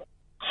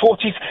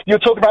 You were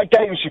talking about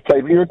games you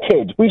played when you were a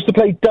kid. We used to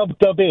play Dub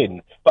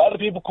In, but other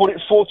people called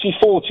it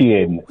 40-40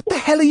 in. What the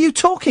hell are you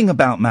talking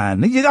about,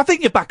 man? I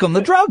think you're back on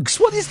the drugs.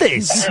 What is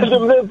this?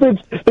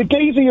 the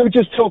geezer you were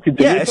just talking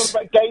to. Yes. You were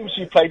talking about games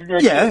you played when you were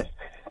a kid.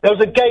 There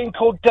was a game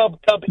called Dub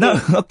In. No,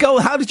 go.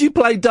 How did you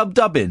play Dub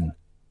In?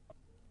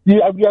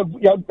 Not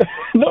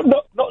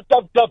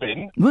Dub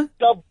In. What?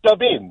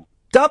 Dub In.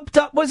 Dub.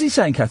 What's he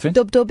saying, Catherine?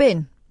 Dub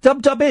In.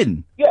 Dub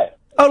In. Yeah.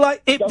 Oh,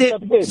 like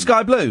Dip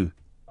Sky Blue.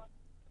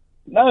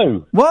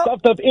 No.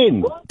 What? Dub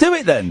In. Do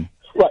it then.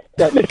 Right.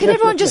 Can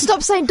everyone just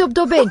stop saying Dub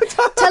In?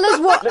 Tell us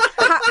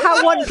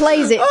how one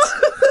plays it.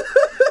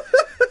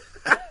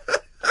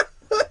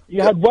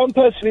 You had one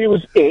person who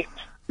was it.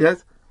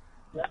 Yes.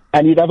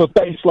 And you'd have a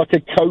base like a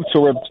coat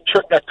or a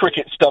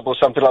cricket stub or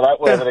something like that,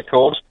 whatever they're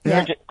called.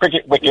 Yeah.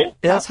 Cricket wicket.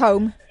 That's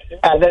home.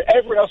 And then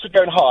everyone else would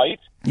go and hide.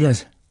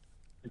 Yes.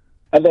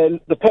 and then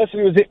the person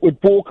who was it would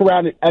walk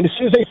around it, and as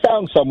soon as they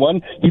found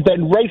someone, you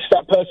then race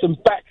that person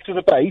back to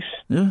the base.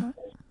 Yeah.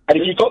 And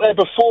if you got there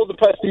before the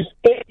person who's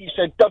it, you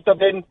said dub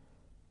in,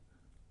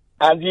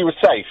 and you were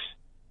safe.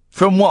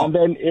 From what? And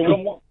then it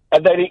was,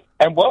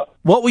 and what?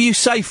 What were you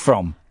safe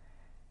from?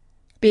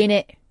 Being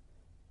it.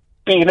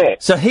 Being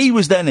it. So he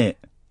was then it?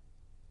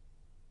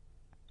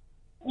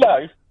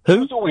 No. Who? He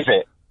was always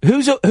it.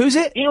 Who's it?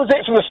 He was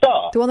it from the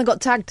start. The one that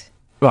got tagged.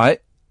 Right.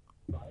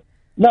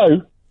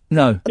 No.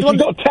 No. If you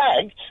got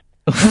tagged,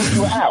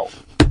 you were out.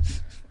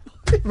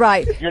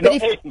 Right. You're not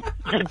in.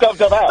 You're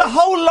dubbed out. The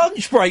whole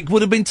lunch break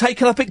would have been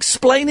taken up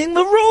explaining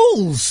the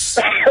rules.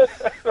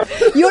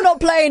 You're not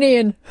playing,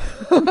 Ian.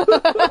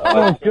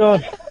 Oh,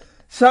 God.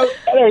 So...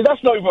 Anyway,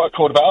 that's not even what I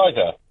called about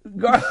either.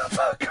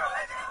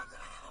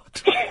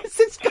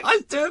 This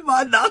guy's doing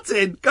my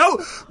nutting. Go.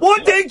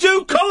 What did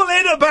you call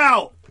in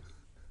about?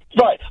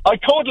 Right. I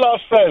called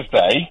last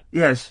Thursday.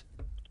 Yes.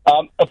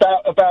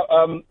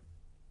 About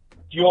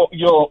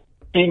your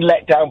being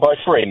let down by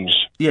Fringe.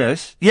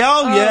 Yes.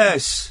 Yeah.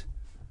 Yes.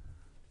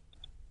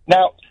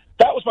 Now,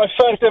 that was my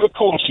first ever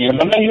call to you, and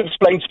I know you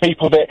explained to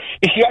people that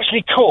if you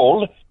actually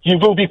call, you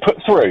will be put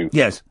through.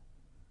 Yes.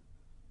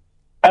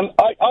 And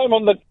I'm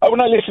on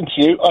when I listen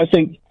to you, I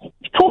think,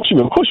 of course you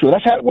will,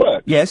 that's how it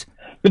works. Yes.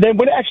 But then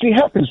when it actually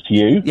happens to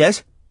you...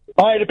 Yes.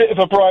 I had a bit of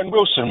a Brian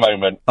Wilson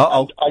moment.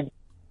 Uh-oh.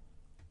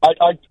 I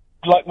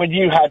like when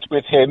you had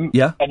with him...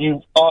 Yeah. And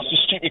you asked a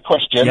stupid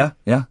question.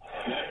 Yeah,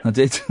 I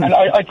did. And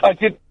I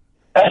did...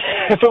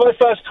 for my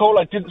first call,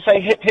 I didn't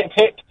say hip, hip,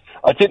 hip.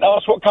 I didn't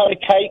ask what kind of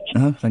cake.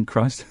 Oh, thank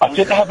Christ. I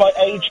didn't have my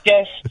age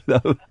guess. No.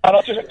 And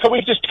I just... Can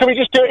we just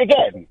do it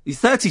again? He's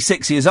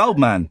 36 years old,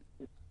 man.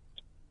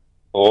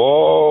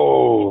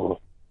 Oh.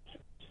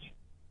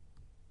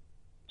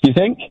 Do you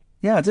think?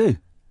 Yeah, I do.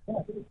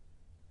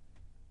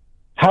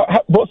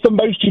 How, what's the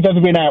most you've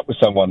ever been out with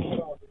someone?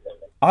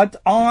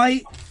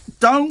 I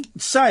don't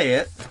say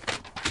it.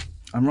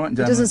 I'm writing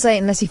down. He doesn't say it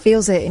unless he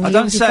feels it. And I you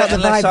don't obviously say felt it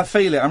the unless vibe. I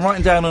feel it. I'm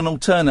writing down an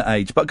alternate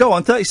age. But go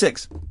on,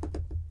 36.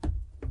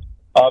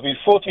 I'll be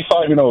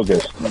 45 in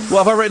August.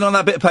 What have I written on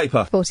that bit of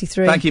paper?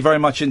 43. Thank you very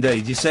much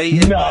indeed. You see?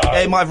 No.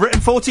 I've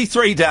written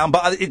 43 down,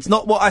 but it's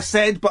not what I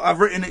said, but I've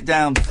written it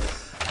down.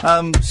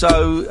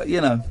 So, you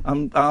know,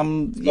 I'm...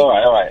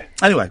 All right.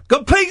 Anyway,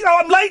 please,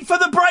 I'm late for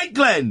the break,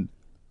 Glenn.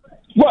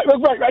 Right,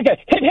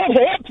 okay. Hip, hip,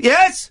 hip.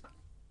 Yes?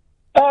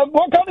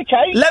 What kind of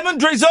cake? Lemon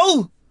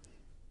drizzle.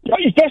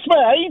 You guess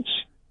my age?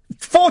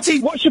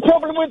 40... What's your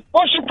problem with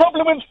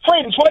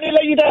Fringe? Why did he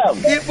let you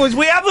down?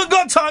 We haven't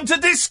got time to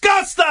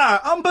discuss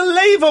that!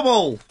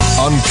 Unbelievable!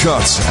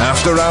 Uncut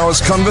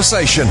after-hours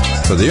conversation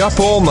for the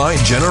up-all-night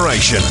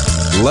generation.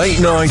 Late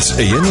night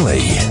Iain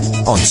Lee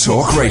on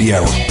Talk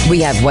Radio.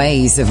 We have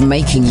ways of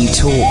making you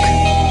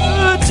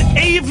talk. Good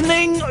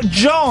evening,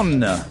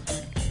 John.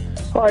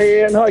 Hi,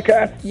 Ian. Hi,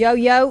 Kath. Yo.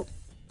 Yo.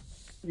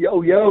 I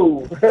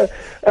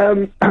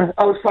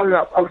was phoning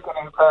up. I was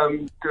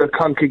going to do a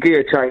clunky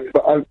gear change,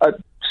 but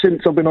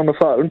since I've been on the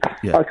phone,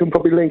 Yeah. I can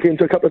probably link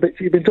into a couple of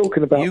bits you've been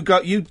talking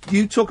about. You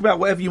talk about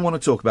whatever you want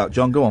to talk about,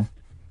 John. Go on.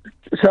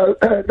 So,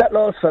 that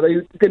last fellow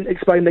didn't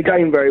explain the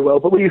game very well,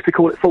 but we used to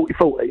call it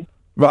 40-40.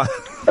 Right.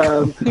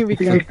 Here we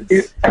go.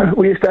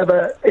 We used to have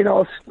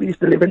we used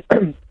to live in...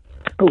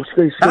 Oh,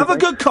 excuse me. Have a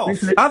good cough.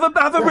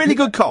 Have a really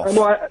good cough.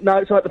 No,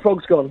 it's like the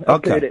fog's gone.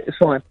 I've cleared it. It's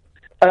fine.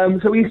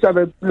 So we used to have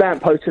a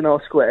lamppost in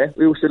our square.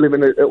 We used to live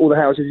in all the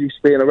houses used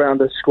to be in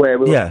around a square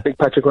with a big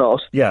patch of grass.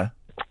 Yeah.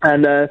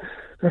 And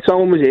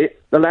someone was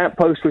it. The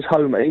lamppost was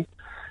homey.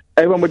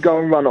 Everyone would go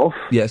and run off.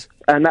 Yes.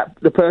 And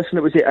the person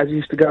that was it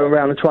used to go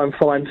around and try and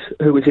find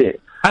who was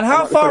it. And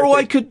how far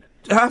away could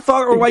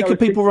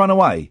people run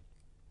away?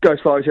 Go as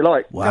far as you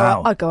like.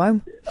 Wow. I'd go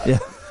home. Yeah.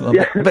 Well,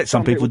 I bet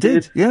some people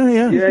did.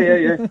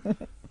 Yeah.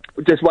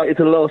 Just waited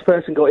till the last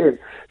person got in.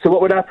 So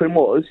what would happen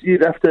was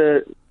you'd have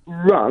to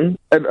run,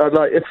 and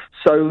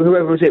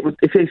whoever was it,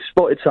 if he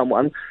spotted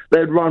someone,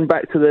 they'd run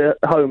back to the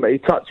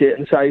homie, touch it,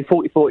 and say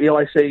 40-40.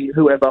 I see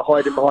whoever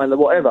hiding behind the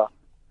whatever,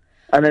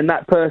 and then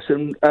that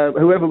person,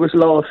 whoever was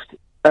last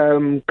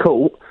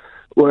caught,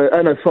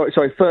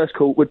 first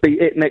caught would be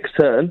it next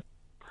turn.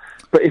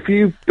 But if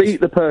you beat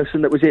the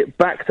person that was it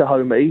back to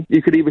homie,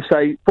 you could either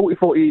say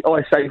 40-40,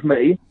 I save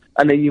me,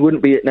 and then you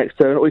wouldn't be it next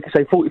turn, or you could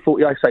say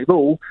 40-40, I save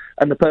all,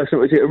 and the person that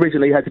was it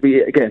originally had to be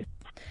it again.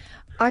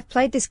 I've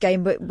played this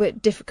game, but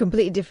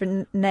completely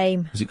different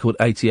name. Was it called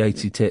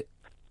 80-80 tit?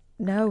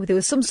 No, there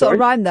was some sort of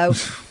rhyme though.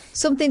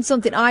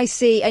 something I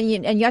see,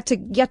 and you had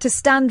to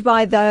stand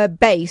by the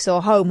base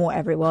or home or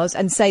whatever it was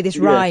and say this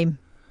rhyme.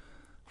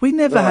 We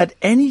never had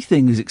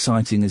anything as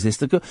exciting as this.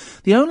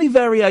 The only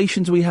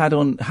variations we had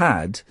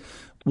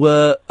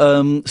were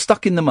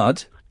stuck in the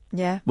mud.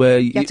 Yeah. Where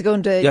you had to go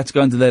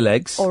under their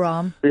legs or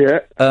arm. Yeah.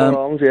 Or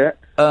arms. Yeah.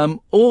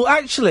 Or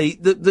actually,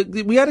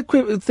 we had a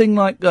quick thing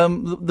like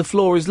the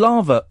floor is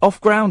lava,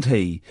 off ground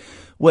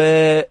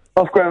where...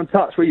 Off-ground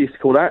touch, we used to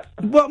call that.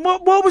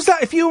 What was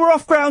that? If you were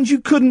off-ground, you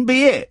couldn't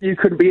be it? You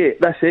couldn't be it,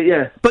 that's it,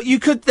 yeah. But you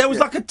could... There was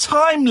like a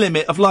time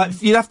limit of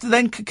like... You'd have to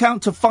then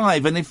count to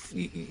 5, and if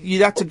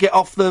you'd have to get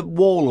off the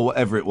wall or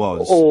whatever it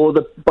was. Or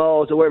the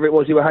bars or whatever it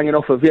was you were hanging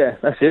off of, yeah,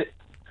 that's it.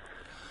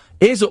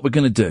 Here's what we're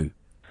going to do.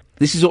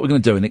 This is what we're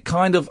going to do, and it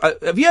kind of...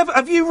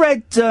 have you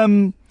read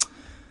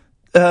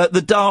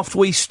The Daft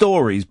Wee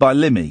Stories by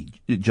Limmy,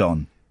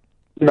 John?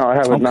 No, I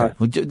haven't, no.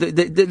 Well,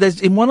 there's,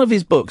 in one of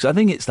his books, I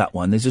think it's that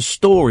one, there's a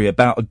story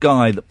about a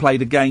guy that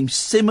played a game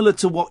similar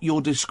to what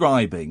you're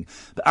describing,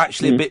 but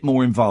actually a bit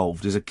more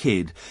involved as a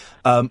kid.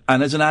 And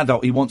as an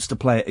adult, he wants to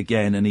play it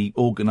again, and he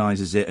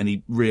organises it, and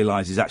he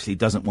realises actually he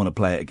doesn't want to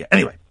play it again.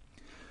 Anyway.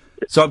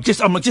 So I'm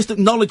just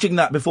acknowledging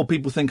that before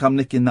people think I'm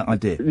nicking that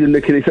idea. You're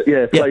nicking it,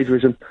 yeah,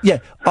 plagiarism. Yeah,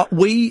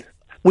 we're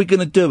going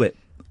to do it.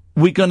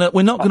 We're not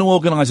going to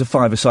organise a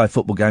five-a-side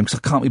football game because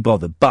I can't be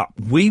bothered. But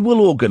we will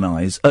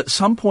organise at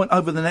some point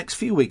over the next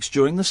few weeks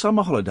during the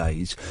summer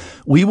holidays.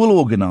 We will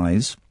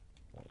organise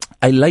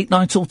a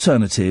late-night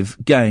alternative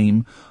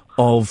game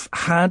of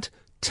had,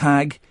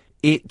 tag,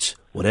 it,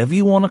 whatever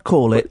you want to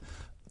call it,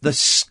 the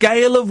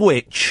scale of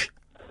which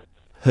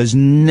has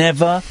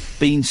never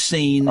been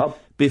seen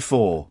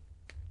before.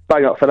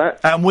 Bang up for that.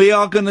 And we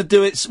are going to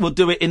do it. We'll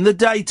do it in the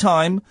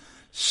daytime,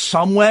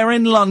 somewhere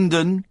in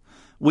London.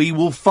 We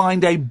will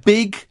find a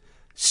big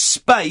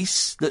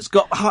space that's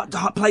got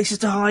places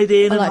to hide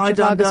in and hide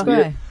Trafalgar under.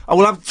 Square. Oh,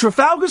 well,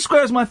 Trafalgar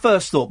Square is my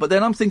first thought, but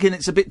then I'm thinking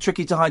it's a bit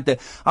tricky to hide there.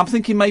 I'm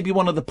thinking maybe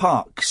one of the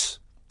parks,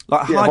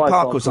 like Hyde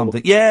Park or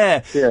something.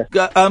 Yeah.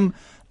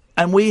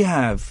 And we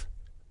have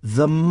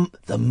the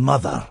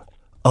mother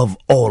of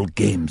all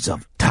games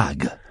of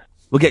tag.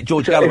 We'll get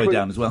George Galloway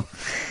down as well.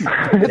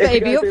 I bet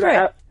he'd be up for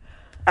it.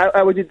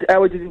 How would you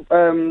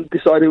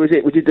decide who was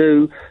it? Would you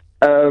do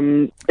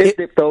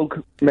Dip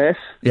Dog Mess?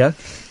 Yeah.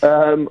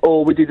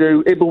 Or would you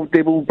do Ibble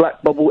Dibble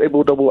Black Bubble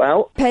Ibble Double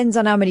Out? Depends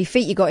on how many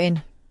feet you got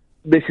in.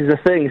 This is the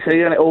thing,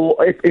 see, or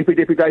Ippy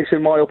Dippy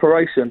Dation My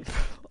Operation.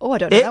 Oh, I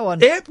don't know that one.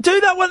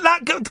 Do that one.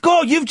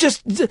 God, you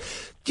just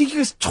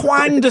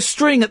twanged a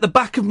string at the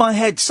back of my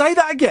head. Say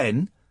that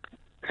again.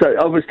 So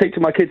I was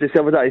teaching my kids this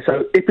the other day.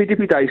 So Ippy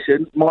Dippy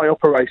Dation, My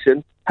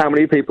Operation, how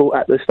many people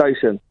at the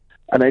station?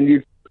 And then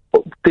you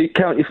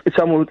count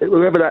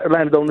whoever that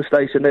landed on the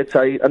station, they'd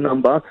say a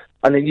number,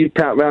 and then you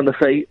count round the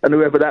feet, and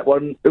whoever that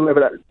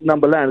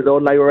number landed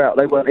on, they were out.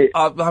 They weren't it.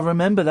 I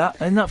remember that.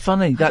 Isn't that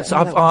funny?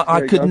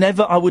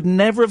 I would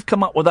never have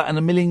come up with that in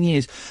a million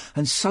years.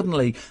 And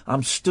suddenly,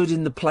 I'm stood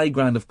in the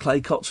playground of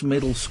Claycott's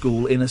Middle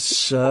School in a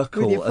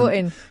circle. With your foot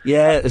in.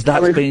 Yeah, as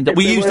that's been done.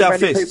 We used our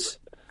fists.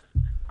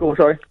 Oh,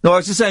 sorry. No, I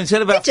was just saying,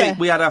 instead of our feet,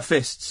 we had our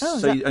fists.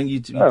 Oh, and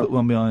you put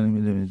one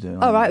behind.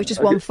 Oh, right, it was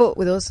just 1 foot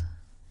with us.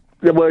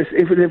 Well,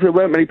 if there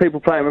weren't many people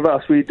playing with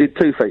us, we did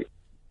 2 feet.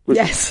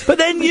 Yes. But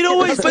then you'd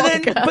always,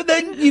 but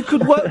then you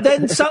could work.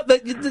 Then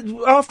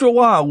after a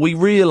while, we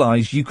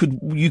realised you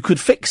could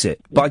fix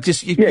it by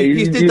just you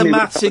did the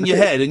maths in your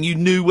head and you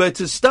knew where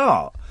to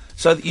start.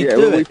 So that you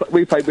do it.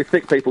 We played with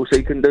thick people, so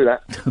you couldn't do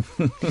that.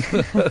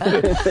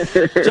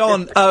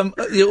 John,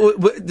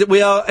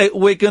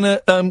 we're going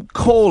to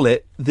call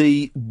it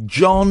the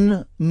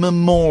John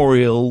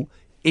Memorial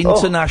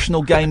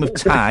International Game of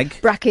Tag.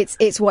 Brackets,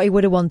 it's what he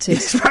would have wanted.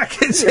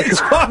 Brackets,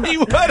 it's what he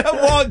would have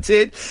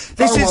wanted.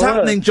 This is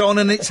happening, John,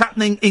 and it's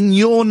happening in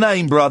your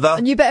name, brother.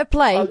 And you better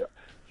play.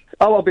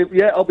 I'll be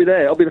there. I'll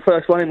be the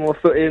first one in, my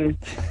foot in.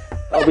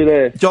 I'll be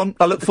there. John,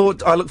 I look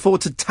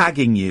forward to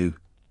tagging you.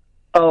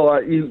 Oh,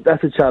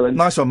 that's a challenge.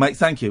 Nice one, mate.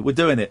 Thank you. We're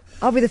doing it.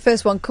 I'll be the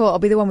first one caught. I'll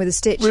be the one with the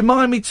stitch.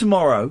 Remind me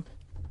tomorrow.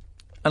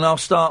 And I'll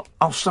start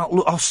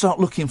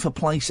looking for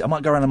places. I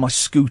might go around on my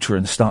scooter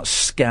and start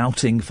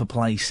scouting for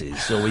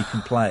places so we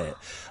can play it.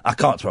 I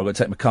can't, so I've got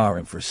to take my car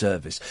in for a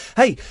service.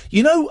 Hey,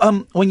 you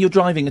know, when you're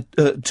driving a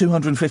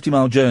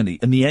 250-mile journey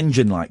and the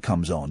engine light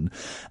comes on,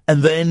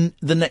 and then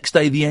the next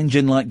day the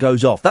engine light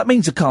goes off, that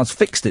means the car's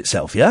fixed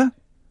itself, yeah?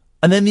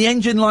 And then the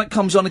engine light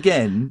comes on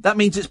again, that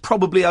means it's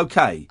probably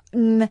okay.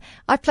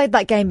 I've played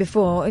that game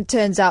before. It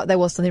turns out there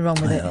was something wrong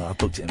with it. I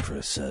booked it in for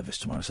a service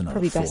tomorrow. It's another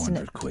Probably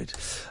 £400 quid.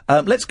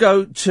 Let's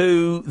go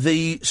to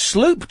the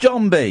Sloop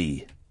John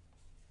B.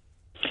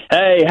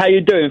 Hey, how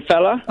you doing,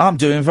 fella? I'm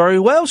doing very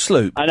well,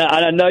 Sloop. And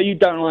I know you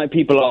don't like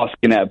people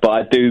asking that, but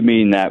I do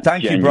mean that.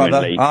 Thank you,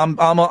 brother.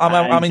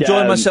 I'm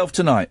enjoying myself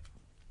tonight.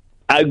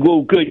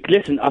 Well, good.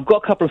 Listen, I've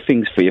got a couple of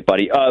things for you,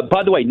 buddy.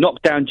 By the way,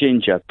 Knockdown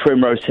Ginger,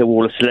 Primrose Hill,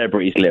 all the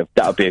celebrities live.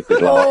 That would be a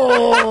good laugh.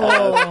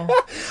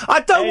 Oh, I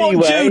don't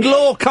want Jude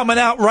Law coming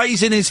out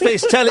raising his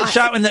fist,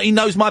 shouting that he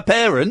knows my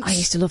parents. I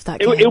used to love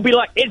that game. It'll be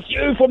like, it's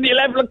you from the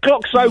 11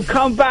 o'clock, so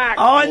come back.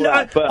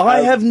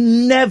 I have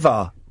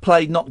never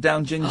played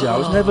Knockdown Ginger. I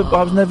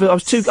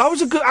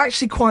was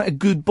actually quite a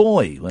good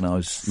boy when I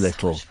was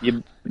little.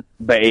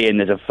 But Ian,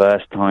 there's a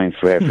first time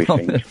for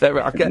everything. I've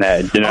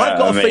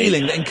got a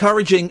feeling that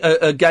encouraging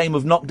a game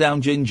of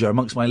Knockdown Ginger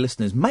amongst my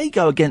listeners may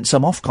go against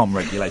some Ofcom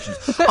regulations.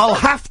 I'll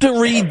have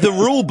to read the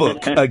rule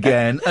book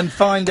again and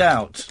find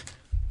out.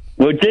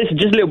 Well, listen,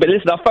 just a little bit.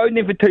 Listen, I phoned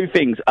in for two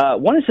things.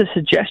 One is a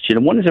suggestion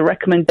and one is a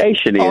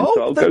recommendation, Ian.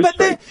 So I'll go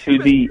straight to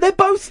the... They're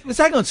both...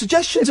 Hang on,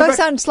 suggestions... They both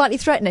sound slightly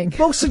threatening.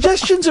 Well,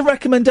 suggestions and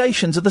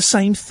recommendations are the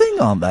same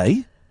thing, aren't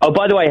they? Oh,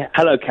 by the way,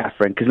 hello,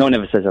 Catherine, because no one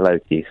ever says hello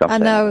to you. So I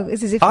know.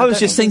 It's as if I was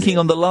just thinking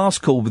on the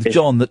last call with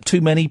John that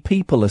too many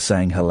people are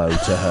saying hello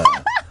to her.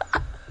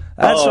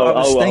 That's what I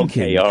was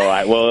thinking. Okay, all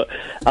right. Well,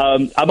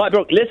 I might be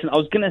wrong. Listen, I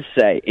was going to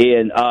say,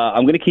 Ian,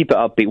 I'm going to keep it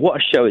upbeat. What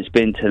a show it's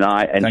been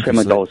tonight, and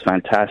Tremadol's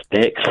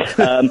fantastic.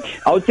 I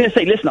was going to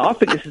say, listen, I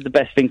think this is the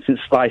best thing since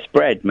sliced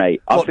bread,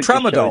 mate. I think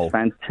Tramadol? The show is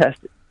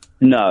fantastic.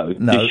 No,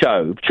 the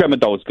show.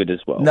 Tremadol's good as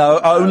well. No,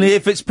 only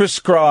if it's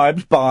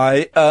prescribed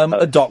by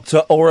a doctor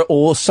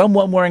or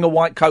someone wearing a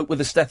white coat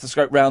with a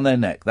stethoscope round their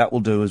neck. That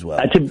will do as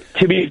well.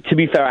 To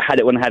be fair, I had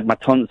it when I had my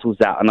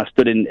tonsils out, and I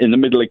stood in the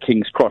middle of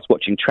King's Cross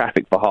watching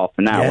traffic for half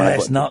an hour when I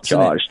got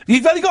discharged.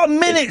 You've only got a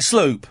minute,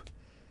 Sloop.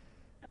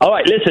 All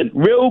right, listen,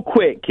 real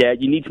quick,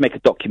 you need to make a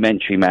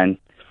documentary, man.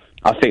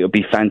 I think it would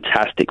be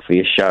fantastic for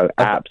your show.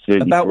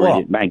 Absolutely about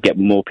brilliant, what? man. Get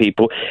more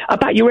people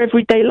about your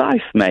everyday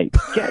life, mate.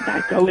 Get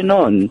that going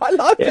on. I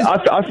like it.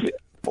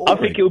 I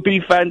think it would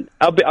be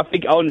I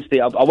think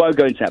honestly, I won't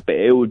go into that, but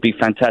it would be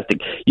fantastic.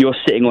 You're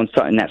sitting on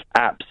something that's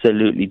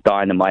absolutely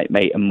dynamite,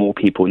 mate, and more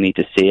people need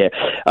to see it.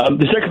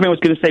 The second thing I was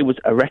going to say was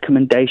a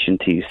recommendation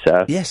to you,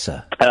 sir. Yes,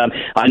 sir.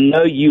 I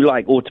know you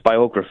like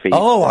autobiographies.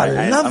 Oh,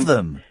 I love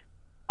them.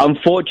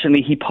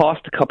 Unfortunately, he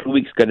passed a couple of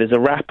weeks ago. There's a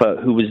rapper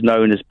who was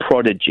known as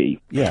Prodigy.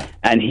 Yeah.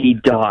 And he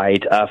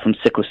died from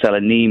sickle cell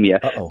anemia.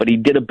 But he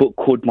did a book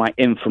called My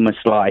Infamous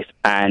Life.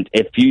 And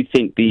if you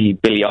think the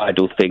Billy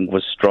Idol thing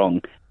was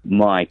strong,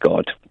 my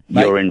God,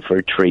 you're in for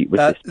a treat with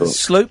this book.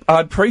 Sloop, I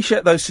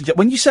appreciate those suggestions.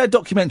 When you say a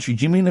documentary,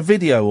 do you mean a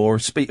video or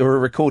a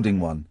recording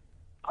one?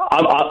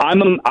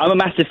 I'm a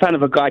massive fan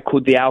of a guy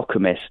called The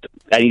Alchemist,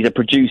 and he's a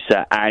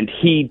producer, and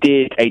he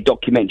did a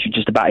documentary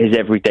just about his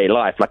everyday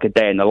life, like a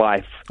day in the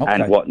life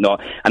and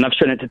whatnot. And I've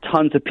shown it to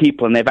tons of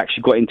people, and they've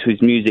actually got into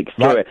his music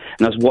through it.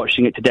 And I was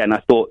watching it today, and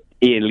I thought,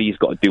 Iain Lee's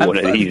got to do one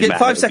of these.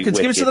 5 seconds.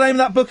 Give us the name of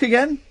that book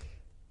again.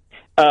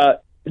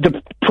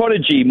 The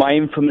Prodigy, My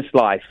Infamous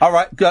Life. All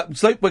right,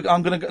 Sloop,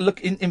 I'm going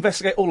to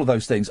investigate all of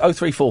those things.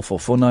 0344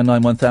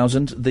 499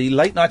 1000. The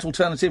late night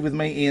alternative with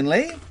me, Iain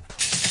Lee.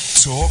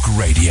 Talk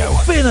Radio.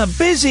 Been a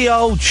busy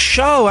old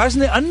show,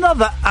 hasn't it?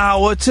 Another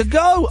hour to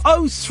go.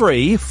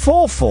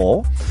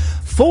 0344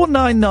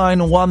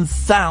 499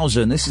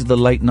 1000. This is the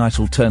late night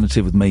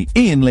alternative with me,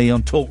 Iain Lee,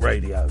 on Talk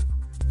Radio.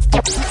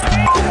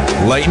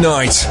 Late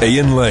night,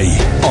 Iain Lee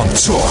on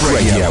Talk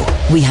Radio.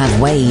 We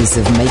have ways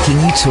of making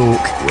you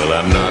talk. Well,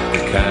 I'm not the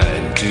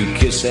kind to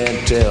kiss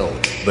and tell,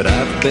 but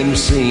I've been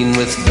seen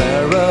with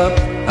fire up.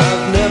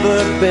 I've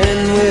never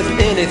been with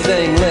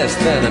anything less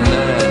than a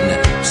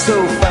 9. So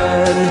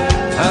fine,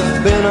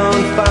 I've been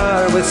on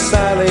fire with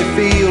Sally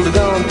Field,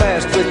 gone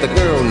past with a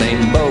girl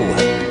named Bo,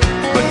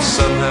 but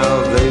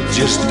somehow they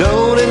just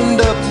don't end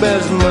up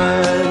as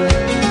mine.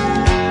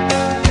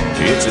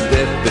 It's a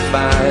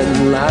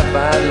death-defying life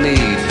I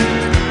lead.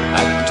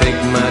 I take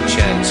my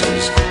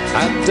chances.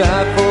 I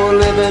die for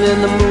living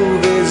in the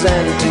movies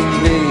and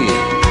TV.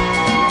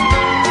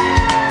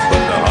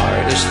 But the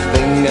hardest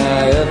thing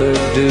I ever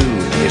do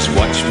is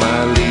watch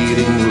my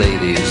leading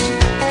ladies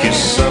kiss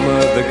some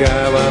other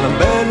guy while I'm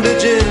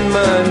bandaging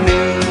my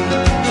knee.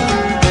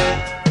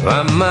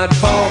 I might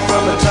fall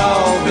from a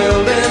tall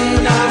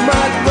building, I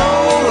might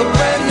roll a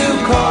brand new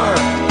car,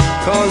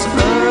 'cause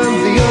I'm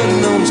the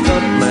unknown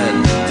stuntman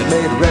that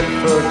made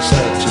Redford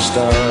such a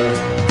star.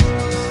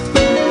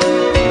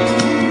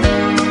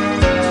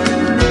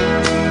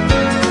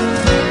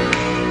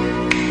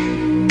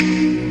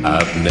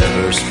 I've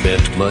never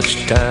spent much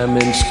time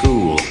in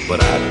school,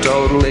 but I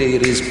taught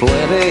ladies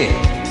plenty.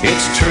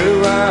 It's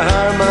true, I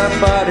hire my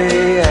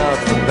body out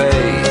for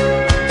pay.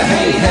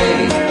 Hey,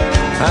 hey,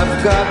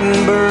 I've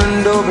gotten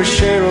burned over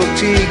Cheryl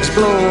Teague's,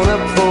 blown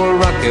up for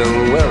Raquel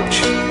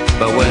Welch.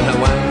 But when I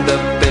wind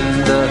up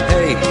in the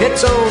hay,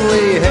 it's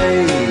only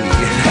hay.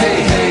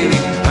 Hey, hey,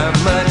 I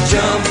might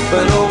jump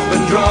an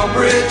open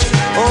drawbridge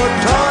or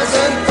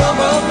Tarzan from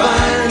a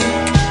vine,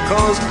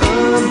 'cause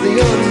I'm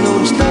the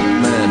unknown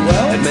stuntman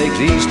that makes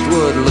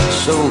Eastwood look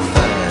so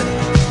fine.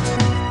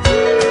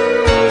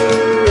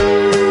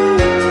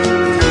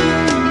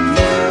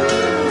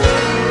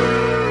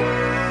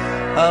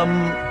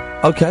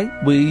 Okay,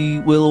 we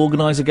will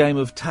organise a game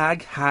of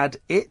Tag Had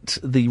It,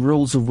 the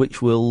rules of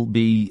which will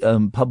be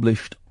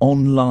published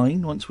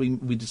online once we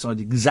decide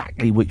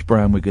exactly which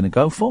brand we're going to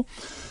go for.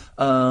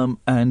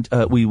 And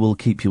we will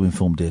keep you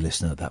informed, dear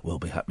listener. That will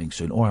be happening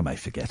soon, or I may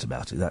forget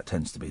about it. That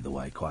tends to be the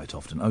way quite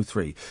often.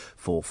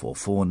 0344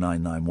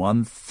 499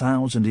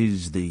 1000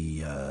 is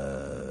the...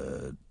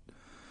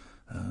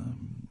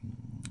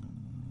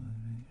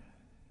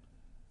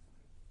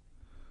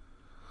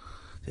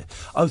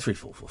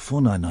 0344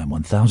 499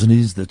 1000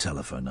 is the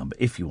telephone number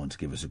if you want to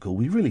give us a call.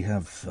 We really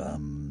have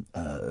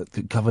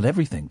covered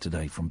everything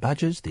today, from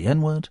badgers, the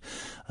N-word,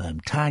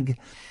 tag,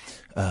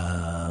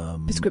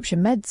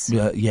 prescription meds,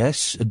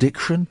 yes,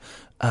 addiction,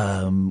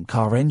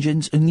 car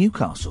engines, and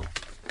Newcastle.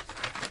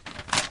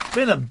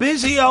 Been a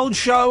busy old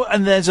show,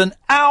 and there's an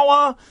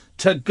hour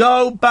to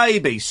go,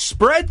 baby.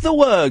 Spread the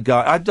word,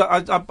 guys.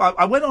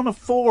 I went on a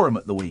forum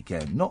at the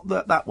weekend, not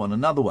that one,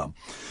 another one.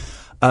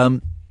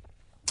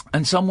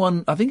 And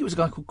someone, I think it was a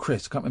guy called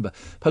Chris, I can't remember,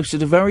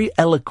 posted a very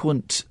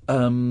eloquent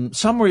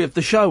summary of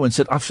the show and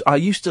said, I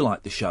used to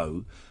like the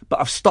show, but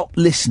I've stopped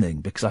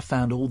listening because I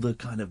found all the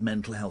kind of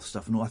mental health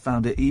stuff and all. I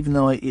found it, even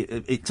though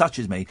it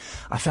touches me,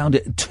 I found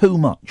it too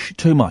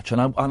much.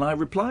 And I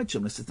replied to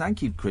him. I said,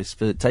 thank you, Chris,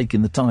 for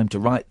taking the time to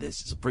write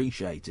this. It's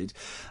appreciated.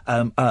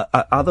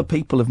 Other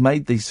people have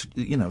made these,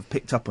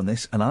 picked up on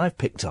this, and I've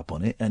picked up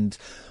on it, and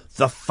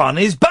the fun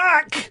is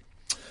back!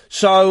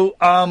 So,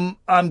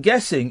 I'm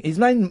guessing his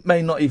name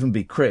may not even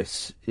be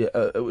Chris,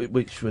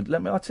 which would,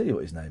 I'll tell you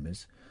what his name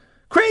is.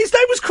 His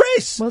name was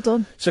Chris! Well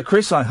done. So,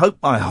 Chris, I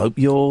hope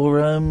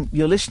you're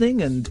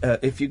listening, and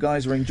if you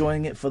guys are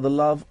enjoying it, for the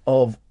love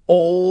of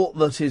all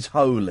that is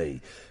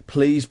holy,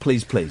 please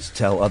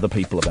tell other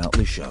people about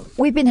this show.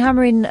 We've been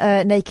hammering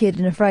Naked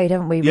and Afraid,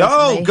 haven't we, recently?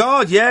 Oh,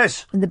 God,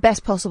 yes! In the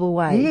best possible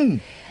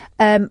way.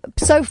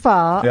 So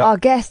far, our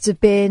guests have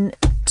been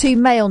 2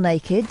 male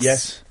nakeds.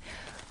 Yes.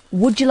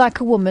 Would you like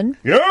a woman?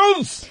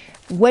 Yes!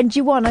 When do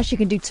you want us? You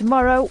can do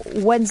tomorrow,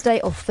 Wednesday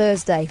or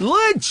Thursday.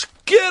 Let's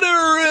get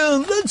her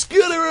in. Let's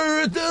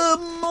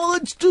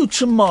do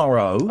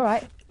tomorrow. All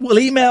right. Well,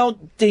 email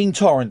Dean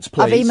Torrance,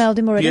 please. I've emailed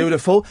him already.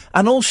 Beautiful.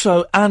 And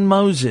also, Anne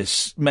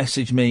Moses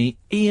messaged me,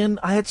 Iain,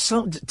 I had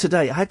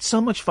so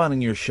much fun in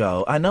your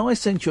show. I know I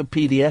sent you a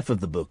PDF of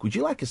the book. Would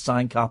you like a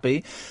signed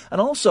copy? And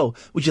also,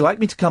 would you like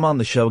me to come on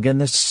the show again?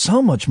 There's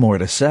so much more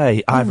to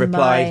say. I've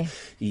replied,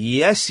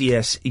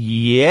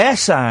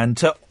 yes, Anne,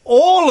 to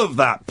all of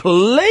that,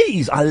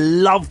 please. I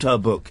loved her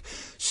book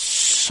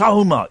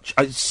so much.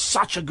 It's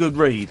such a good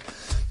read.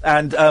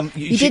 And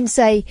you didn't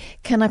say,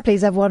 "Can I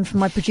please have one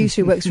from my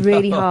producer who works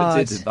really hard?"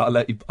 I didn't. I'll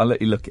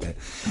let you look at it.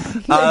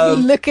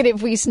 You look at it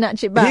before you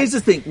snatch it back. Here's the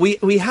thing: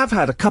 we have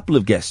had a couple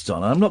of guests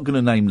on. I'm not going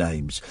to name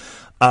names,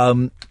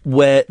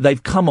 where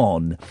they've come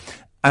on,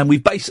 and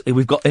we've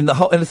got in the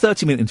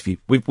 30-minute interview.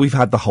 We've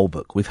had the whole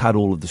book. We've had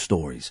all of the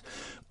stories.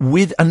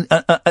 With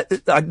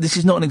this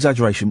is not an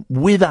exaggeration.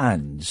 With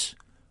Anne's,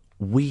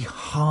 we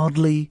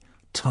hardly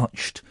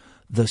touched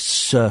the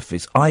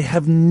surface. I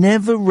have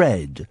never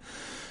read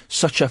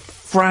such a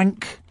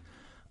frank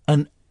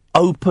and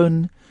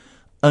open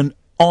and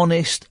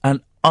honest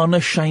and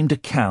unashamed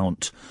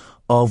account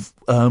of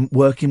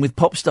working with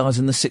pop stars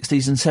in the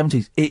 60s and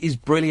 70s. It is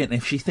brilliant.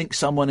 If she thinks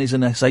someone is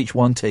an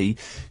SH1T,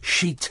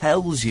 she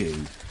tells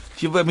you.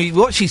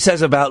 What she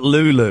says about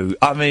Lulu,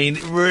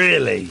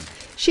 really.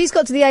 She's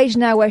got to the age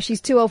now where she's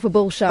too old for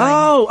bullshine.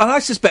 Oh, and I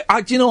suspect, I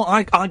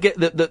get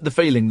the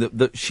feeling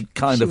that she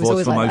kind of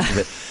was for most of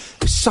it.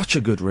 It's such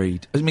a good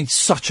read.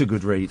 Such a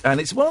good read. And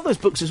it's one of those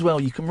books as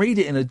well, you can read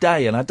it in a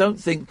day, and I don't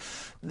think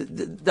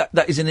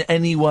that is in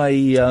any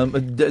way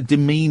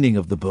demeaning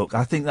of the book.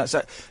 I think that's...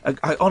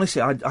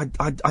 honestly,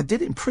 I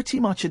did it in pretty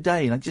much a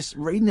day, and I just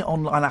reading it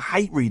online. I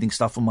hate reading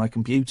stuff on my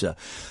computer,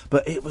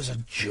 but it was a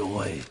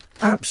joy.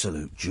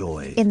 Absolute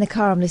joy. In the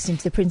car, I'm listening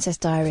to The Princess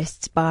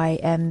Diarists by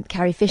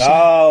Carrie Fisher.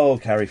 Oh,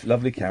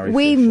 lovely Carrie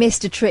We Fisher.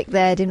 missed a trick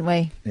there, didn't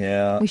we?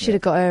 Yeah. We should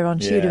have got her on.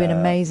 She would have been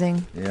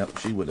amazing. Yeah,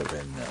 she would have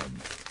been...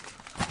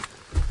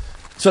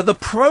 So the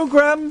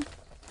programme,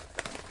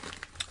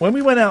 when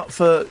we went out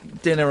for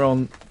dinner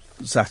on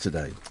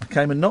Saturday, I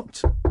came and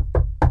knocked.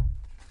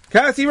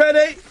 Kathy,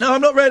 ready? No,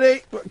 I'm not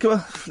ready. Come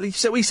on.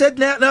 We said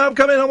now. No, I'm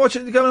coming. I'm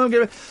watching. Come on, I'm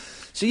getting.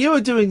 So you were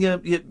doing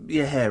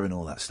your hair and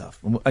all that stuff,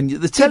 and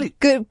the telly.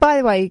 Good. By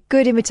the way,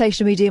 good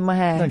imitation of me doing my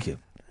hair. Thank you.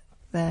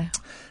 There.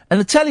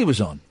 And the telly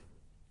was on,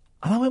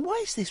 and I went, "Why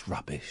is this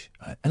rubbish?"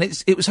 Right? And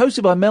it was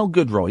hosted by Mel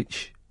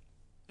Goodroich,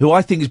 who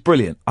I think is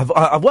brilliant.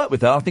 I've worked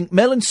with her. I think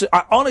Mel and Sue...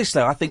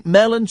 I think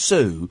Mel and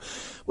Sue,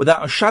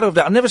 without a shadow of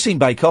doubt... I've never seen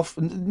Bake Off.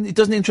 It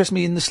doesn't interest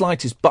me in the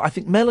slightest. But I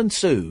think Mel and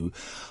Sue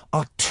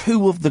are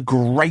 2 of the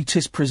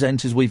greatest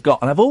presenters we've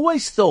got. And I've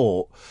always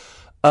thought...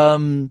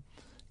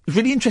 it's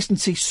really interesting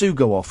to see Sue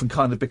go off and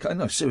kind of become... I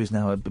know Sue is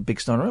now a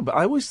big star on her own, but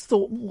I always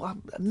thought,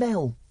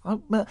 Mel...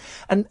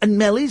 And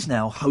Mel is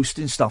now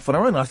hosting stuff on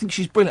her own. I think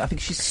she's brilliant. I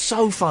think she's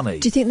so funny.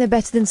 Do you think they're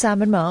better than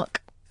Sam and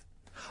Mark?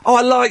 Oh,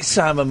 I like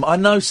Sam. I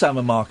know Sam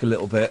and Mark a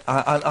little bit.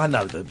 I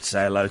know them.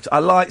 Say hello to. I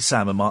like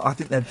Sam and Mark. I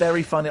think they're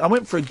very funny. I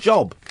went for a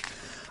job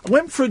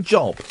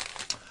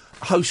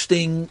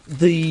hosting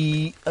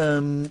the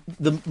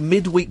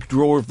midweek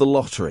draw of the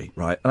lottery,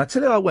 right? And I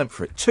tell you, I went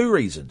for it. 2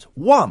 reasons.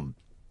 1,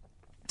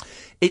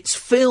 it's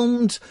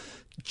filmed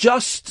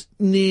just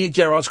near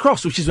Gerrard's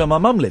Cross, which is where my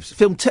mum lives.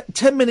 Filmed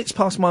 10 minutes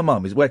past my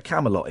mum is where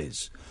Camelot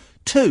is.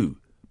 2,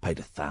 paid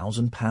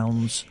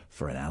 £1,000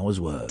 for an hour's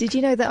work. Did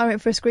you know that I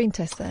went for a screen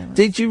test there?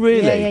 Did you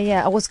really?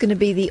 Yeah. I was going to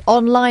be the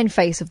online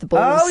face of the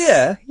balls. Oh,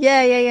 yeah?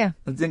 Yeah.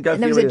 It didn't go for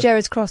you. And it was at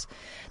Gerrard's Cross.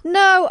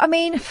 No, I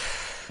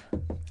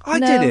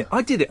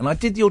did it, and I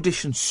did the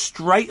audition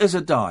straight as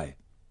a die.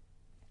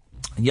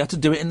 And you had to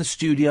do it in the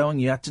studio, and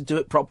you had to do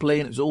it properly,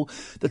 and it was all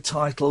the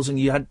titles, and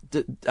you had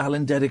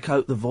Alan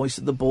Dedicoat, the voice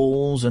of the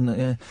balls,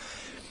 and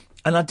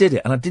I did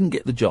it, and I didn't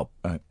get the job,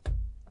 right?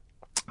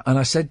 And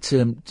I said to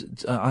him,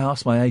 I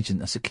asked my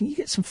agent, I said, can you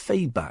get some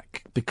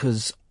feedback?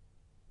 Because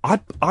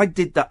I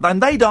did that,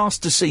 and they'd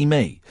asked to see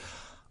me.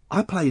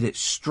 I played it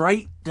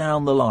straight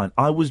down the line.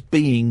 I was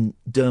being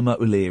Dermot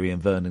O'Leary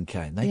and Vernon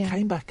Kane. They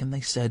came back and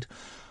they said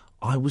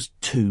I was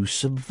too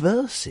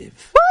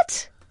subversive.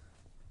 What?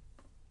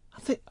 I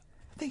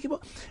think it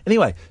was.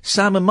 Anyway,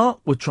 Sam and Mark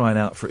were trying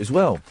out for it as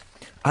well.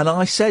 And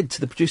I said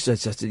to the producer, I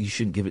said, you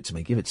shouldn't give it to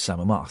me. Give it to Sam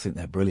and Mark. I think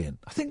they're brilliant.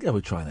 I think they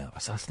were trying out. I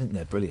said, I think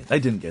they're brilliant. They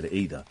didn't get it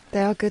either.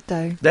 They are good,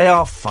 though. They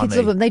are funny. Kids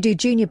love them. They do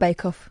Junior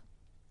Bake Off.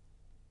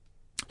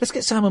 Let's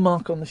get Sam and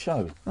Mark on the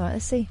show. Right,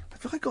 let's see.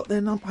 Have I got their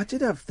number? I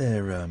did have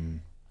their...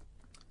 hang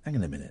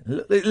on a minute.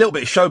 A little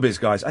bit of showbiz,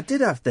 guys. I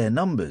did have their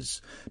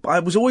numbers. But I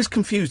was always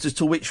confused as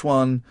to which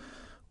one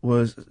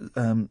was...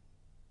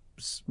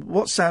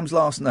 what's Sam's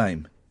last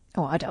name?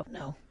 Oh, I don't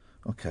know.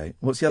 Okay.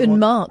 What's the other one?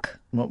 Mark.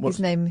 What's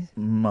his name?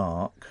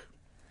 Mark.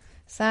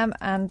 Sam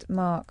and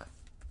Mark.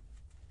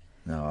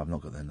 No, I've not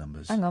got their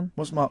numbers. Hang on.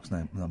 What's Mark's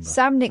number?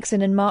 Sam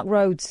Nixon and Mark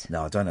Rhodes.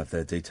 No, I don't have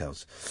their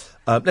details.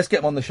 Let's get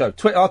them on the show.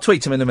 I'll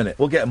tweet them in a minute.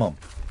 We'll get them on.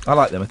 I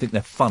like them. I think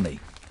they're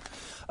funny.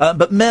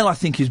 But Mel, I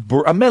think,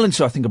 Mel and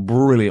Sue, I think, are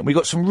brilliant. We've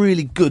got some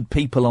really good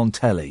people on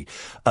telly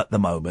at the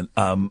moment,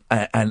 and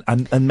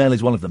Mel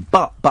is one of them.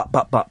 But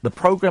the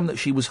programme that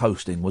she was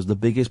hosting was the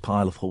biggest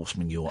pile of horse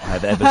manure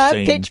I've ever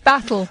seen. Pitch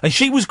Battle. And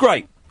she was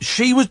great.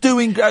 She was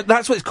doing...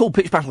 that's what it's called,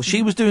 Pitch Battle.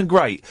 She was doing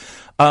great.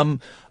 But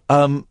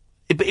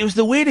it was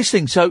the weirdest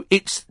thing. So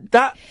it's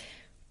that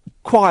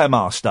choir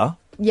master.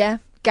 Yeah,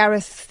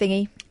 Gareth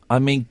thingy. I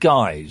mean,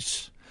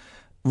 guys,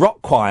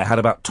 rock choir had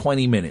about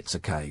 20 minutes,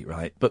 okay,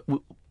 right? But...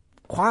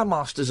 choir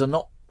masters are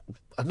not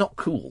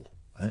cool.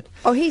 Right?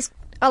 Oh,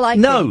 I like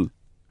him. No.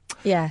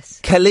 Yes.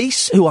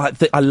 Khalees, who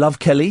I love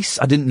Khalees.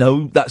 I didn't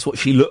know that's what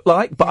she looked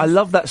like, but I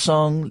love that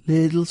song,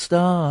 Little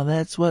Star,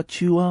 That's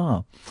What You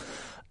Are.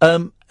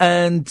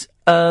 And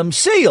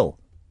Seal.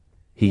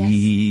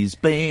 He's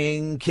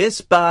been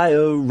kissed by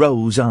a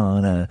rose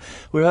on a...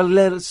 We're all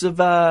let it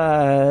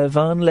survive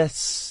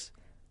unless...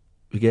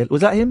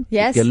 Was that him?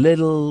 Yes. A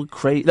little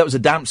crazy... That was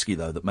Adamski,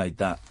 though, that made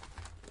that.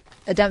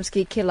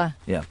 Adamski Killer.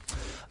 Yeah.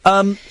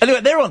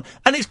 Anyway, they're on,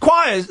 and it's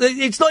choirs.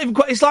 It's not even.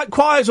 It's like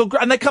choirs,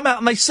 and they come out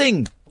and they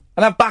sing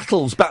and have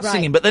battles about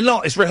singing, but they're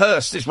not. It's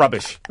rehearsed. It's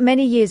rubbish.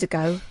 Many years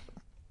ago,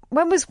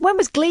 when was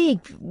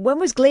Glee? When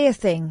was Glee a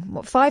thing?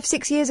 What,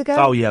 5-6 years ago?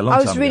 Oh yeah, long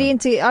time I was really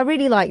into it. I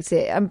really liked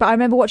it, but I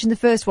remember watching the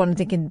first one and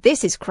thinking,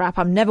 "This is crap.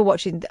 I'm never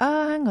watching."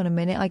 Oh, hang on a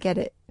minute, I get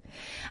it.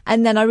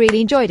 And then I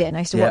really enjoyed it, and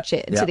I used to watch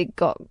it until it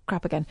got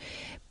crap again.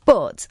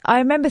 But I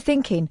remember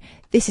thinking,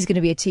 this is going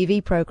to be a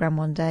TV programme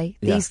one day.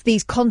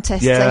 These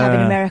contests they have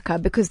in America,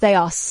 because they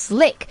are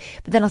slick.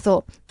 But then I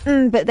thought,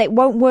 but they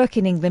won't work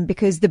in England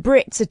because the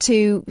Brits are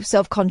too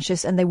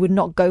self-conscious and they would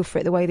not go for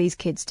it the way these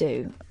kids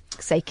do.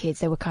 Say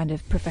kids, they were kind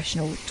of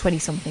professional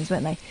 20-somethings,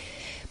 weren't they?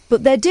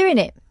 But they're doing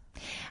it.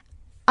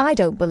 I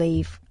don't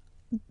believe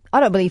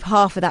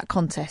half of that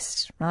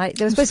contest, right?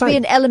 There was supposed to be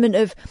an element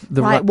of,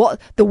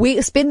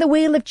 spin the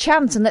wheel of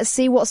chance and let's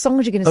see what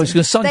songs you're going to sing. Oh, it's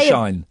going to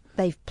Sunshine.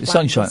 They've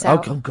Sunshine.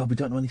 Oh God, we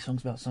don't know any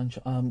songs about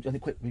Sunshine.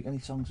 Any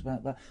songs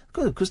about that?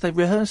 Good, because they've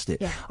rehearsed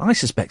it. Yeah. I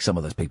suspect some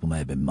of those people may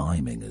have been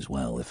miming as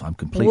well, if I'm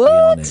completely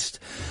honest.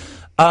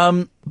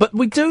 But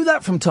we do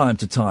that from time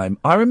to time.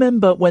 I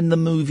remember when the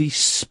movie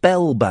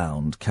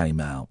Spellbound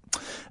came out,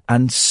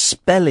 and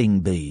spelling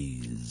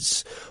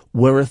bees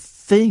were a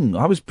thing.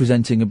 I was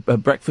presenting a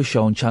breakfast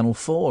show on Channel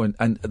 4,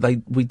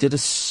 and we did a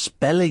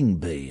spelling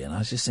bee, and I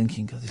was just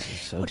thinking, God, this is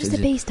so. What does the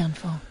bee stand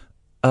for?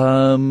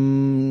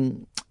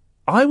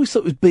 I always thought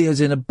it was bee as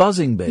in a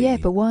buzzing bee. Yeah,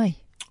 but why?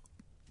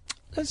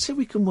 Let's see if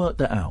we can work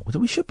that out.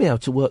 We should be able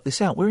to work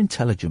this out. We're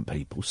intelligent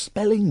people.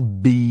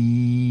 Spelling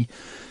bee.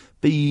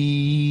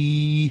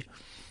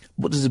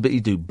 What does a bee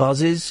do?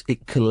 Buzzes.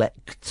 It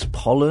collects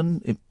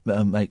pollen. It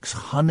makes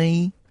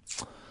honey.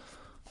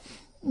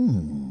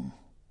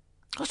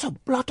 That's a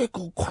bloody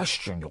good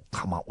question you'll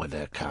come up with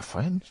there,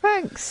 Catherine.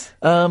 Thanks.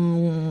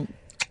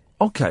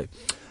 Okay.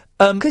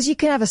 Because you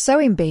can have a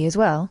sewing bee as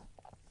well.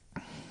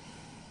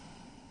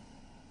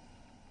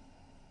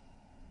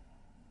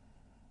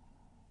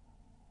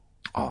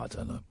 Oh, I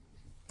don't know.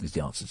 Is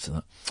the answer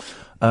to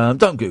that.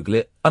 Don't Google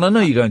it. And I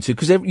know you're going to,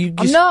 because you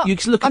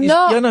just look at I'm your...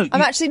 not. Yeah, no,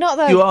 I'm actually not,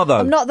 though. You are, though.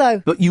 I'm not,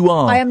 though. But you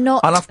are. I am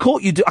not. And I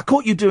caught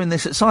you doing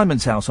this at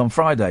Simon's house on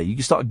Friday.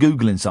 You started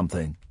Googling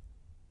something.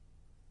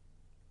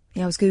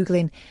 Yeah, I was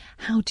Googling,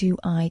 how do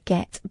I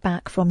get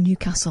back from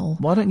Newcastle?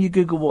 Why don't you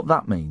Google what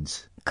that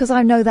means? Because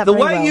I know that very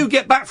well. The way you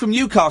get back from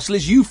Newcastle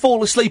is you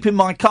fall asleep in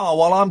my car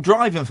while I'm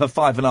driving for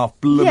 5.5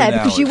 blooming hours.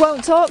 Yeah, because you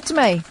won't talk to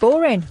me.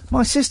 Boring.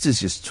 My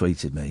sister's just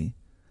tweeted me.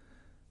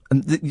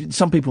 And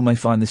some people may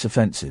find this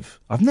offensive.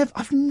 I've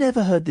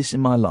never heard this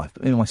in my life.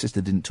 But me and my sister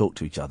didn't talk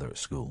to each other at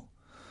school.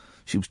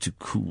 She was too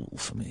cool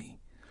for me.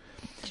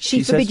 Did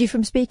she forbid you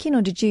from speaking,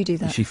 or did you do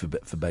that? She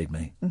forbade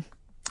me.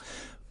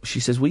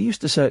 She says, we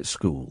used to say at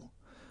school,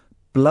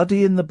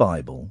 bloody in the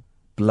Bible,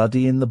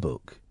 bloody in the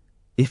book.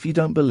 If you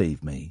don't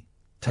believe me,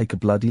 take a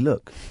bloody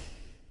look.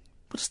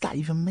 What does that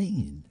even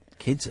mean?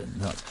 kids are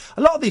nuts.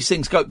 A lot of these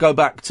things go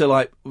back to,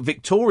 like,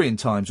 Victorian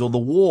times or the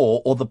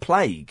war or the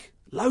plague.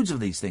 Loads of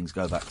these things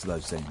go back to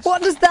those things.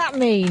 What does that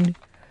mean?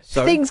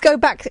 Sorry? Things go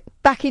back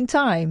in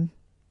time?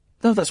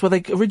 No, that's where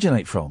they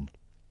originate from.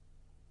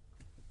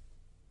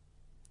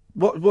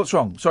 What's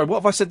wrong? Sorry, what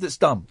have I said that's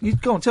dumb? You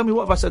go on, tell me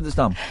what have I said that's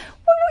dumb.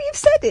 Well, what you've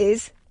said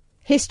is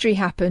history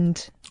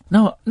happened.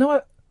 No,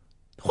 I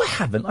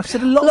haven't. I've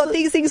said a lot of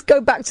these things go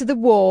back to the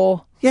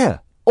war. Yeah.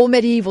 Or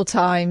medieval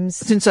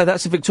times. I didn't say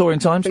that's the Victorian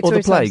times or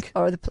the plague.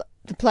 Or the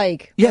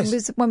plague.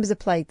 Yes. When was the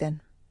plague then?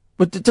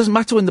 But it doesn't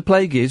matter when the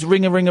plague is.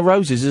 Ring a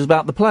Roses is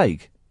about the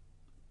plague.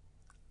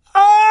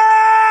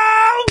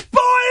 Oh,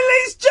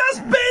 Boyley's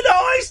just been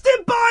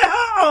hoisted by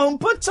her own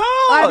petard.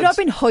 I've not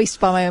been hoisted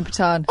by my own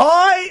petard.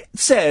 I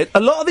said a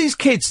lot of these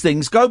kids'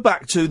 things go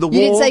back to the war.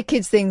 You didn't say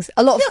kids' things.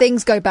 A lot of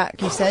things go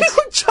back, you said. We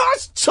were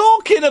just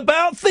talking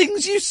about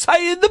things you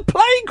say in the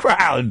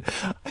playground.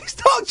 It's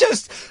not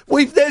just,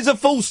 there's a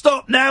full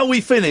stop, now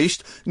we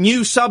finished,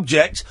 new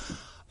subject.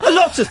 A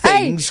lot of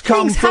things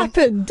things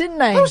happened, didn't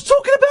they? I was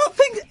talking about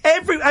things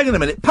hang on a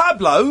minute.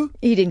 Pablo?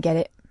 You didn't get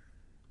it.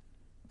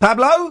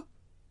 Pablo?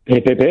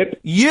 Hip, hip, hip.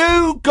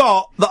 You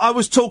got that I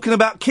was talking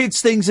about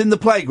kids' things in the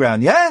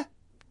playground, yeah?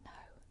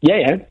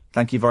 Yeah.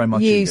 Thank you very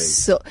much You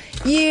indeed.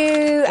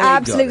 You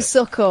absolute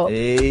suck up.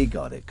 He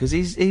got it because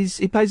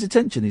he pays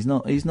attention. He's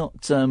not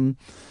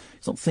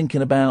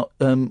thinking about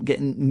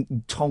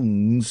getting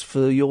tongs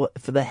for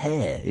the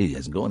hair. He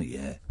hasn't got any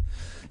hair.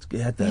 You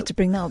had to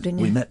bring that up, didn't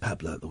you? We met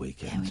Pablo at the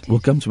weekend. Yeah, we did. We'll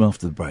come to him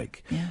after the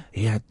break. Yeah.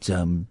 He had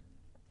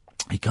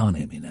he can't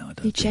hear me now. I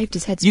don't. He shaved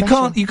his head special.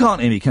 You can't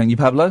hear me, can you,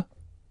 Pablo?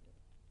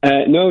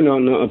 No,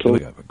 not at all.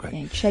 There we go, great. Yeah,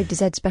 he shaved his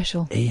head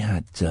special. He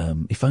had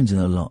he phones in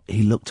a lot.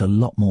 He looked a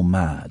lot more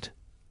mad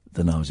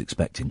than I was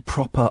expecting.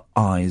 Proper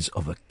eyes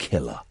of a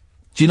killer.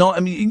 Do you know what I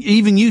mean?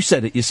 Even you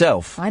said it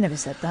yourself. I never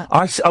said that.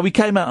 We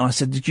came out and I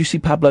said, "Did you see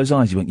Pablo's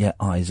eyes?" You went, "Yeah,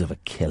 eyes of a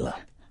killer."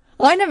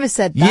 I never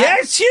said that.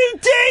 Yes, you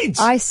did!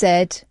 I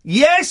said...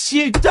 Yes,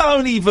 you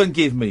don't even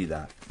give me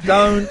that.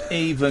 Don't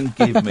even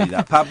give me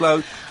that.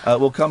 Pablo,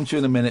 we'll come to you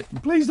in a minute.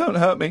 Please don't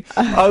hurt me.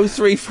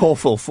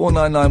 0344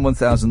 499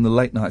 1000, the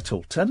late night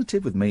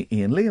alternative with me,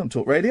 Iain Lee, on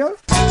Talk Radio.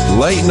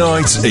 Late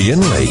night Iain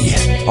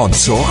Lee on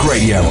Talk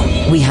Radio.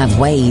 We have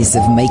ways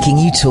of making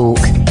you talk.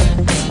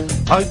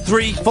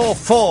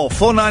 0344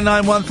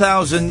 499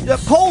 1000.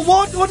 Paul,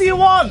 what do you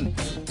want?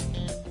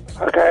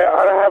 Okay,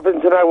 I happen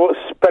to know what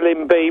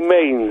spelling bee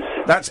means.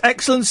 That's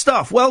excellent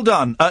stuff. Well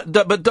done.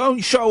 But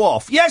don't show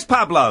off. Yes,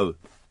 Pablo.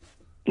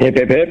 Hip,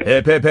 hip, hip.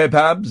 Hip, hip, hip,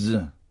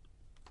 Habs.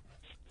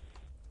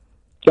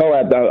 So,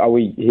 are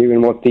we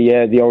hearing what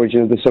the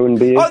origin of the sewing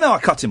bee is? Oh, no, I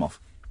cut him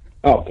off.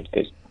 Oh,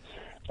 good.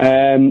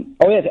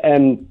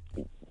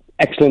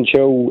 Excellent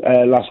show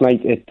last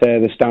night at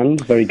the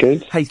stand. Very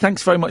good. Hey,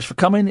 thanks very much for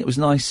coming. It was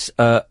nice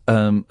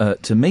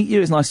to meet you. It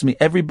was nice to meet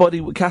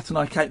everybody. Kath and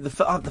I came the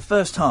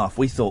first half.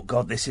 We thought,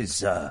 God, this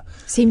is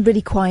seemed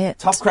really quiet.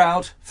 Tough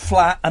crowd,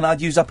 flat, and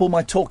I'd use up all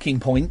my talking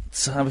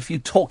points. I have a few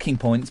talking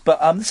points, but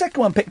the second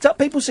one picked up.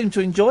 People seemed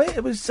to enjoy it.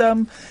 It was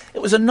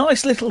a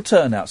nice little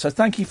turnout. So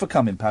thank you for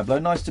coming, Pablo.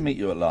 Nice to meet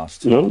you at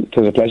last. No, it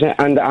was a pleasure.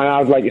 And I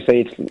would like to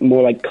say it's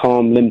more like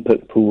calm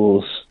limpet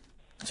pools.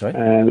 Sorry?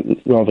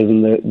 Rather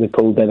than the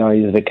cold dead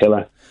eyes of the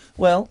killer.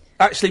 Well,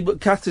 actually,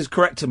 but Kath has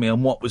corrected me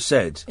on what was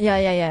said.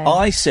 Yeah.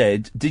 I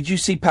said, did you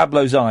see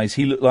Pablo's eyes?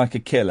 He looked like a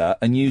killer.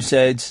 And you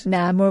said...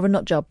 Nah, more of a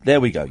nut job. There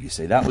we go, you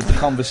see. That was the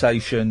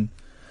conversation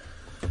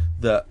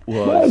that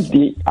was...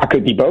 Well, I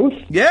could be both.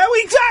 Yeah,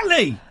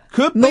 exactly!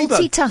 Could be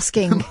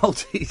multitasking.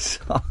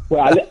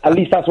 Well, at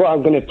least that's what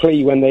I'm going to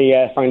plea when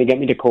they finally get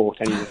me to court,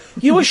 anyway.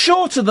 You were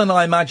shorter than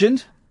I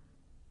imagined.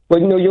 Well,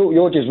 no,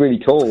 you're just really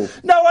tall.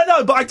 No, I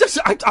know, but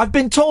I've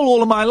been tall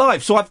all of my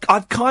life, so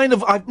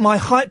my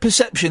height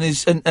perception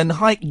is and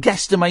height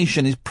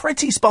guesstimation is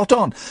pretty spot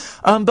on.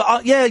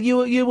 But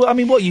you. I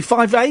mean, what are you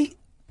 5'8"?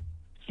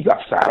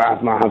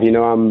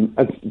 I'm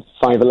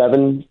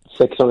 5'11",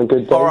 6 on a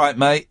good day. All right,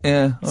 mate.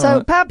 Yeah. So,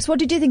 right. Pabs, what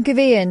did you think of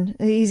Iain?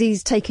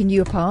 He's taken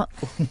you apart.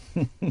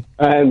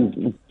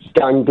 Gangly,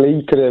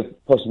 could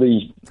have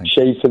possibly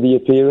shaved for the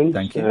appearance.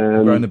 Thank you.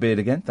 Grown a beard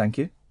again. Thank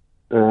you.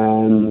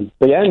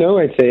 But yeah, no,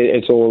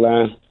 it's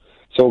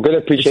all good. I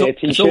appreciate a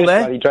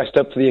t-shirt. He dressed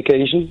up for the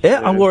occasion.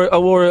 Yeah, I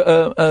wore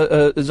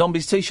a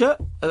Zombies t-shirt.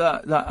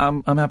 That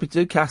I'm happy to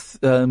do. Kath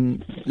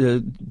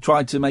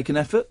tried to make an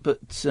effort,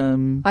 but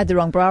I had the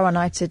wrong bra on.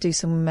 I had to do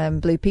some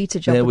Blue Peter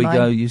job. There we mine.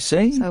 go. You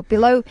see. So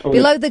below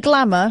the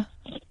glamour,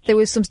 there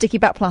was some sticky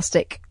back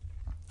plastic.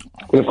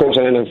 And of course,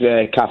 I don't know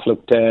if Kath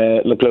looked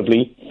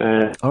lovely.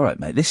 All right,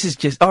 mate. This is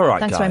just all right.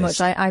 Thanks guys. very much.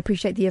 I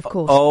appreciate the of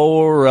course.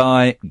 All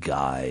right,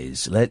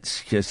 guys.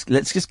 Let's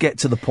just get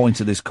to the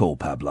point of this call,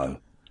 Pablo.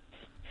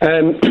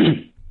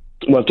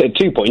 Well,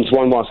 2 points.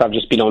 One, whilst I've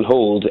just been on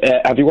hold,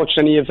 have you watched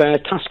any of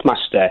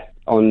Taskmaster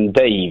on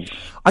Dave?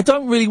 I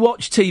don't really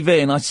watch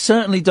TV, and I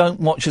certainly don't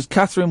watch, as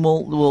Catherine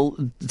will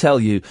tell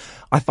you,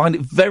 I find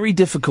it very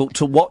difficult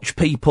to watch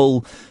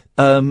people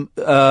who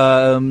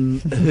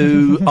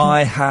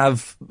I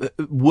have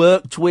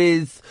worked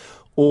with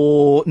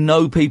or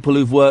know people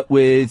who've worked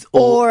with,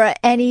 or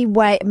any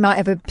way might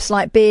have a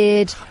slight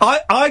beard.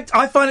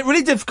 I find it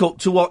really difficult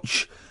to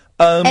watch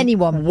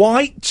anyone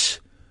white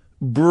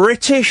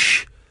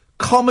British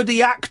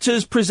comedy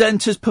actors,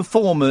 presenters,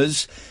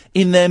 performers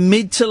in their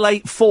mid to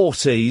late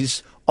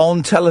 40s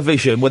on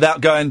television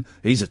without going,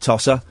 he's a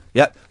tosser.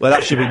 Yeah, well,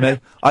 that should be me.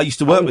 I used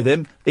to work with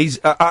him.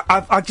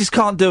 I just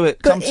can't do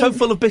it. 'Cause I'm so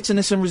full of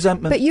bitterness and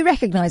resentment. But you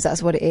recognise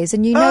that's what it is,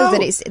 and you know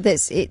that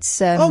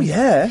it's. Oh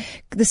yeah.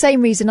 The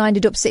same reason I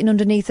ended up sitting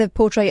underneath a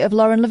portrait of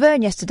Lauren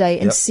Laverne yesterday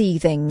and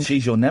seething.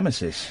 She's your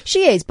nemesis.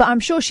 She is, but I'm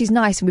sure she's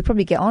nice, and we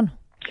probably get on.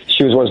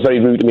 She was once very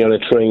rude to me on a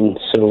train.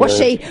 So was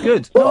she?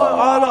 Good. No,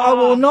 I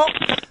will not.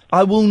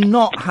 I will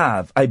not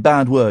have a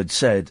bad word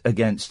said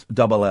against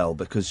Double L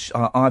because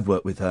I've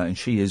worked with her and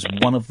she is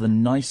one of the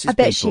nicest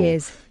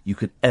people you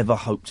could ever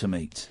hope to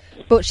meet.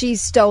 But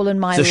she's stolen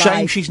my life. It's a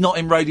shame she's not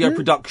in radio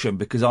production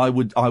because I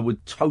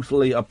would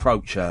totally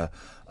approach her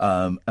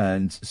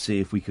and see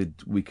if we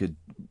could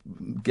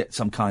get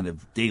some kind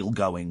of deal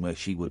going where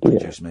she would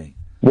produce me.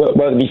 Well,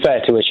 to be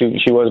fair to her,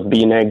 she was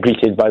being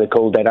greeted by the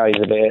cold dead eyes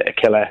of a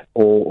killer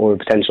or a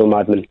potential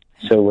madman.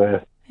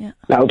 So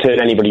that'll turn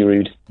anybody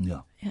rude.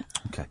 Yeah.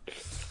 Okay.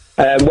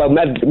 Well,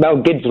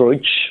 Mel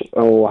Gibbsridge,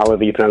 or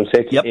however you pronounce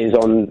it,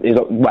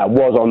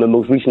 was on the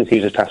most recent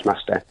series of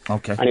Taskmaster.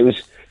 Okay. And it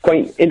was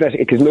quite interesting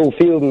because Noel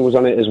Fielding was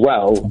on it as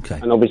well. Okay.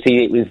 And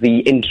obviously it was the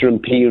interim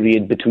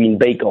period between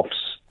bake-offs.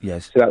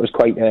 Yes. So that was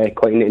quite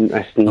an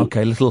interesting.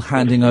 Okay, little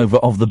handing over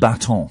of the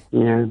baton.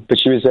 Yeah, but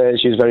she was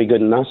very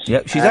good in that.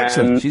 Yeah, she's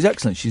excellent. She's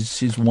excellent.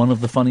 She's one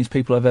of the funniest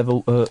people I've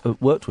ever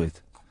worked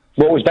with.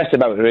 What was best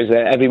about her is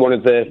every one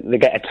of they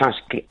get a task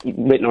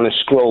written on a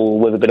scroll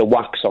with a bit of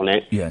wax on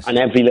it. Yes. And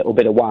every little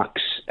bit of wax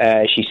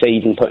she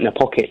saved and put in her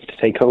pocket to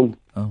take home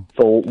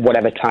for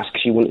whatever task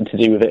she wanted to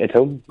do with it at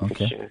home.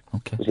 Okay.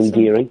 Which was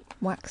endearing.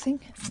 Waxing.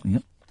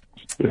 Yep.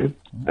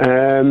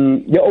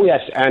 Oh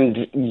yes,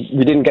 and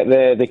we didn't get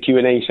the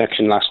Q&A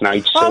section last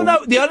night. So. Oh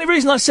no, the only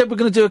reason I said we're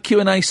going to do a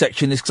Q&A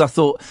section is because I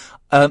thought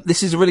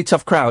this is a really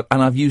tough crowd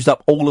and I've used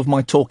up all of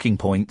my talking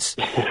points.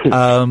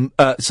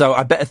 So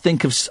I better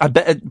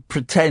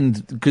pretend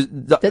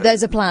that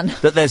there's a plan.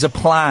 That there's a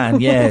plan,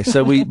 yeah.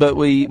 So we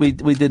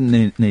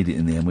didn't need it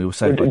in the end. We were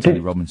saved by Tony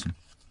Robinson.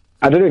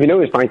 I don't know if you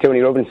noticed by Tony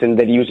Robinson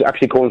that he was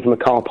actually calling from a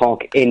car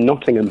park in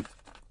Nottingham.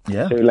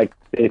 Yeah. So, like,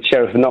 the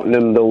Sheriff of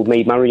Nottingham, the old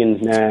Maid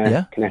Marian's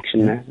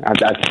connection there. I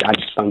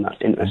just found that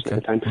interesting at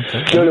the time.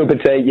 Okay. No,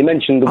 but you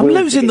mentioned the I'm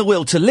losing the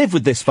will to live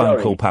with this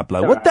phone call, Pablo.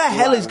 Sorry. What the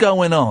hell is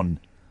going on?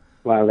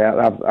 Well,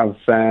 I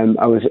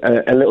was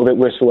a little bit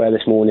worse for wear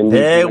this morning.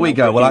 There we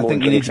go. Well, I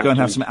think you need to go and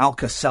have some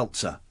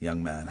Alka-Seltzer,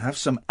 young man. Have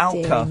some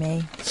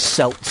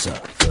Alka-Seltzer,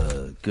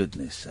 for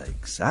goodness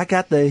sakes. I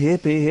got the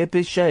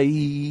hippie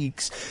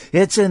shakes.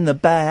 It's in the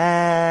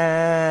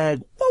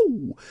bag.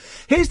 Whoa!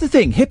 Here's the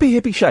thing.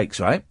 Hippie shakes,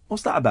 right?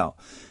 What's that about?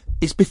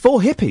 It's before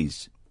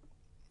hippies.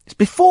 It's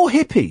before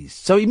hippies.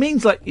 So he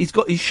means like he's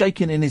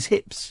shaking in his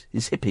hips,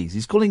 his hippies.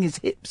 He's calling his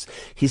hips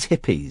his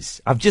hippies.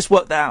 I've just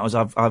worked that out as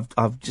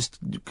I've just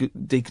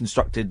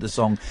deconstructed the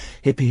song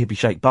Hippie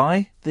Shake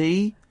by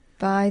the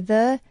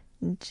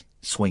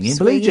Swinging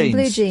Blue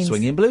Jeans.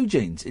 Swinging Blue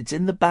Jeans. It's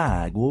in the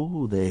bag.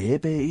 Whoa, the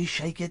hippie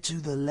shake it to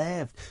the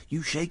left.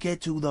 You shake it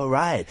to the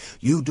right.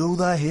 You do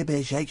the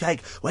hippie shake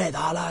with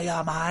all of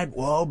your mind.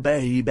 Whoa,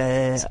 baby.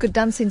 It's a good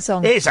dancing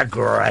song. It's a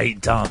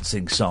great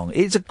dancing song.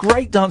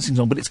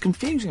 But it's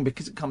confusing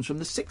because it comes from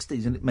the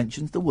 60s and it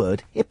mentions the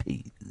word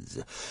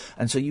hippies.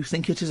 And so you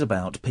think it is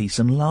about peace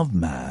and love,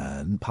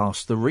 man.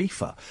 Pass the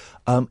reefer.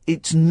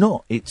 It's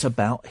not. It's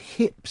about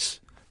hips.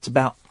 It's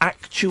about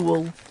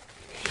actual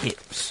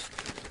hips.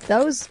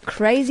 Those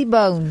crazy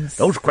bones.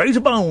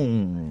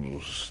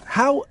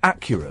 How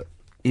accurate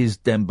is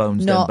them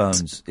bones, Not. them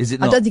bones? Is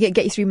it not? I don't think it'd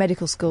get you through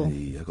medical school.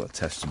 Hey, I've got a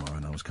test tomorrow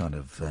and I was kind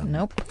of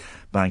Nope.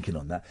 banking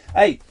on that.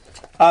 Hey,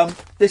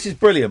 this is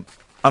brilliant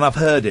and I've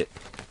heard it.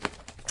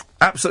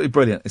 Absolutely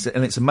brilliant.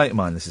 It's a mate of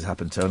mine this has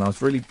happened to and I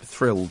was really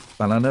thrilled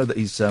and I know that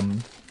he's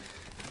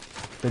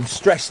been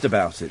stressed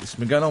about it. It's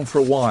been going on for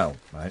a while,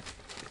 right?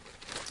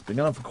 It's been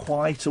going on for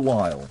quite a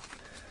while.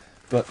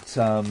 But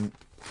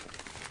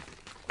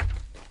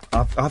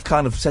I've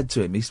kind of said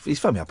to him, he's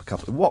phoned me up a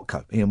couple of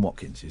Watco, Ian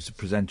Watkins, who's a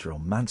presenter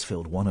on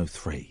Mansfield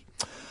 103.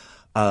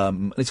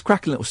 It's a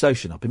cracking little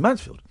station up in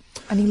Mansfield.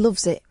 And he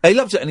loves it. He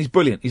loves it and he's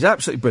brilliant. He's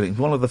absolutely brilliant.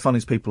 He's one of the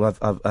funniest people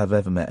I've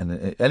ever met.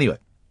 And anyway,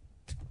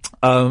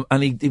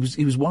 and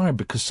he was worried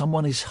because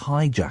someone is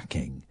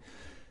hijacking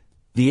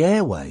the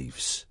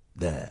airwaves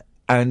there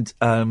and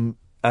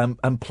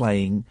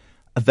playing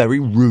a very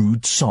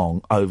rude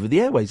song over the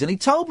airwaves. And he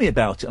told me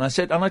about it and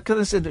I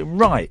kind of said to him,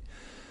 right,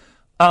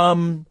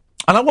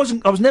 and I was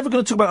never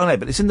going to talk about it on air,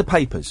 but it's in the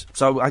papers.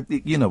 So, I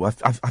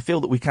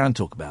feel that we can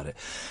talk about it.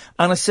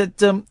 And I said,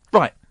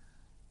 right,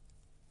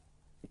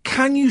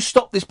 can you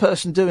stop this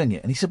person doing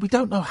it? And he said, we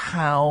don't know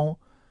how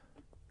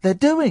they're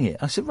doing it.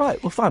 I said,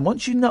 right, well, fine.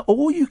 Once you know,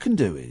 all you can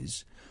do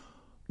is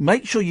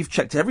make sure you've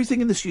checked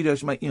everything in the studio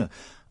to make,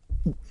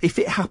 if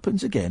it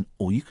happens again,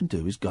 all you can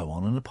do is go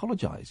on and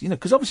apologise.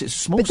 Because obviously it's a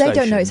small But station. they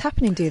don't know it's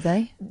happening, do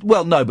they?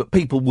 Well, no, but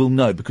people will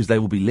know because they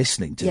will be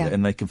listening to it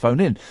and they can phone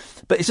in.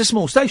 But it's a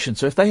small station,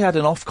 so if they had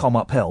an Ofcom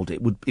upheld,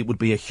 it would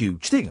be a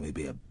huge thing. It'd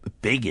be a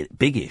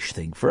big-ish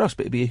thing for us,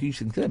 but it'd be a huge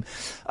thing to them.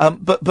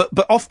 But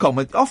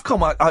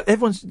Ofcom,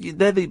 everyone's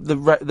they're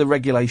the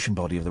regulation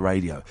body of the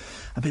radio,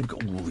 and people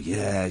go,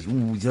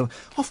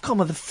 Ofcom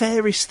are the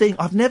fairest thing.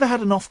 I've never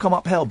had an Ofcom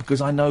upheld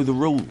because I know the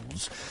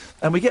rules.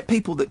 And we get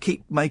people that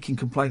keep making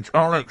complaints.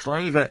 Oh, let's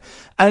leave it.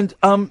 And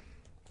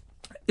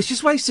it's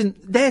just wasting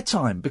their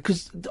time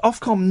because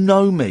Ofcom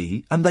know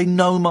me and they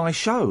know my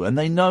show and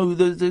they know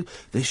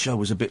this show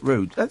was a bit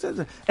rude.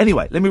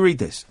 Anyway, let me read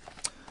this.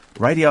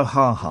 Radio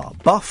Ha Ha.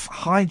 Buff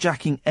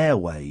hijacking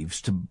airwaves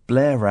to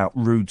blare out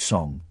rude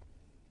song.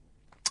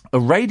 A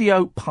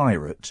radio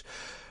pirate,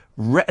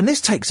 and this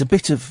takes a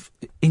bit of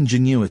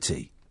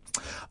ingenuity.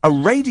 A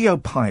radio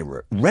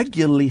pirate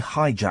regularly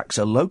hijacks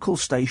a local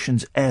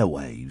station's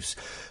airwaves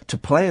to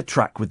play a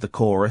track with the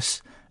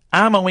chorus,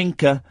 I'm a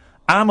winker,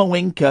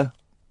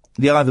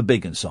 the Ivor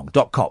Biggin song,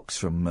 Doc Cox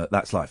from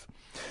That's Life.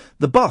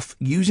 The Buff,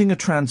 using a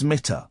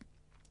transmitter.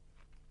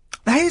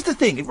 Now here's the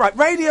thing, right,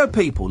 radio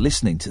people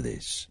listening to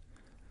this,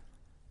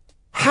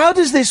 how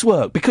does this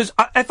work? Because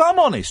if I'm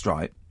honest,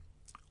 right,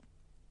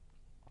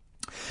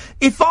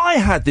 if I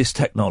had this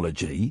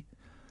technology,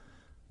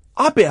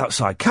 I'd be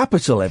outside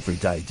Capital every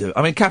day,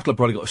 I mean, Capital have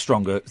probably got a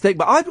stronger thing,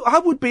 but I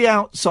would be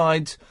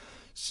outside...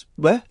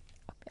 Where?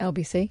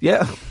 LBC.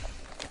 Yeah.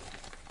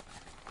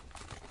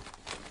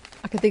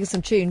 I can think of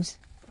some tunes.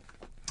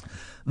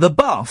 The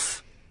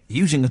Buff,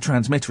 using a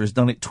transmitter, has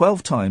done it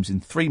 12 times in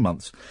 3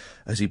 months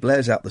as he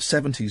blares out the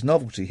 70s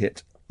novelty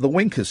hit, The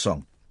Winkers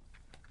song.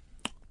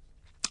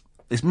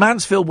 It's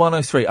Mansfield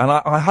 103, and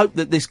I hope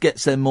that this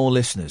gets them more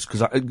listeners,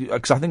 because I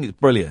think it's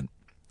brilliant.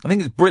 I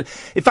think it's brilliant.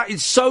 In fact,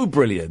 it's so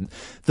brilliant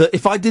that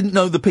if I didn't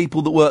know the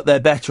people that work there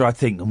better, I'd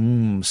think,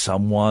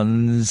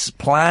 someone's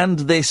planned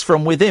this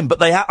from within.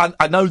 But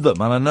I know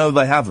them, and I know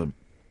they haven't.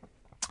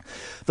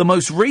 The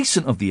most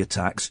recent of the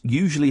attacks,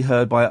 usually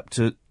heard by up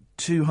to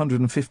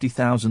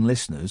 250,000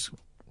 listeners...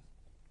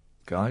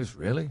 Guys,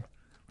 really?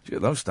 Where'd you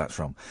get those stats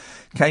from?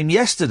 Came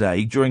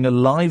yesterday during a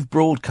live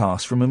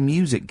broadcast from a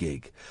music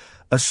gig.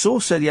 A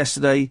source said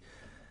yesterday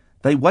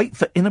they wait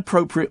for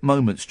inappropriate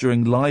moments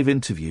during live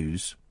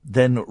interviews,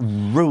 then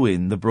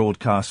ruin the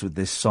broadcast with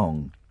this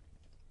song.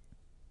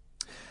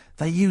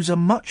 They use a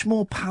much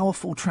more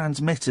powerful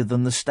transmitter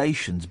than the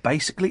stations,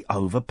 basically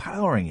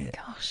overpowering it.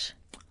 Gosh.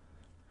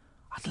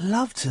 I'd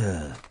love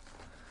to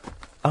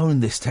own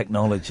this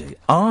technology.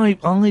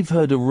 I've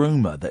heard a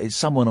rumour that it's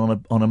someone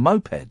on a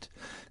moped,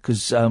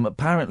 because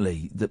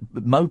apparently the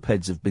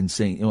mopeds have been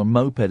seen, a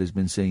moped has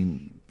been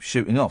seen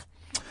shooting off.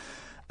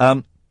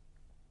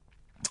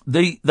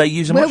 They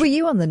use Where were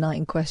you on the night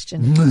in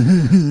question?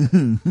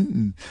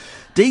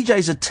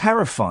 DJs are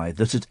terrified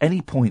that at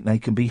any point they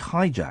can be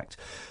hijacked,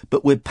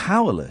 but we're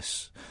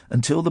powerless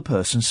until the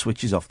person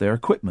switches off their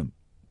equipment.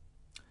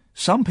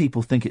 Some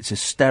people think it's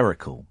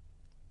hysterical,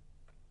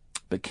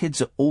 but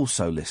kids are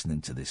also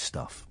listening to this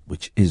stuff,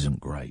 which isn't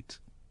great.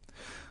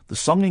 The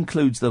song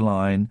includes the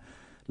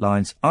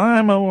lines,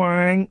 I'm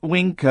a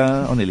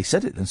winker. I nearly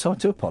said it then, so I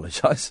do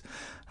apologise.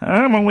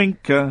 I'm a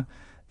winker.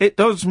 It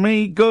does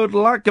me good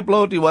like a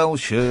bloody well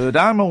should.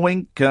 I'm a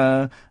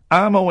winker,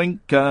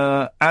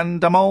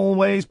 and I'm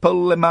always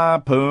pulling my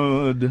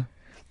pud.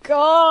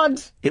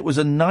 God! It was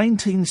a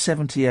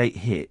 1978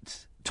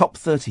 hit, top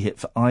 30 hit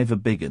for Ivor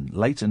Biggin,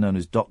 later known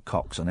as Doc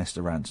Cox on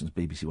Esther Ranson's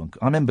BBC One.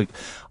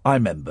 I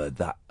remember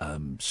that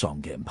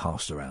song getting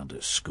passed around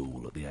at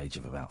school at the age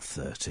of about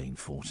 13,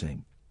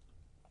 14.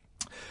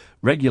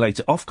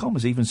 Regulator Ofcom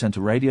has even sent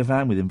a radio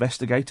van with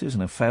investigators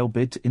in a failed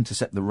bid to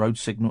intercept the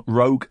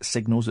rogue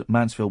signals at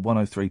Mansfield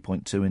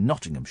 103.2 in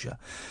Nottinghamshire.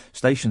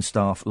 Station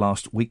staff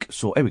last week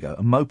saw,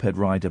 a moped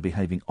rider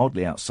behaving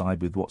oddly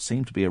outside with what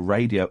seemed to be a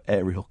radio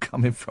aerial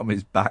coming from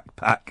his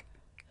backpack.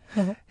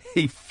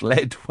 He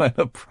fled when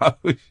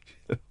approached.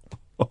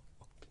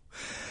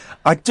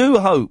 I do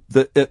hope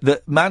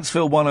that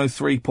Mansfield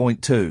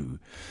 103.2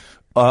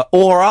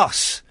 or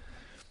us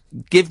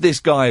give this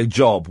guy a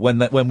job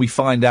when we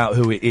find out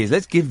who it is.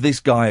 Let's give this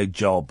guy a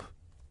job.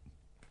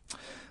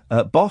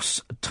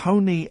 Boss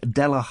Tony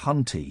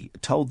Delahunty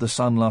told The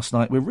Sun last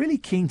night, we're really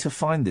keen to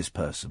find this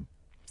person.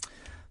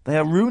 They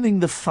are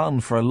ruining the fun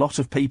for a lot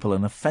of people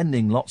and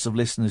offending lots of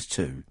listeners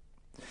too.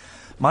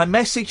 My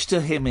message to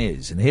him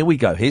is, and here we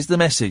go, here's the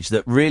message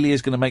that really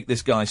is going to make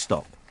this guy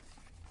stop.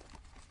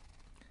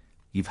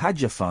 You've had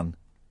your fun,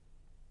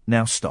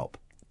 now stop.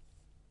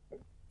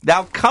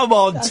 Now, come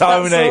on, That's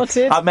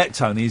Tony. I met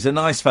Tony. He's a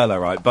nice fella,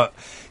 right? But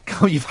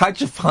you've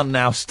had your fun,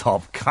 now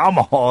stop. Come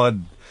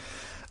on.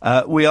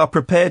 We are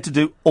prepared to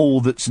do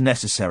all that's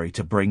necessary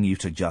to bring you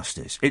to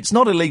justice. It's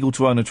not illegal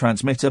to own a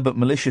transmitter, but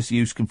malicious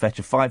use can fetch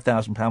a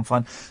 £5,000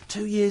 fine,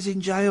 2 years in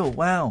jail.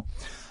 Wow.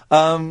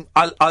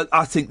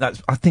 I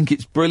think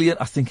it's brilliant.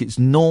 I think it's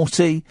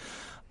naughty.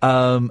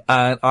 And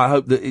I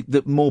hope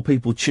that more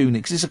people tune in,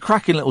 because it's a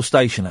cracking little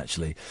station,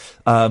 actually.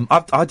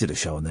 I did a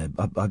show on there.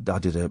 I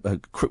did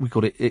we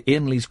called it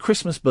Iain Lee's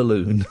Christmas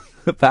Balloon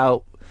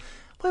about,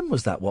 when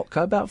was that,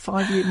 Watco? About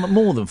 5 years,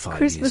 more than 5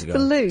 years ago. Christmas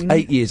Balloon?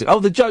 8 years ago. Oh,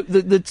 the joke,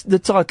 the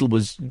title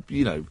was,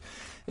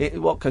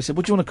 Watco said,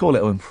 what do you want to call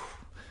it?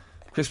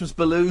 Christmas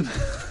Balloon.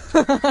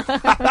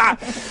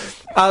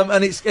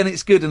 And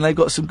it's good, and they've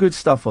got some good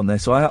stuff on there,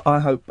 so I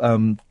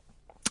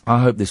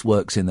hope this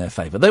works in their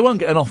favour. They won't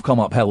get an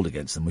Ofcom upheld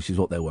against them, which is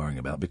what they're worrying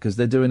about, because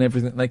they're doing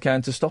everything they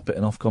can to stop it,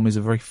 and Ofcom is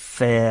a very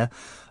fair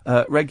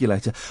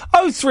regulator.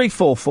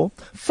 0344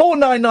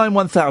 499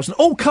 1000.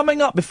 All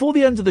coming up before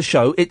the end of the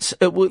show.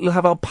 We'll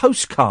have our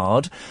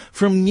postcard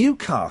from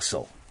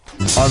Newcastle.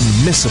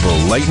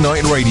 Unmissable late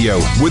night radio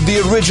with the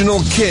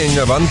original king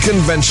of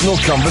unconventional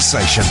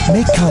conversation.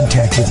 Make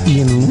contact with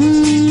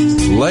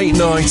Iain. Late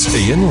night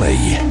Iain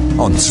Lee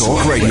on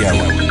Talk Radio.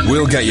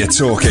 We'll get you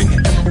talking.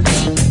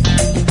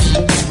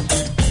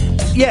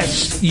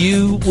 Yes,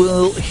 you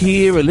will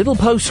hear a little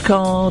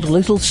postcard, a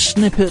little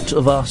snippet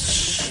of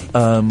us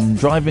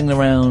driving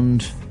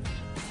around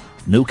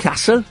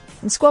Newcastle.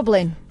 And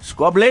squabbling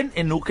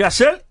in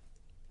Newcastle.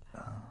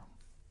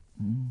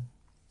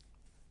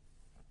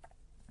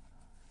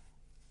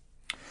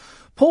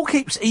 Paul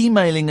keeps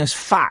emailing us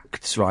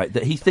facts, right,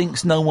 that he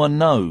thinks no one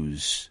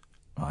knows,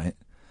 right?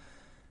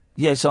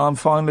 Yeah, so I'm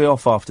finally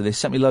off after this.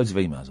 Sent me loads of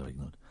emails I've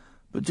ignored.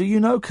 But do you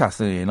know,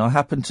 Kathleen, I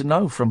happen to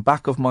know from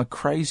back of my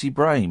crazy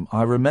brain.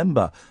 I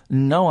remember.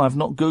 No, I've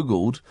not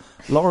Googled.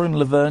 Lauren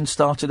Laverne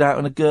started out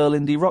in a girl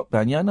indie rock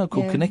band. Yeah, I know,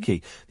 called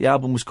Kaniki. The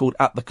album was called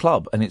At the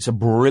Club, and it's a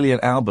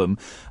brilliant album.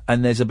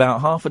 And there's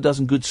about half a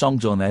dozen good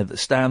songs on there that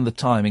stand the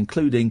time,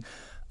 including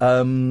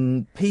PVC.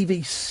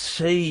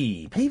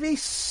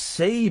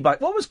 But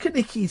what was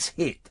Kaniki's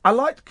hit? I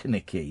liked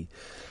Kaniki.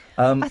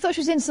 I thought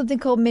she was in something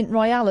called Mint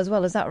Royale as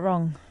well. Is that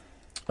wrong?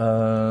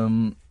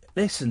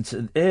 Listen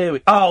to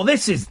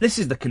this is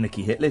the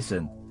Kaniki hit.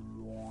 Listen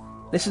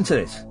to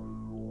this.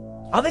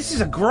 Oh, this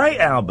is a great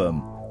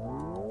album.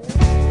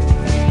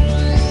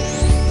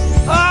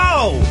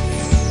 Oh,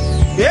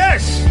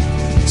 yes.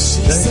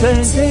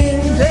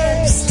 Sitting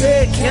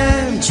lipstick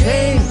and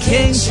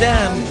drinking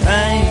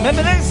champagne.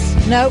 Remember this?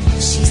 Nope.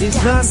 She's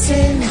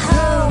dancing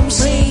home.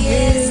 She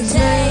is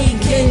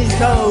taking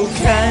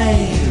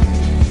cocaine.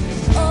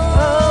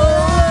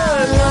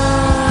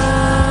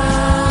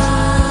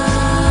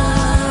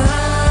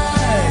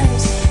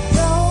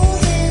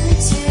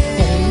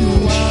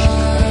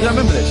 You don't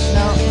remember this?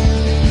 No.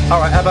 All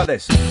right, how about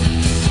this?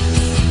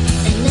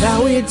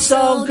 Now it's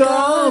all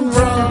gone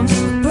wrong.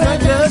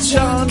 Brother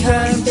John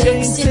can't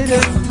taste it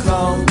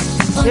come.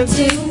 I'll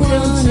do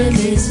one of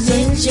his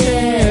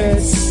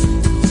pictures.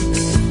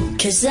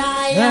 'Cause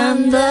I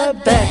am the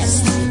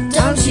best.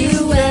 Don't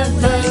you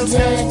ever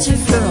dare to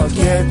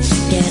forget.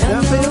 Get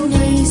up your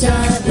knees,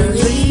 I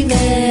believe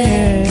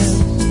it.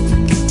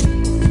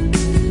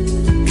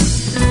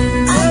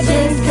 I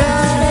think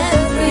that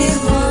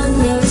everyone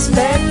looks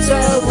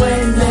better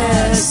when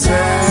they're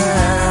sad.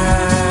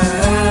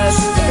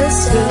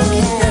 It's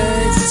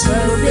okay to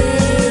be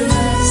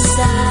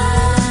sad.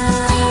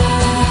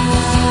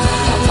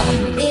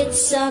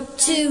 It's up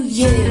to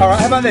you. All right,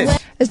 how about this?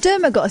 Has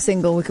Dermot got a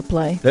single we could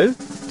play? Who?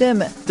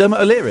 Dermot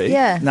O'Leary?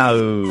 Yeah.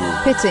 No.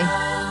 Pity.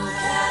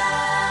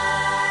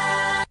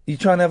 You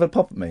trying to have a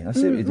pop at me? I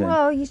see what you're doing.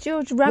 Well,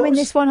 you're ramming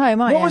this one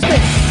home, aren't you? What was this?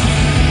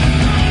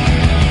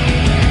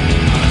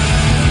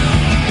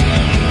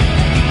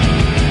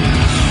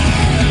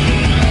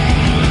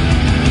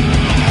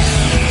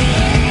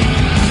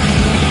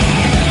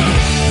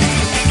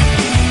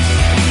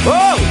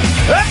 Whoa!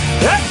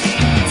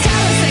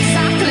 Tell us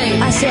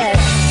exactly. I said,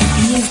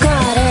 you've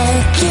got a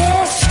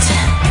gift.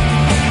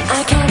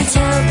 I can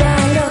tell by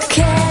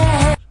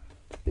looking.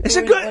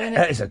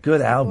 It's a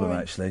good album,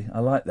 actually. I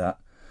like that.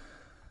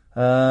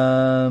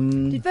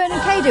 Did Vernon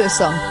Kay do a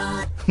song?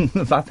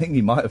 I think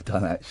he might have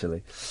done,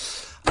 actually.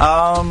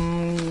 Where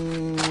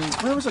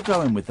was I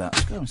going with that? I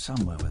was going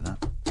somewhere with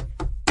that.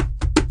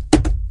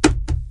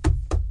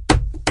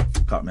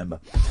 Can't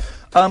remember.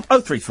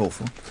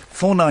 0344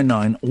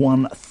 499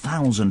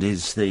 1000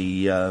 is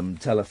the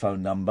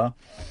telephone number.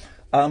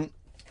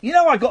 You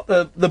know, I got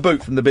the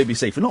boot from the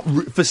BBC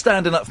for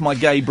standing up for my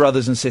gay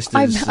brothers and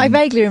sisters. I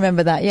vaguely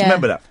remember that. Yeah.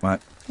 Remember that, right?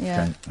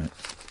 Yeah. Okay,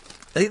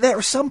 right. There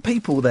are some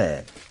people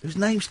there whose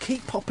names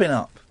keep popping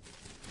up.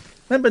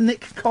 Remember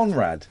Nick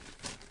Conrad?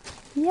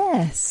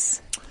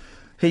 Yes.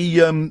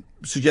 He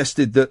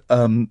suggested that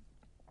in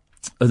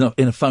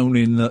a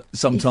phone-in that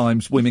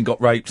sometimes women got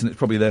raped and it's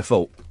probably their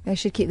fault. They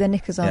should keep their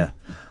knickers on. Yeah.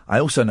 I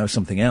also know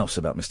something else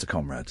about Mr.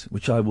 Conrad,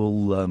 which I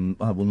will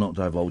not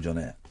divulge on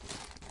air.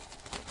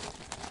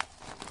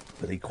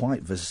 But he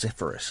quite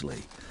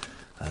vociferously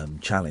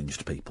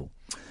challenged people.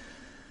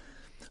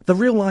 The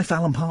real-life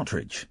Alan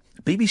Partridge.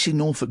 BBC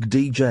Norfolk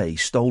DJ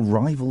stole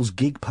rivals'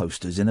 gig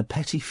posters in a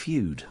petty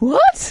feud.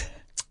 What?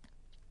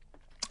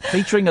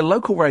 Featuring a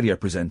local radio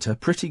presenter,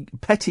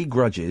 petty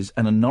grudges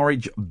and a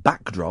Norwich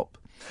backdrop,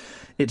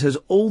 it has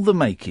all the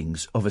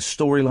makings of a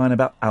storyline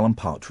about Alan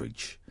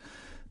Partridge.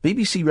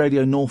 BBC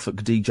Radio Norfolk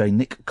DJ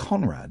Nick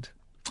Conrad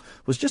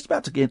was just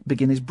about to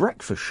begin his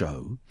breakfast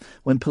show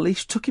when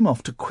police took him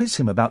off to quiz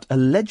him about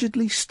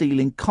allegedly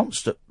stealing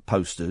concert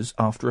posters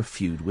after a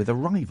feud with a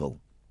rival.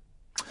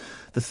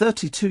 The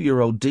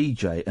 32-year-old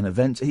DJ and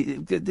events...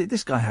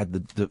 This guy had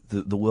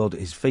the world at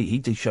his feet. He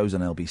did shows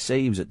on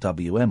LBC. He was at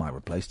WM. I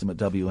replaced him at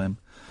WM.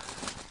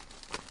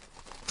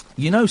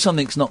 You know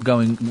something's not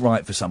going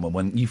right for someone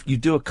when you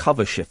do a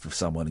cover shift for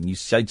someone and you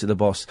say to the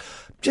boss,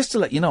 just to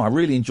let you know, I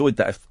really enjoyed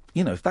that.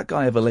 If that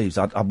guy ever leaves,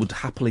 I would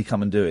happily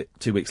come and do it.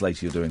 2 weeks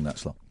later, you're doing that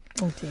slot.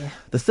 Oh, dear.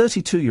 The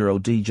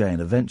 32-year-old DJ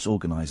and events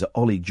organiser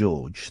Ollie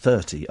George,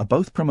 30, are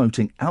both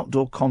promoting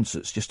outdoor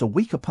concerts just a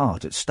week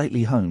apart at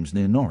Stately Homes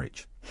near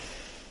Norwich,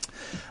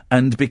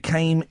 and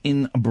became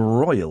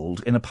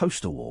embroiled in a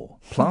poster war,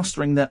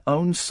 plastering their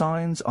own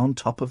signs on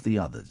top of the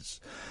others.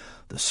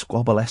 The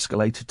squabble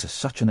escalated to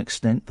such an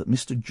extent that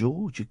Mr.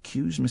 George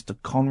accused Mr.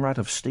 Conrad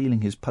of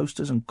stealing his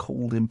posters and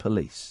called in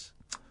police,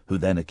 who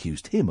then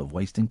accused him of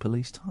wasting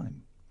police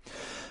time.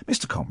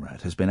 Mr.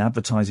 Conrad has been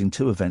advertising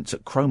 2 events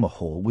at Cromer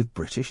Hall with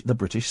the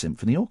British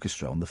Symphony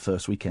Orchestra on the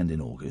first weekend in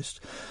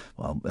August,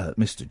 while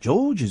Mr.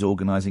 George is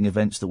organising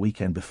events the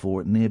weekend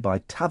before at nearby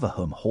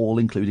Taverham Hall,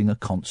 including a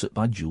concert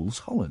by Jules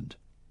Holland.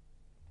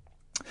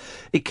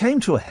 It came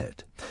to a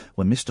head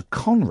when Mr.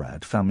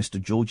 Conrad found Mr.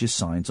 George's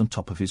signs on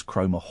top of his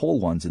Cromer Hall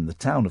ones in the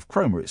town of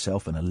Cromer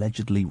itself and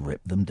allegedly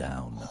ripped them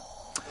down.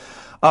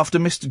 After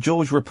Mr.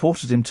 George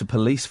reported him to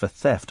police for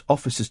theft,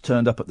 officers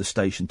turned up at the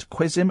station to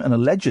quiz him and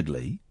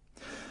allegedly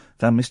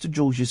found Mr.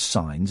 George's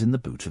signs in the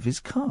boot of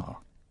his car.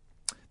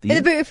 In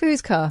the boot of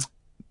whose car?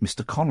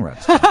 Mr.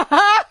 Conrad's.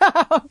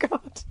 Oh,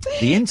 God.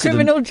 The incident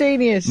Criminal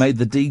genius. made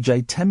the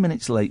DJ 10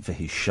 minutes late for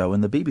his show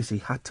and the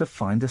BBC had to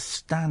find a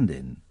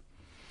stand-in.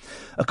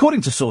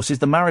 According to sources,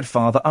 the married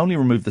father only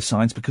removed the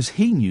signs because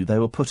he knew they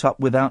were put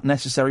up without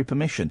necessary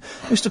permission.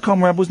 Mr.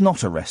 Conrad was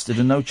not arrested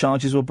and no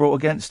charges were brought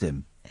against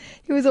him.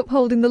 He was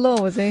upholding the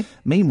law, was he?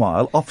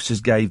 Meanwhile,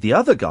 officers gave the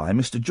other guy,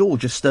 Mr.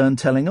 George, a stern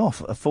telling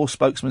off. A Force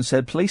spokesman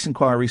said police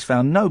inquiries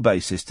found no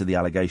basis to the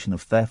allegation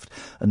of theft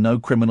and no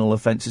criminal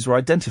offences were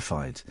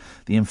identified.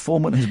 The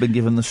informant has been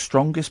given the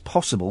strongest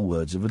possible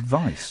words of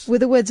advice.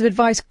 With the words of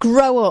advice,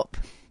 grow up.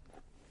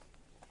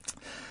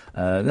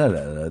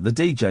 The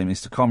DJ,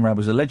 Mr. Conrad,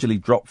 was allegedly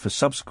dropped for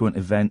subsequent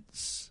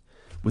events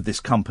with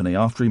this company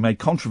after he made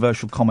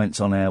controversial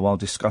comments on air while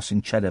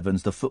discussing Ched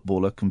Evans, the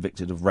footballer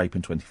convicted of rape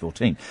in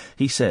 2014.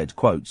 He said,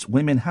 quotes,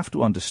 "Women have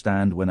to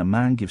understand when a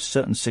man gives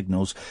certain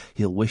signals,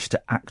 he'll wish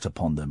to act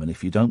upon them. And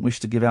if you don't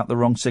wish to give out the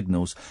wrong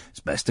signals, it's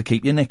best to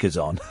keep your knickers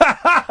on." All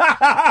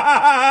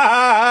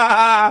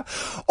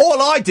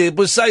I did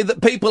was say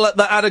that people that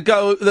had a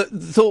go, that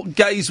thought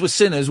gays were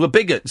sinners, were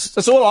bigots.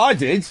 That's all I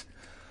did.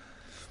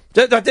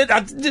 I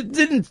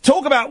didn't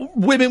talk about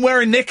women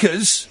wearing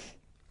knickers.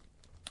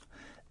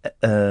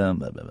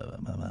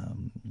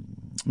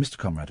 Mr.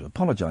 Conrad, who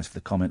apologised for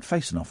the comment,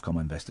 faced an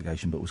Ofcom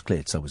investigation, but was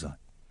cleared. So was I.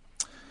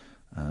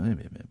 There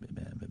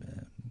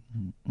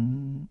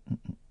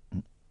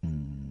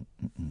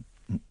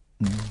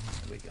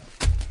we go.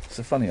 It's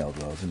a funny old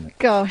world, isn't it?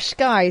 Gosh,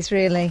 guys,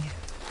 really.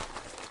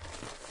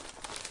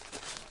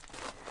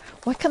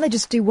 Why can't they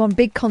just do one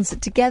big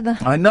concert together?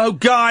 I know,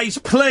 guys,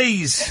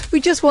 please!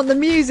 We just want the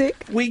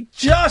music. We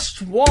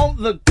just want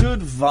the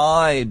good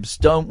vibes,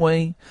 don't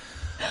we?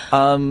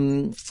 I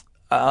was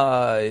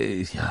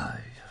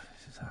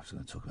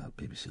going to talk about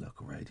BBC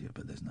local radio,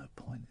 but there's no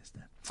point, is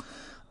there?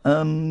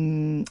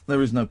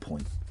 There is no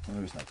point.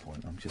 There is no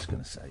point. I'm just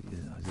going to say,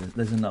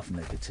 there's enough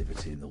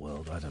negativity in the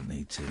world. I don't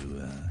need to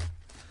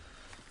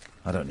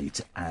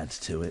add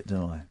to it,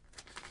 do I?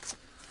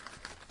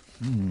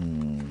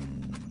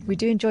 We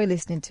do enjoy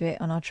listening to it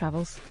on our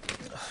travels.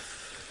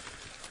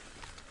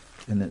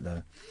 Isn't it,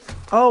 though?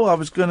 Oh, I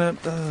was going to...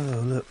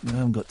 Oh, look, I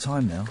haven't got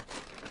time now.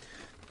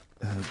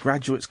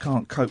 Graduates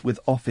can't cope with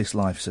office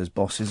life, says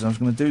bosses. I was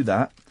going to do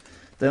that.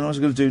 Then I was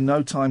going to do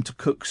no time to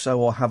cook, sew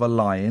or have a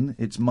lie-in.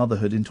 It's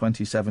motherhood in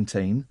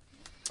 2017.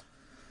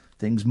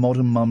 Things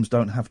modern mums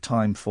don't have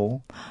time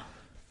for.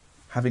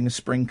 Having a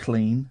spring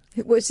clean.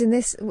 What's in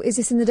this? Is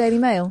this in the Daily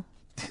Mail?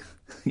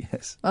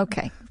 Yes.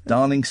 Okay.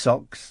 Darning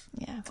socks.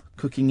 Yeah.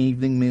 Cooking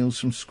evening meals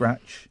from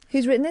scratch.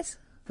 Who's written this?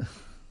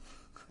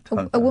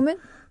 A woman?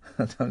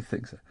 I don't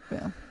think so.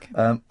 Yeah.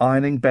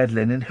 Ironing bed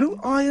linen. Who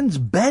irons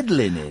bed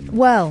linen?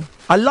 Well,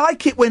 I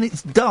like it when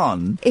it's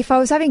done. If I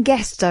was having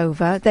guests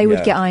over, they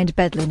would get ironed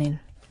bed linen.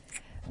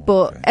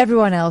 But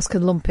everyone else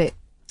can lump it.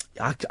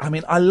 I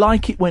mean, I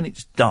like it when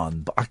it's done,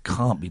 but I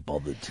can't be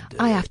bothered to do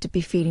it. I have to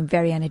be feeling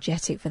very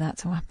energetic for that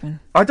to happen.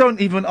 I don't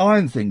even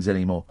iron things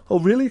anymore. Oh,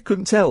 really? I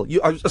couldn't tell.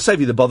 I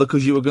saved you the bother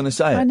because you were going to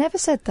say it. I never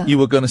said that. You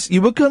were going to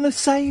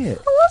say it.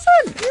 I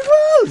wasn't. You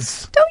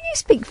was. Don't you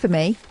speak for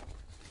me.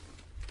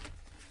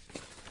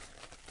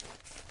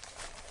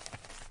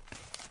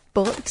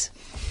 But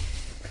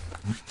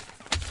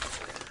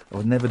I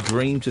would never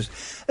dream to...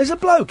 Has a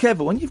bloke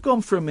ever, when you've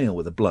gone for a meal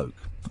with a bloke,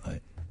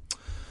 right,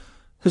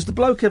 has the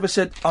bloke ever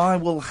said, I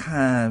will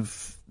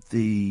have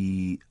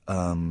the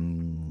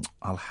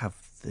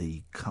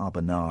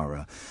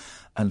carbonara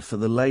and for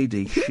the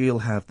lady, she'll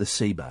have the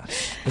sea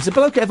bass. Has a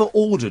bloke ever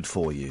ordered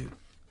for you?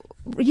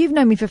 You've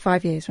known me for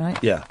 5 years, right?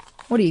 Yeah.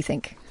 What do you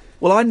think?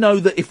 Well, I know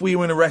that if we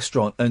were in a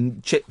restaurant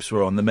and chips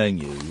were on the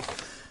menu,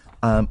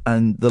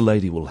 and the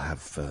lady will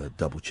have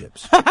double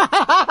chips.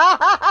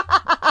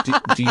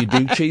 do you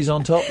do cheese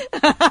on top?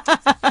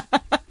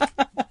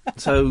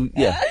 So,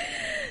 yeah.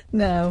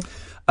 No.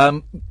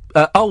 I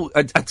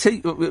tell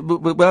you,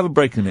 we'll have a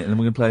break in a minute and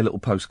we're going to play a little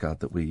postcard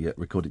that we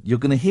recorded. You're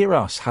going to hear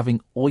us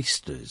having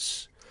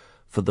oysters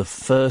for the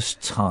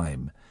first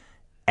time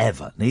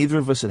ever. Neither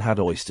of us had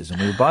oysters,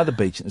 and we were by the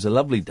beach and it was a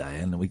lovely day,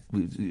 and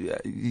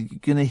you're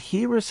going to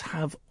hear us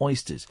have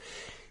oysters.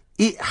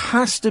 It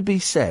has to be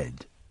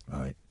said,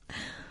 right,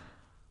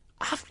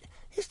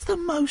 it's the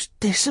most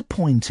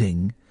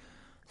disappointing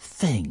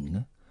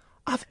thing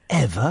I've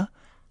ever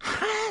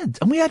had.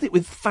 And we had it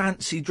with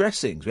fancy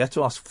dressings. We had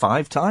to ask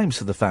 5 times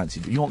for the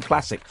fancy. You want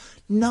classic?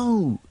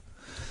 No.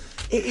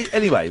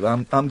 Anyway,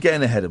 I'm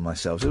getting ahead of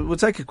myself. So we'll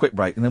take a quick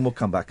break and then we'll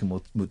come back and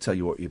we'll tell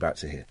you what you're about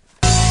to hear.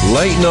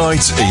 Late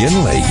Night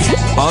Iain Lee.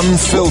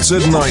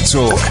 Unfiltered night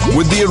talk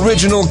with the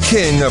original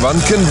king of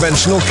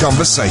unconventional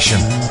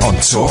conversation on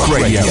Talk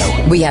Radio.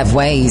 We have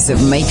ways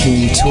of making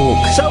you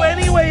talk. So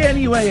anyway,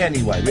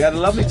 we had a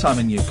lovely time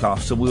in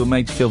Newcastle. We were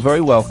made to feel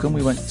very welcome.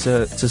 We went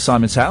to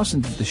Simon's house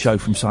and did the show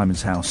from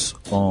Simon's house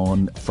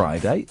on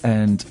Friday.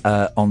 And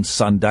on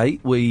Sunday,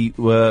 we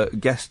were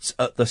guests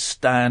at the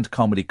Stand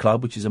Comedy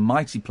Club, which is a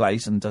mighty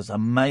place and does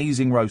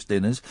amazing roast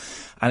dinners.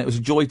 And it was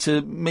a joy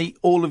to meet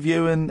all of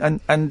you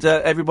and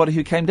everybody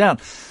who came down.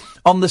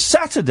 On the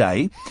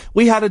Saturday,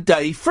 we had a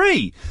day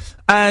free.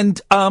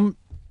 And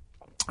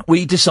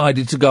we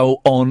decided to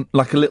go on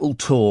like a little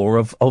tour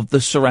of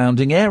the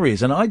surrounding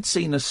areas. And I'd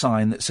seen a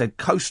sign that said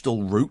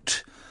coastal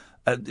route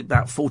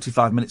about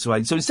 45 minutes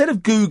away. So instead of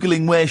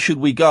Googling where should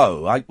we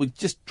go, we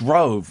just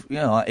drove,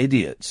 like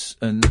idiots.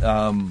 And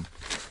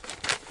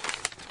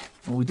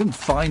we didn't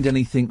find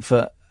anything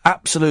for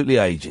absolutely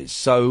ages.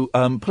 So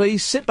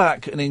please sit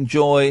back and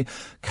enjoy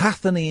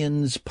Kath and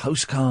Ian's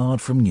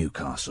postcard from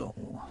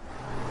Newcastle.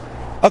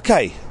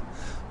 Okay.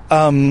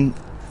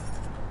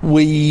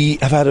 We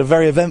have had a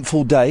very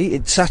eventful day.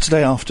 It's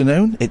Saturday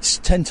afternoon. It's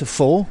 10 to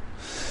 4.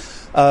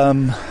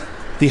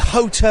 The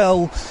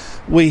hotel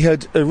we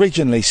had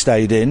originally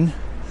stayed in,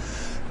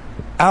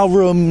 our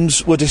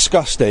rooms were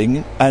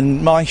disgusting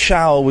and my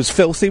shower was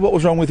filthy. What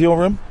was wrong with your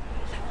room?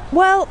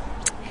 Well,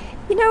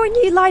 you know when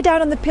you lie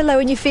down on the pillow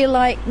and you feel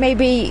like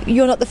maybe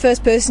you're not the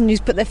first person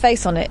who's put their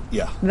face on it?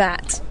 Yeah.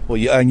 That.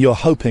 Well, and you're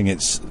hoping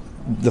it's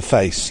the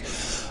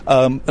face.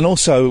 And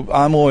also,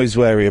 I'm always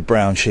wary of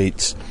brown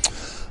sheets.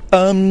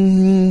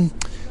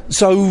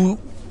 So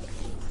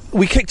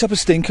we kicked up a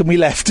stink and we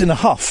left in a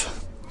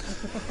huff.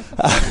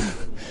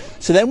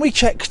 So then we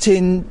checked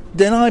in.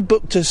 Then I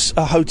booked us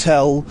a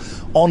hotel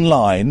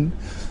online.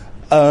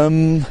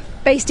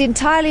 Based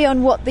entirely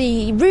on what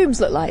the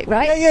rooms look like,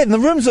 right? Yeah, and the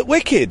rooms look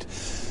wicked.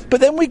 But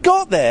then we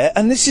got there,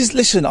 and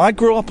listen, I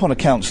grew up on a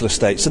council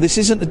estate, so this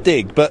isn't a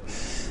dig, but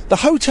the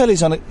hotel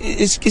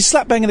is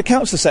slap bang in a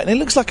council estate, and it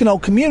looks like an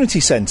old community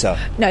centre.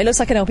 No, it looks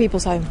like an old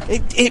people's home.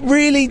 It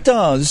really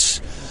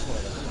does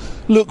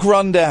look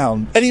run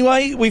down.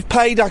 Anyway, we've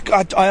paid.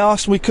 I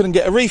asked and we couldn't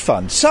get a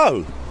refund.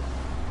 So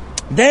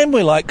then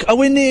we're like,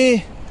 we're near.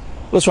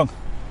 What's wrong?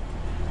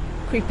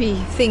 Creepy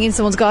thing in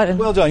someone's garden.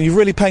 Well done. You've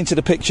really painted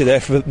a picture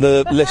there for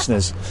the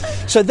listeners.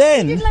 So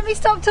then You didn't let me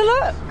stop to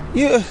look.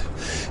 Yeah.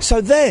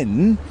 So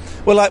then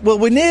we're like, well,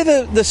 we're near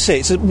the sea.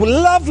 It's a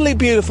lovely,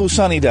 beautiful,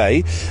 sunny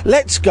day.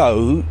 Let's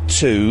go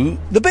to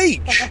the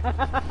beach.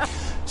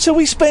 So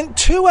we spent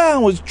 2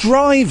 hours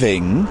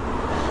driving,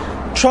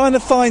 trying to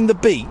find the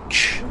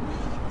beach.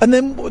 And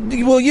then,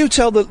 well, you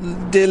tell the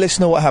dear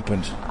listener what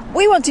happened.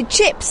 We wanted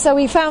chips, so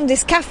we found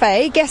this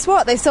cafe. Guess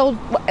what? They sold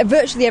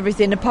virtually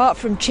everything apart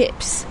from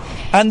chips.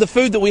 And the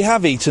food that we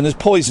have eaten has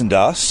poisoned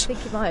us. I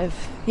think it might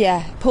have.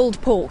 Yeah,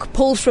 pulled pork.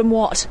 Pulled from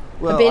what?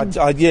 Well,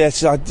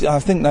 I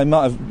think they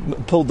might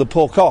have pulled the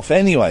pork off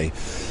anyway.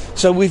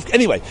 So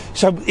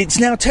it's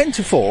now 10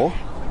 to 4.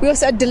 We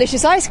also had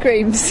delicious ice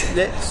creams.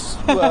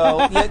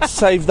 Let's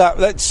save that.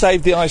 Let's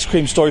save the ice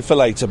cream story for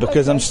later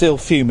because I'm still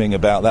fuming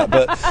about that.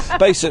 But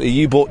basically,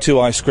 you bought 2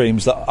 ice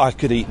creams that I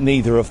could eat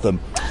neither of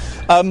them.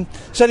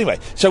 So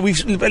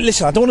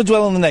listen, I don't want to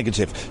dwell on the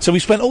negative. So we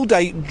spent all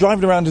day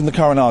driving around in the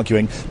car and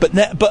arguing.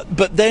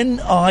 But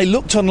then I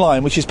looked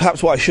online, which is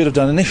perhaps what I should have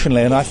done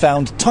initially, and I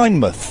found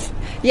Tynemouth.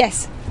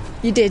 Yes,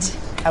 you did.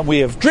 And we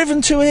have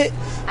driven to it,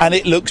 and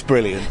it looks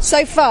brilliant.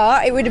 So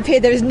far, it would appear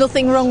there is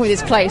nothing wrong with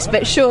this place,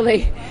 but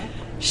surely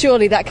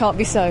that can't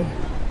be so.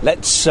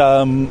 Let's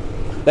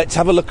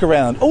have a look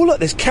around. Oh, look,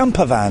 there's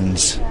camper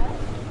vans.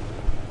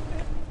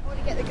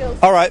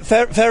 All right,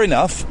 fair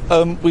enough.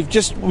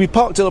 We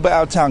parked a little bit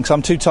out of town because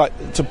I'm too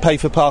tight to pay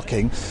for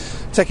parking.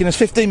 Taking us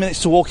 15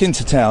 minutes to walk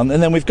into town,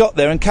 and then we've got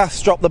there, and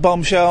Kath's dropped the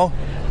bombshell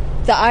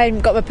that I haven't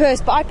got my purse,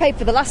 but I paid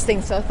for the last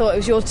thing, so I thought it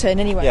was your turn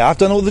anyway. Yeah, I've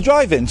done all the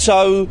driving,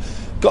 so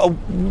got to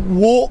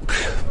walk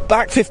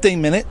back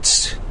 15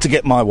 minutes to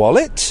get my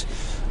wallet,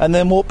 and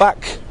then walk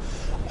back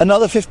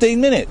another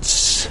 15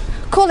 minutes.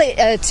 Call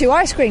it 2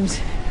 ice creams.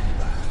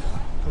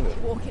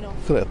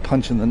 Feel like a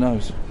punch in the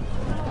nose.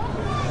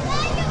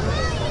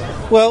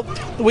 Well,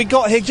 we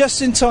got here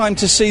just in time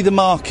to see the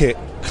market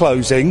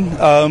closing.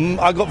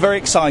 I got very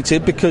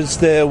excited because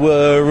there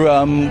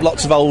were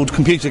lots of old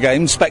computer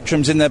games,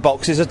 Spectrums in their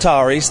boxes,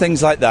 Ataris,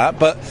 things like that,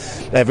 but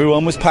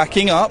everyone was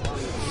packing up.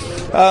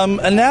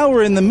 And now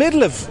we're in the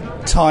middle of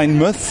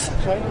Tynemouth,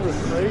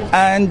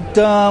 and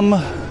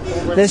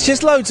there's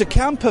just loads of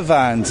camper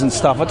vans and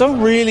stuff. I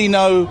don't really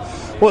know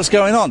what's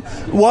going on.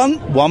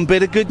 One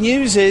bit of good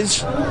news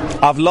is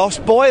I've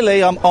lost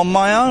Boyley. I'm on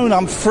my own.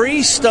 I'm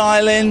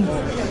freestyling.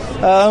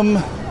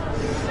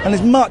 And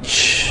it's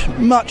much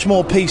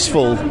more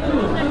peaceful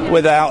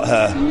without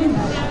her.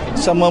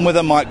 Someone with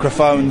a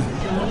microphone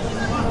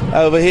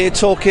over here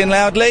talking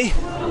loudly.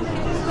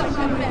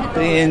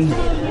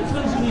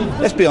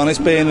 Let's be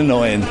honest, being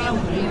annoying.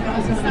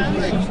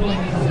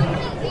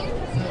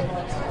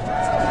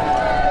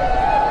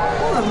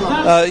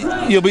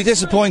 You'll be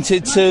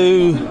disappointed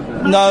to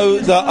know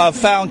that I've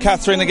found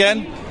Catherine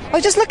again. I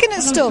was just looking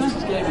at stuff.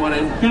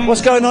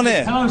 What's going on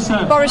here?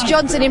 Boris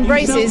Johnson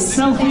embraces.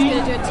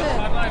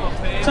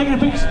 Taking a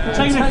picture of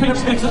the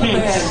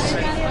kids.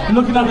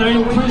 Looking like they're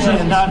in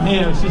prison down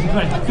here. It's just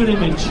great. Good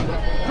image.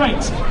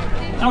 Great.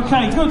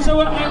 Okay, good.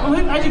 So,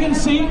 as you can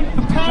see,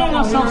 preparing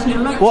ourselves here.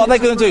 What are they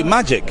going to do?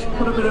 Magic?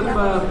 Put a bit of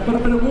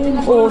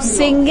warm. Or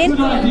singing. Good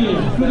idea.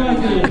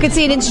 I could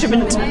see an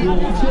instrument.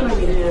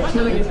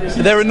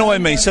 They're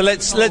annoying me, so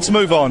let's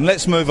move on.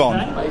 Let's move on.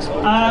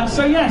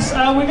 So yes,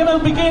 we're going to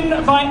begin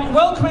by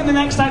welcoming the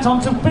next act on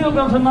to build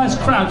up a nice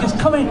crowd. Just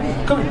come in.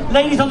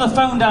 Ladies on the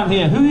phone down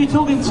here. Who are you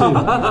talking to?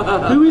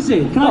 Who is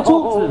it? Can I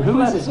talk to them?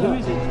 Who is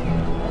it?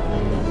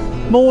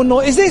 More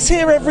noise. Is this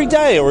here every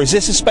day, or is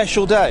this a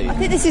special day? I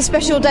think this is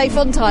special day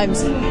fun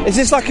times. Is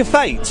this like a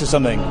fete or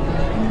something?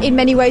 In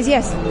many ways,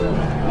 yes.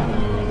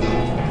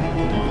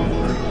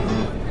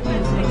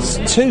 It's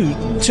too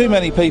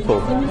many people.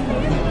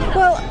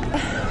 Well,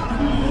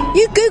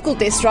 you Googled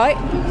this, right?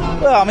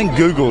 Well, I mean,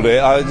 Googled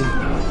it.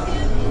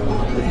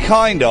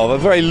 Kind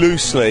of, very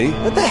loosely.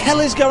 What the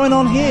hell is going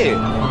on here?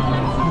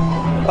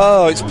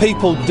 Oh, it's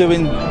people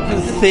doing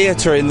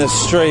theatre in the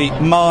street.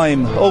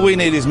 Mime. All we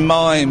need is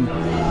mime.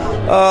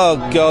 Oh,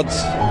 God.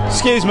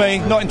 Excuse me,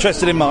 not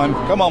interested in mime.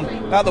 Come on,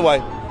 out the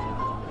way.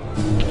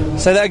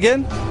 Say that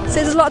again? So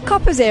there's a lot of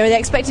coppers here. Are they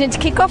expecting it to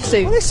kick off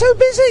soon? Well, they're so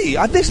busy.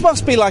 This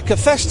must be like a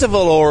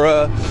festival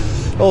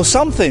or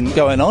something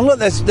going on. Look,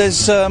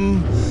 there's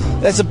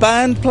a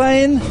band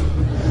playing.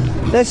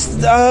 There's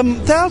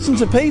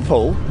thousands of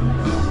people.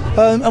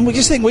 And we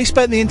just think we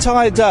spent the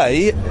entire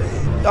day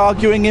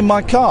arguing in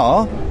my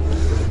car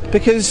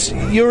because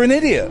you're an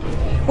idiot.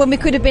 When we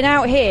could have been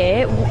out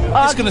here...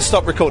 I'm just going to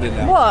stop recording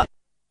now. What?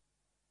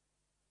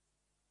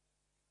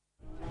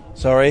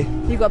 Sorry?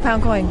 You've got a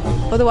 £1 coin.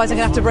 Otherwise I'm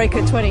going to have to break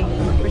at 20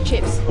 for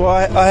chips. Well,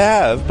 I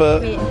have,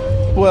 but...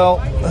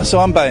 Well, so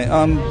I'm paying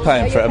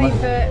for it, am I?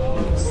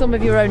 For some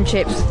of your own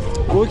chips.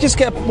 We'll just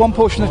get one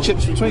portion of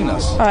chips between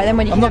us. All right, then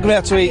when you... I'm not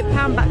going to be able to eat...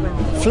 £1 back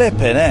then.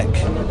 Flipping heck.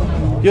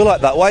 You're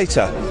like that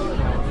waiter.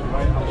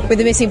 With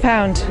the missing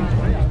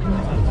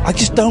 £1. I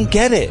just don't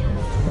get it.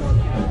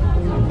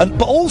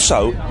 But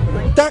also...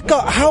 That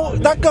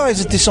guy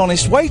is a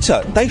dishonest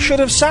waiter. They should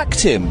have sacked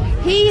him.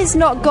 He has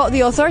not got the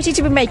authority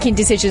to be making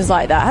decisions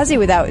like that, has he,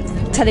 without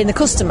telling the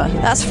customer?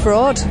 That's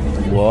fraud.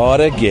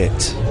 What a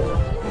git.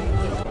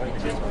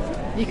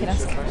 You can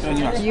ask.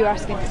 You're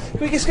asking. Can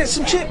we just get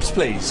some chips,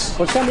 please?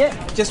 What's that, yeah?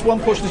 Just one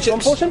portion of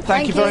chips. One portion?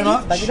 Thank you very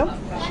much. Thank you, Dom.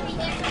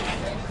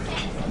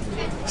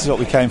 This is what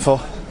we came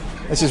for.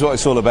 This is what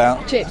it's all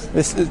about. Chips.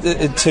 This,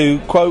 to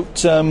quote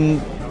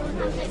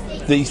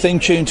the theme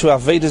tune to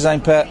Auf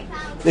Wiedersehen, Pet,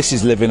 this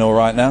is living all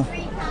right now.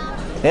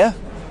 Yeah?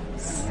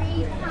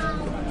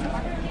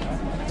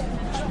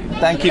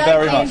 Thank you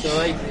very much.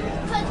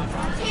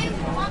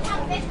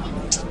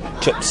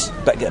 Chips.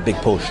 Better get a big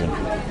portion.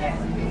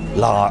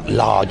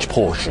 Large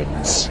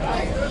portions.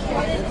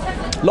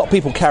 A lot of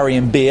people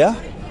carrying beer,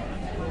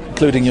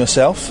 including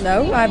yourself.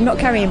 No, I'm not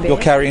carrying beer.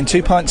 You're carrying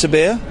 2 pints of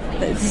beer.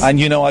 And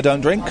you know I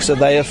don't drink, so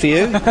they are for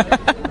you.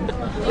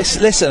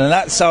 Listen, and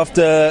that's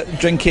after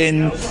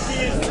drinking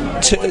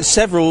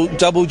several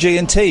double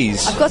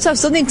G&Ts. I've got to have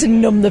something to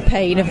numb the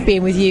pain of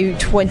being with you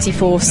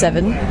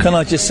 24/7. Can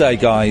I just say,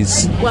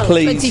 guys, well,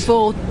 please...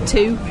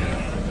 24/2.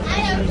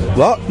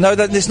 What? No,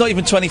 it's not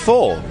even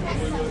 24.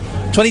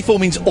 24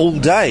 means all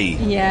day.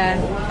 Yeah.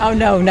 Oh,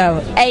 no.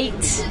 8,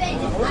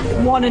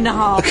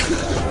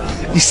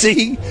 1.5. You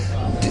see...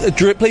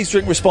 Please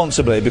drink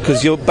responsibly,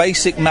 because your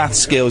basic math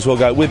skills will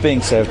go... We're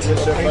being served.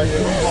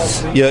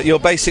 Your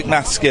basic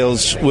math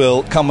skills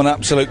will come an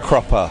absolute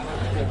cropper.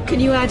 Can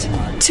you add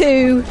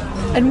 2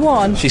 and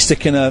 1? She's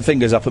sticking her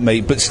fingers up at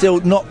me, but still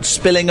not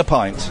spilling a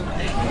pint.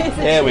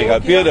 There we go.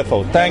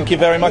 Beautiful. Thank you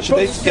very much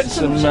indeed. Get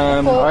some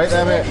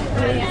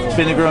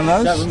vinegar on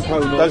those.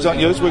 Those aren't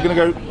yours. We're going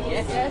to go...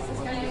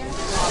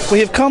 We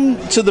have come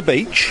to the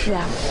beach.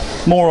 Yeah.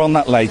 More on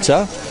that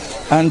later.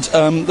 And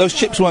those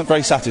chips weren't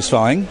very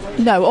satisfying.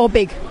 No, or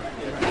big.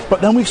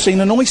 But then we've seen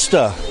an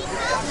oyster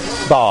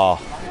bar.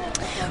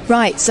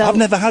 Right, so... I've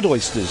never had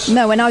oysters.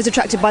 No, and I was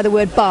attracted by the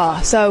word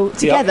bar, so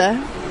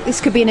together, this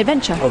could be an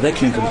adventure. Oh, they're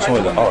queuing for the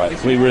toilet. All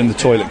right, we were in the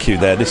toilet queue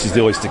there. This is the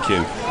oyster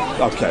queue.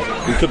 Okay,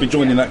 we could be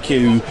joining that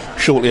queue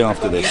shortly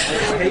after this.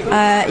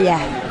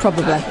 Yeah,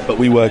 probably. But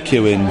we were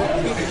queuing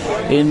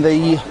in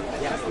the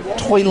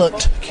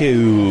toilet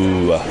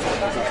queue.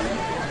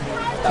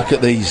 Look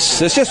at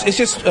these. It's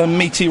just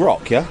meaty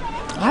rock, yeah?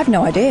 I have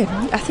no idea.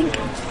 I think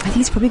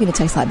it's probably going to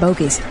taste like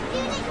bogies.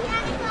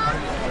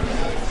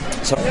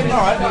 So, all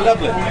right,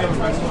 lovely.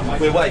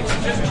 We'll wait.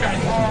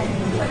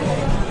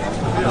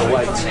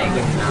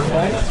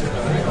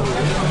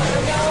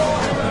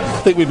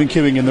 I think we've been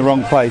queuing in the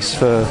wrong place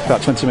for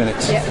about 20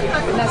 minutes. Yeah,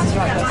 that's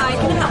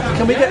right.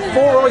 Can we get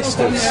 4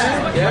 oysters,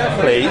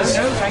 please?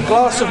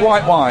 Glass of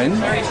white wine,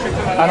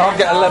 and I'll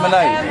get a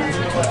lemonade.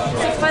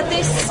 For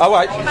this, oh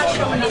wait.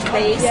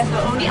 Please. The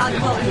only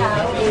alcohol we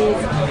have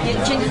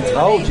is gin and tonic.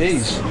 Oh,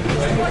 jeez.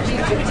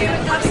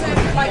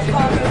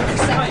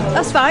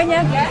 That's fine,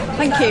 yeah.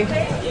 Thank you.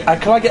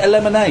 Can I get a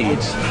lemonade?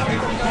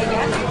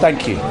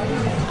 Thank you.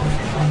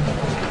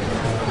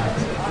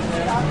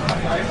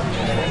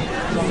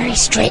 Very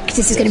strict.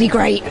 This is going to be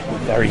great.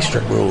 Very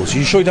strict rules.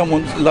 You sure you don't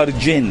want a load of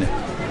gin?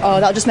 Oh,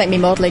 that'll just make me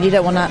maudlin. You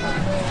don't want that.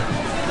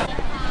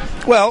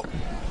 Well,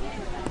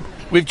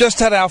 we've just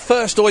had our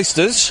first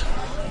oysters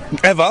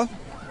ever.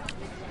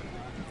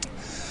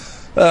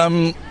 A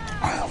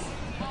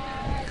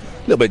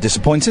little bit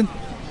disappointing.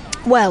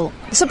 Well,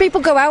 some people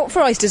go out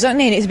for oysters, don't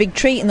they? And it's a big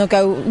treat, and they'll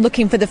go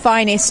looking for the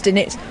finest, and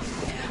it's...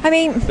 I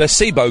mean... They're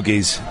sea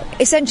bogies.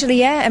 Essentially,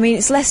 yeah. I mean,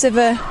 it's less of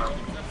a...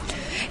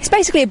 It's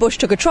basically a bush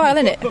tucker trial,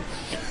 isn't it?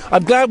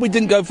 I'm glad we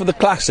didn't go for the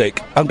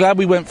classic. I'm glad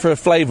we went for a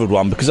flavoured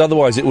one, because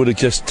otherwise it would have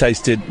just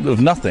tasted of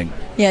nothing.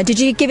 Yeah, did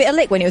you give it a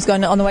lick when it was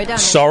going on the way down?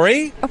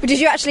 Sorry? Oh, but did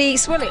you actually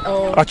swirl it?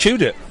 Or... I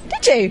chewed it.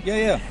 Did you? Yeah,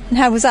 yeah. And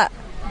how was that?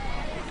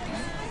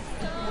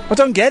 I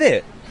don't get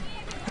it.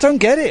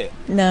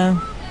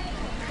 No.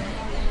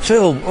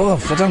 Phil,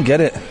 I don't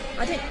get it.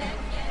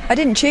 I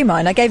didn't chew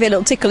mine. I gave it a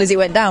little tickle as it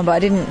went down, but I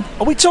didn't...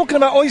 Are we talking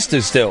about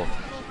oysters still?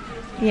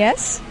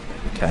 Yes.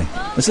 Okay.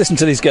 Let's listen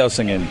to these girls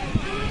singing.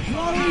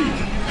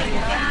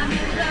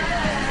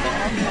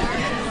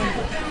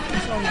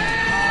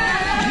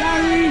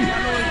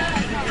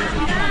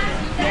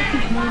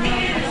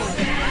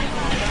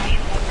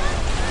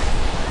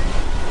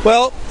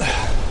 Well,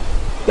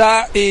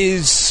 that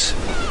is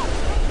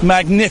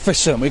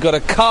magnificent. We've got a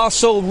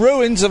castle,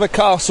 ruins of a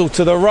castle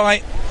to the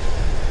right.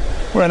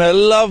 We're in a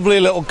lovely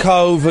little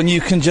cove, and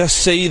you can just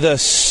see the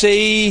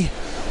sea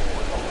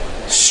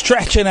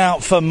stretching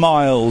out for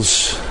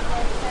miles.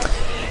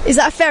 Is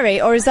that a ferry,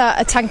 or is that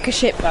a tanker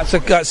ship? That's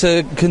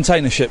a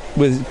container ship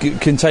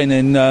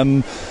containing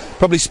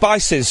probably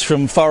spices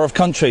from far off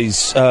countries.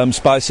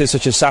 Spices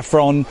such as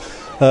saffron,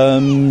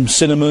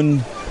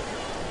 cinnamon,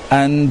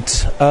 and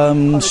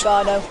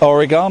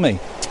origami.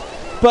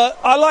 But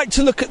I like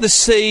to look at the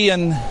sea,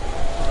 and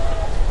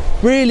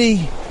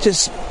really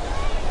just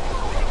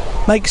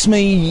makes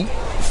me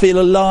feel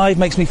alive,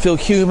 makes me feel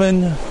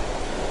human,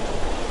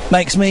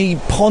 makes me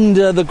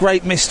ponder the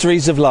great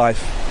mysteries of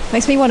life.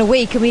 Makes me want a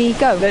wee. Can we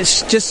go?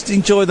 Let's just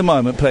enjoy the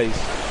moment, please.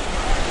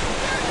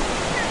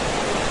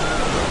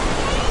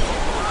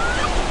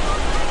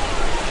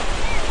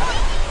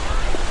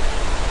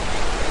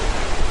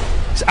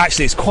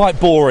 It's quite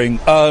boring.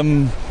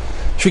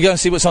 Should we go and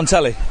see what's on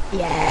telly?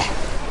 Yeah.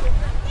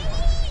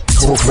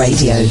 Talk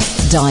Radio.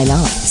 Dial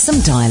up some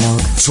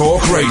dialogue.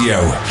 Talk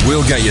Radio.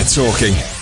 We'll get you talking.